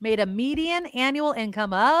made a median annual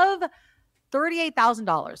income of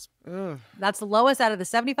 $38,000. That's the lowest out of the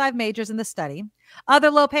 75 majors in the study.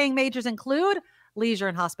 Other low-paying majors include leisure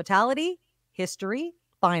and hospitality, history,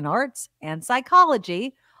 fine arts, and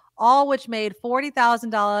psychology, all which made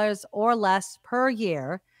 $40,000 or less per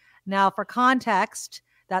year. Now, for context,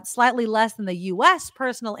 that's slightly less than the U.S.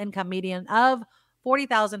 personal income median of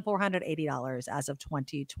 $40,480 as of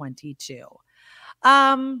 2022.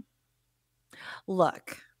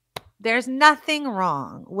 Look, there's nothing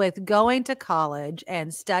wrong with going to college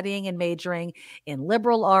and studying and majoring in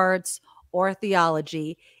liberal arts or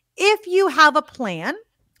theology if you have a plan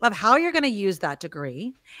of how you're going to use that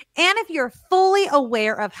degree, and if you're fully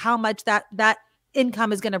aware of how much that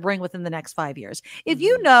income is going to bring within the next 5 years. If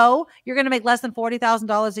you know you're going to make less than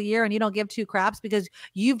 $40,000 a year and you don't give two craps because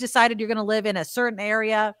you've decided you're going to live in a certain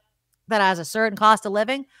area that has a certain cost of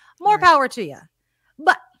living, more power to you.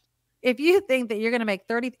 But if you think that you're going to make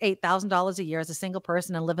 $38,000 a year as a single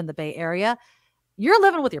person and live in the Bay Area, you're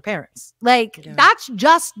living with your parents. That's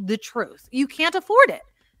just the truth. You can't afford it.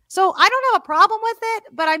 So I don't have a problem with it,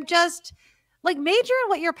 but I'm just major in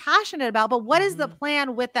what you're passionate about, but what is the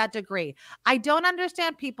plan with that degree? I don't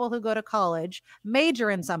understand people who go to college,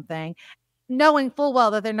 major in something, knowing full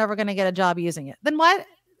well that they're never going to get a job using it. Then what?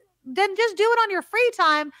 Then just do it on your free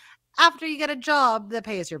time after you get a job that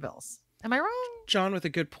pays your bills. Am I wrong? John with a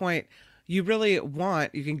good point. You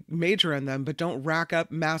can major in them, but don't rack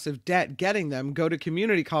up massive debt getting them. Go to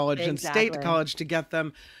community college and state college to get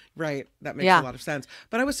them. Right. That makes a lot of sense.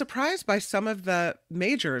 But I was surprised by some of the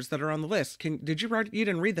majors that are on the list. You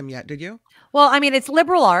didn't read them yet, did you? Well, it's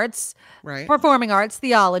liberal arts, right? Performing arts,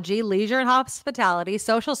 theology, leisure and hospitality,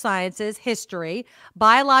 social sciences, history,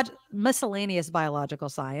 miscellaneous biological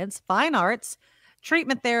science, fine arts,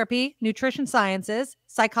 treatment therapy, nutrition sciences,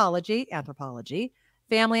 psychology, anthropology,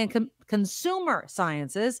 family and consumer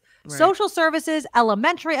sciences, social services,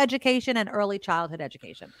 elementary education, and early childhood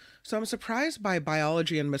education. So I'm surprised by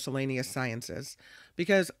biology and miscellaneous sciences,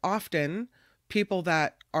 because often people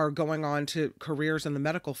that are going on to careers in the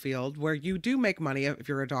medical field where you do make money if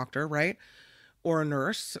you're a doctor, right? Or a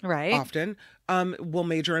nurse, often will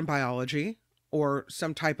major in biology or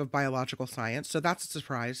some type of biological science. So that's a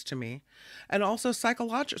surprise to me. And also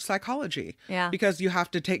psychology. Yeah. Because you have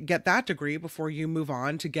to get that degree before you move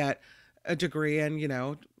on to get a degree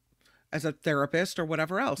in, as a therapist or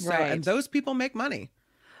whatever else. So, and those people make money.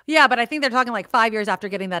 Yeah, but I think they're talking 5 years after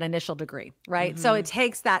getting that initial degree, right? So it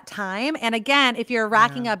takes that time. And again, if you're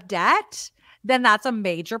racking up debt, then that's a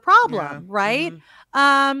major problem, right?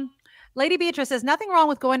 Lady Beatrice says, nothing wrong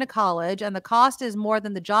with going to college, and the cost is more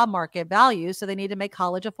than the job market value, so they need to make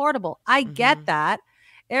college affordable. I get that.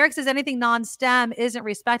 Eric says anything non-STEM isn't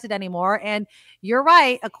respected anymore. And you're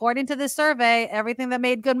right. According to this survey, everything that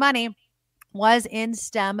made good money was in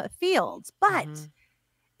STEM fields. But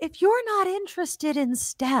if you're not interested in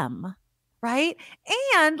STEM, right?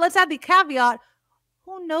 And let's add the caveat,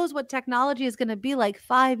 who knows what technology is going to be like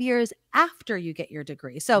 5 years after you get your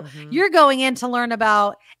degree. So you're going in to learn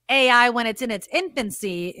about AI when it's in its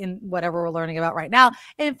infancy in whatever we're learning about right now.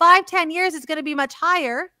 In 5-10 years, it's going to be much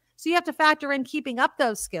higher. So you have to factor in keeping up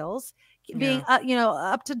those skills, being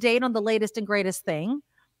up to date on the latest and greatest thing.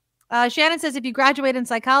 Shannon says, if you graduate in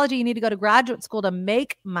psychology, you need to go to graduate school to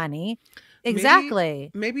make money. Exactly.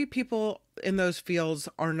 Maybe people in those fields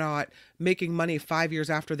are not making money 5 years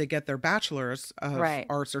after they get their bachelor's of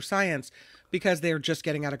arts or science because they're just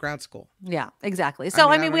getting out of grad school. Yeah, exactly. So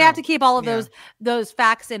I mean we have to keep all of those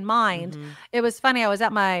facts in mind. It was funny. I was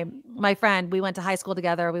at my friend. We went to high school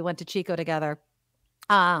together. We went to Chico together.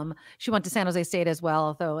 She went to San Jose State as well,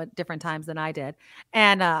 although at different times than I did.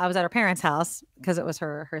 And I was at her parents' house because it was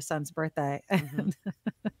her son's birthday.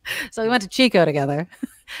 So we went to Chico together.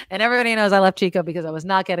 And everybody knows I left Chico because I was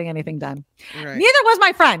not getting anything done. Right. Neither was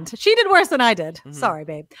my friend. She did worse than I did. Sorry,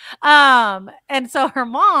 babe. And so her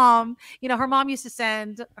mom, her mom used to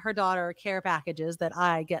send her daughter care packages that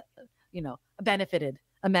I get, benefited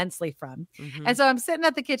immensely from. And so I'm sitting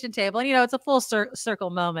at the kitchen table and, it's a full circle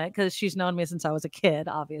moment because she's known me since I was a kid,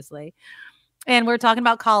 obviously. And we're talking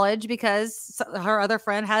about college because her other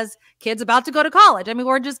friend has kids about to go to college. I mean,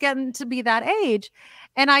 we're just getting to be that age.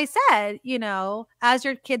 And I said, as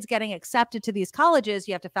your kid's getting accepted to these colleges,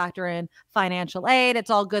 you have to factor in financial aid.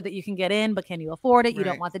 It's all good that you can get in, but can you afford it? You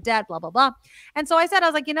don't want the debt, blah, blah, blah. And so I said, I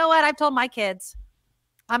was like, you know what? I've told my kids,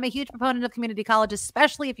 I'm a huge proponent of community college,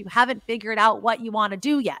 especially if you haven't figured out what you want to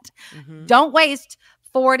do yet. Don't waste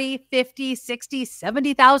 $40,000, $50,000,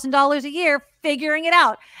 $60,000, $70,000 a year figuring it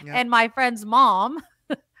out. Yep. And my friend's mom,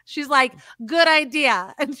 she's like, good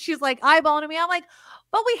idea. And she's like eyeballing me. I'm like,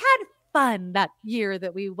 but we had fun that year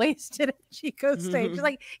that we wasted at Chico State. She's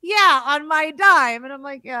like, yeah, on my dime. And I'm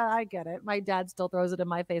like, yeah, I get it. My dad still throws it in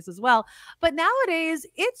my face as well. But nowadays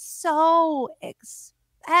it's so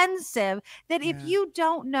expensive that if you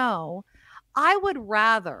don't know, I would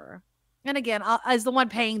rather, and again, as the one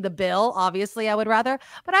paying the bill, obviously I would rather,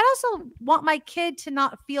 but I also want my kid to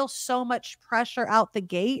not feel so much pressure out the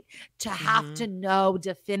gate to have to know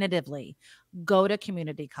definitively. Go to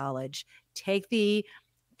community college, take the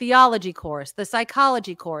theology course, the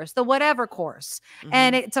psychology course, the whatever course.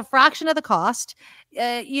 And it's a fraction of the cost.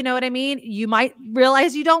 You know what I mean? You might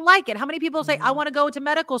realize you don't like it. How many people say, I want to go to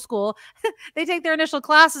medical school? They take their initial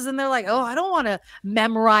classes and they're like, oh, I don't want to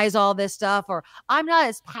memorize all this stuff, or I'm not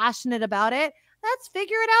as passionate about it. Let's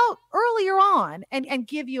figure it out earlier on and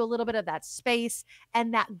give you a little bit of that space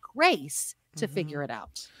and that grace to figure it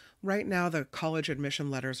out. Right now, the college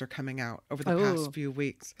admission letters are coming out over the past few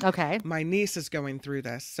weeks. Okay. My niece is going through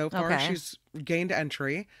this. So far, she's gained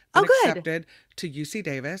entry, been accepted to UC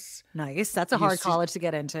Davis. Nice. That's a hard college to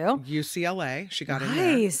get into. UCLA, she got in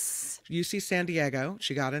there. Nice. UC San Diego,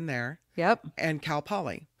 she got in there. Yep. And Cal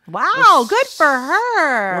Poly. Wow, good for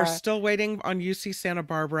her. We're still waiting on UC Santa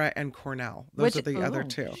Barbara and Cornell. Those are the other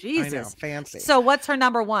two. Jesus. I know, fancy. So what's her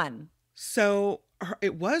number one? So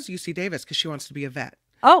it was UC Davis because she wants to be a vet.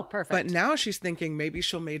 Oh, perfect. But now she's thinking maybe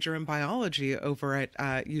she'll major in biology over at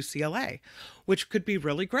UCLA, which could be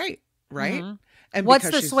really great, right? And what's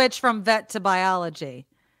the switch from vet to biology?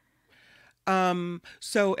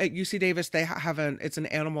 So at UC Davis, they have it's an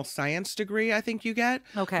animal science degree, I think you get.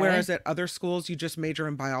 Okay. Whereas at other schools, you just major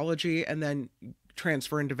in biology and then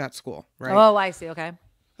transfer into vet school, right? Oh, I see. Okay.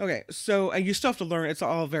 Okay. So you still have to learn. It's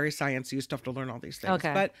all very sciencey. You still have to learn all these things.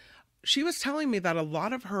 Okay. But she was telling me that a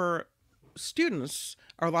lot of her students,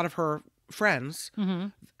 or a lot of her friends,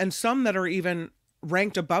 and some that are even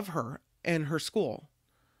ranked above her in her school,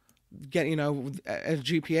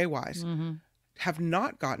 GPA wise, have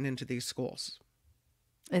not gotten into these schools.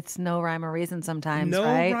 It's no rhyme or reason sometimes, no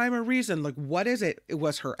right? rhyme or reason. Like, what is it?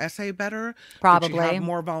 Was her essay better? Probably. Did she have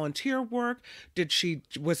more volunteer work?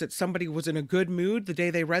 Was it somebody was in a good mood the day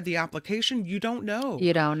they read the application? You don't know.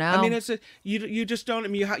 You don't know. I mean, you just don't. I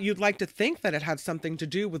mean, you'd like to think that it had something to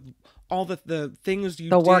do with all the things you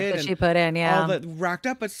did. The work that she put in, yeah. All that racked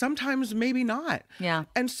up, but sometimes maybe not. Yeah.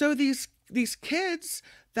 And so these kids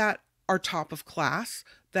that are top of class,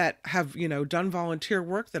 that have, done volunteer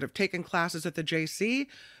work, that have taken classes at the JC,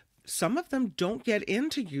 some of them don't get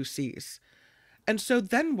into UCs. And so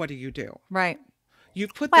then what do? Right. You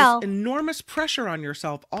put this enormous pressure on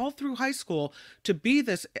yourself all through high school to be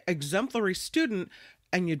this exemplary student,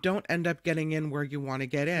 and you don't end up getting in where you want to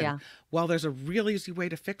get in. Yeah. Well, there's a real easy way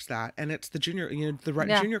to fix that, and it's the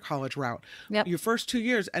junior college route. Yep. Your first 2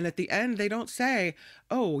 years, and at the end, they don't say,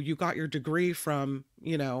 "Oh, you got your degree from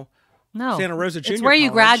No, Santa Rosa Junior It's where you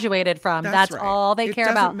College." graduated from. That's right. all they care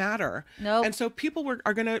about. It doesn't matter. No. And so people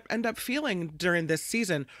are going to end up feeling during this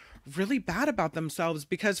season really bad about themselves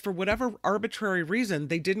because for whatever arbitrary reason,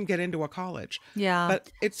 they didn't get into a college. Yeah.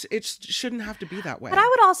 But it shouldn't have to be that way. But I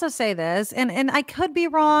would also say this, and I could be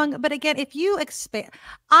wrong, but again, if you expand,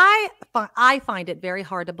 I find it very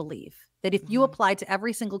hard to believe that if you applied to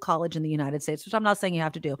every single college in the United States, which I'm not saying you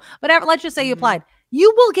have to do, but let's just say you applied,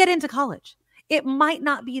 you will get into college. it might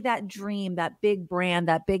not be that dream, that big brand,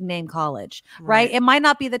 that big name college, right? It might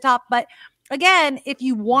not be the top, but again, if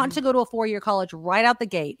you want to go to a 4-year college right out the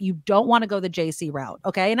gate, you don't want to go the JC route.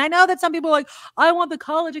 Okay. And I know that some people are like, I want the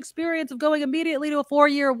college experience of going immediately to a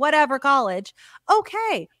 4-year, whatever college.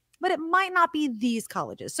 Okay. But it might not be these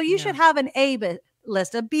colleges. So you should have an A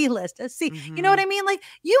list, a B list, a C. You know what I mean? Like,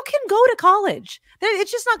 you can go to college.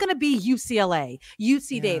 It's just not going to be UCLA,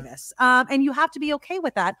 UC Davis. And you have to be okay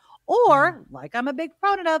with that. Or, like I'm a big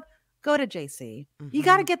proponent of, go to JC. You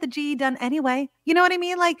got to get the GE done anyway. You know what I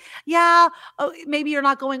mean? Like, maybe you're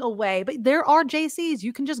not going away, but there are JCs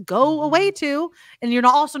you can just go away to. And you're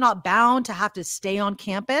also not bound to have to stay on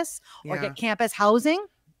campus or get campus housing.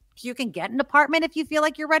 You can get an apartment if you feel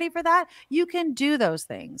like you're ready for that. You can do those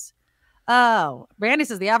things. Oh, Randy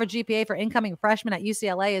says the average GPA for incoming freshmen at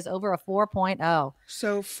UCLA is over a 4.0.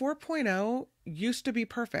 So 4.0 used to be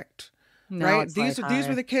perfect. No, right? it's These like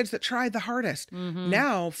were the kids that tried the hardest.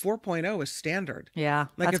 Now 4.0 is standard. Yeah.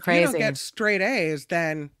 Like that's if crazy. you don't get straight A's,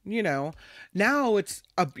 then now it's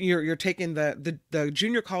you're taking the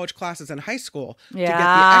junior college classes in high school to get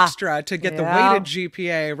the extra, to get the weighted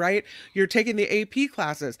GPA, right? You're taking the AP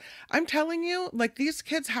classes. I'm telling you, like, these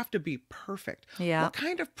kids have to be perfect. Yeah. What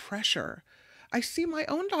kind of pressure? I see my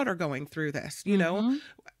own daughter going through this,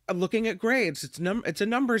 looking at grades. It's a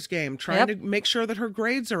numbers game, trying to make sure that her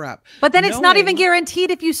grades are up. But then it's not even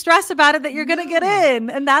guaranteed if you stress about it that you're going to get in.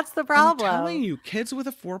 And that's the problem. I'm telling you, kids with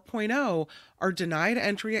a 4.0 are denied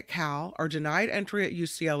entry at Cal, are denied entry at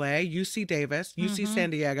UCLA, UC Davis, UC San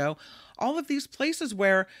Diego, all of these places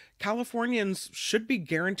where Californians should be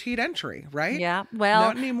guaranteed entry, right? Yeah. Well,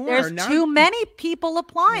 not anymore. There's too many people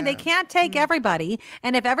applying. They can't take everybody.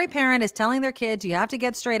 And if every parent is telling their kids, you have to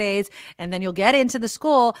get straight A's and then you'll get into the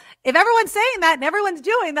school, if everyone's saying that and everyone's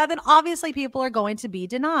doing that, then obviously people are going to be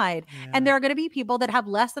denied. And there are going to be people that have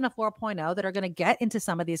less than a 4.0 that are going to get into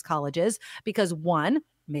some of these colleges because, one,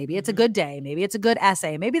 maybe it's a good day. Maybe it's a good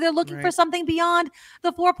essay. Maybe they're looking for something beyond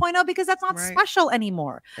the 4.0 because that's not special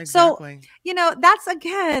anymore. Exactly. So, that's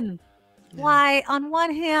again why on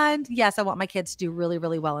one hand, yes, I want my kids to do really,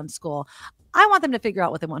 really well in school. I want them to figure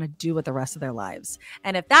out what they want to do with the rest of their lives.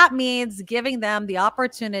 And if that means giving them the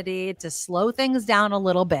opportunity to slow things down a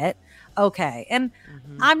little bit, okay. And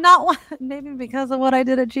I'm not, maybe because of what I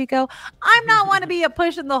did at Chico, I'm not want to be a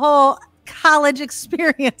pushing the whole college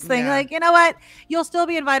experience thing. Like, you know what? You'll still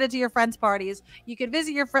be invited to your friends' parties. You can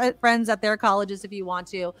visit your friends at their colleges if you want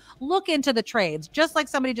to. Look into the trades, just like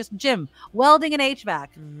Jim, welding and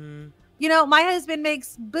HVAC. My husband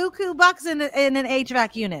makes buku bucks in an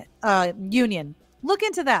HVAC union. Look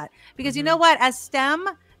into that because you know what? As STEM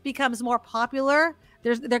becomes more popular,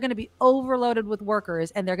 they're going to be overloaded with workers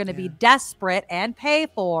and they're going to be desperate and pay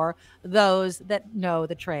for those that know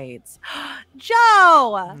the trades.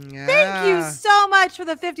 Joe, thank you so much for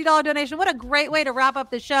the $50 donation. What a great way to wrap up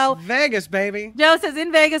the show. Vegas, baby. Joe says,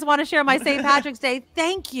 in Vegas, want to share my St. Patrick's Day.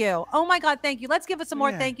 Thank you. Oh my God, thank you. Let's give us some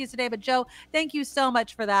more thank yous today. But Joe, thank you so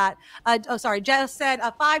much for that. Joe said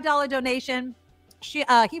a $5 donation. He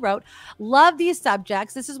wrote, love these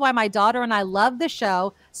subjects. This is why my daughter and I love the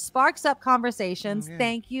show. Sparks up conversations.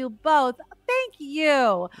 Thank you both. Thank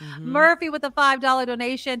you. Murphy with a $5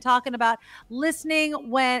 donation talking about listening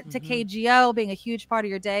to KGO being a huge part of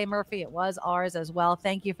your day. Murphy, it was ours as well.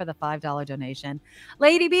 Thank you for the $5 donation.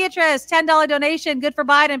 Lady Beatrice, $10 donation. Good for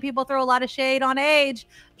Biden. People throw a lot of shade on age.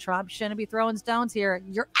 Trump shouldn't be throwing stones here.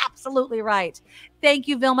 You're absolutely right. Thank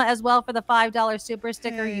you, Vilma, as well for the $5 super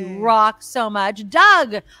sticker. You rock so much.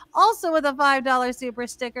 Doug, also with a $5 super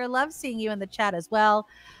sticker. Love seeing you in the chat as well.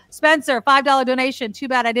 Spencer, $5 donation. Too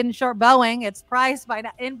bad I didn't short Boeing. It's priced by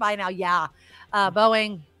now. Yeah.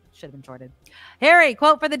 Boeing should have been shorted. Harry,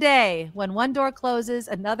 quote for the day. When one door closes,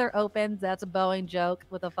 another opens. That's a Boeing joke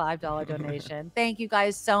with a $5 donation. Thank you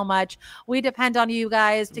guys so much. We depend on you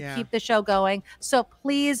guys to keep the show going. So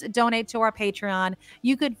please donate to our Patreon.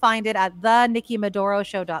 You could find it at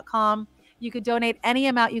thenikkimadoroshow.com. You could donate any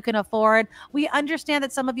amount you can afford. We understand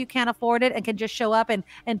that some of you can't afford it and can just show up and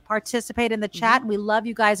participate in the chat. And we love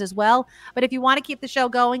you guys as well. But if you want to keep the show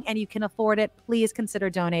going and you can afford it, please consider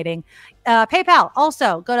donating. PayPal,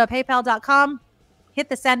 also go to paypal.com, hit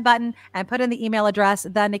the send button, and put in the email address,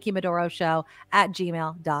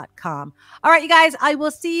 thenikkimadoroshow@gmail.com. All right, you guys, I will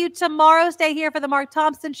see you tomorrow. Stay here for the Mark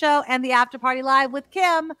Thompson Show and the After Party Live with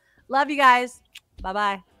Kim. Love you guys.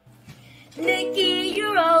 Bye-bye. Nikki,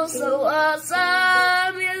 you're all so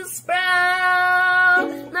awesome. You sprout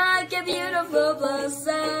like a beautiful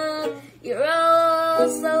blossom. You're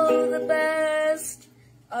also the best.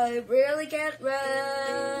 I really can't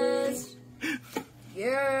rest.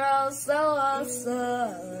 You're all so awesome.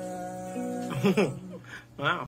 Wow.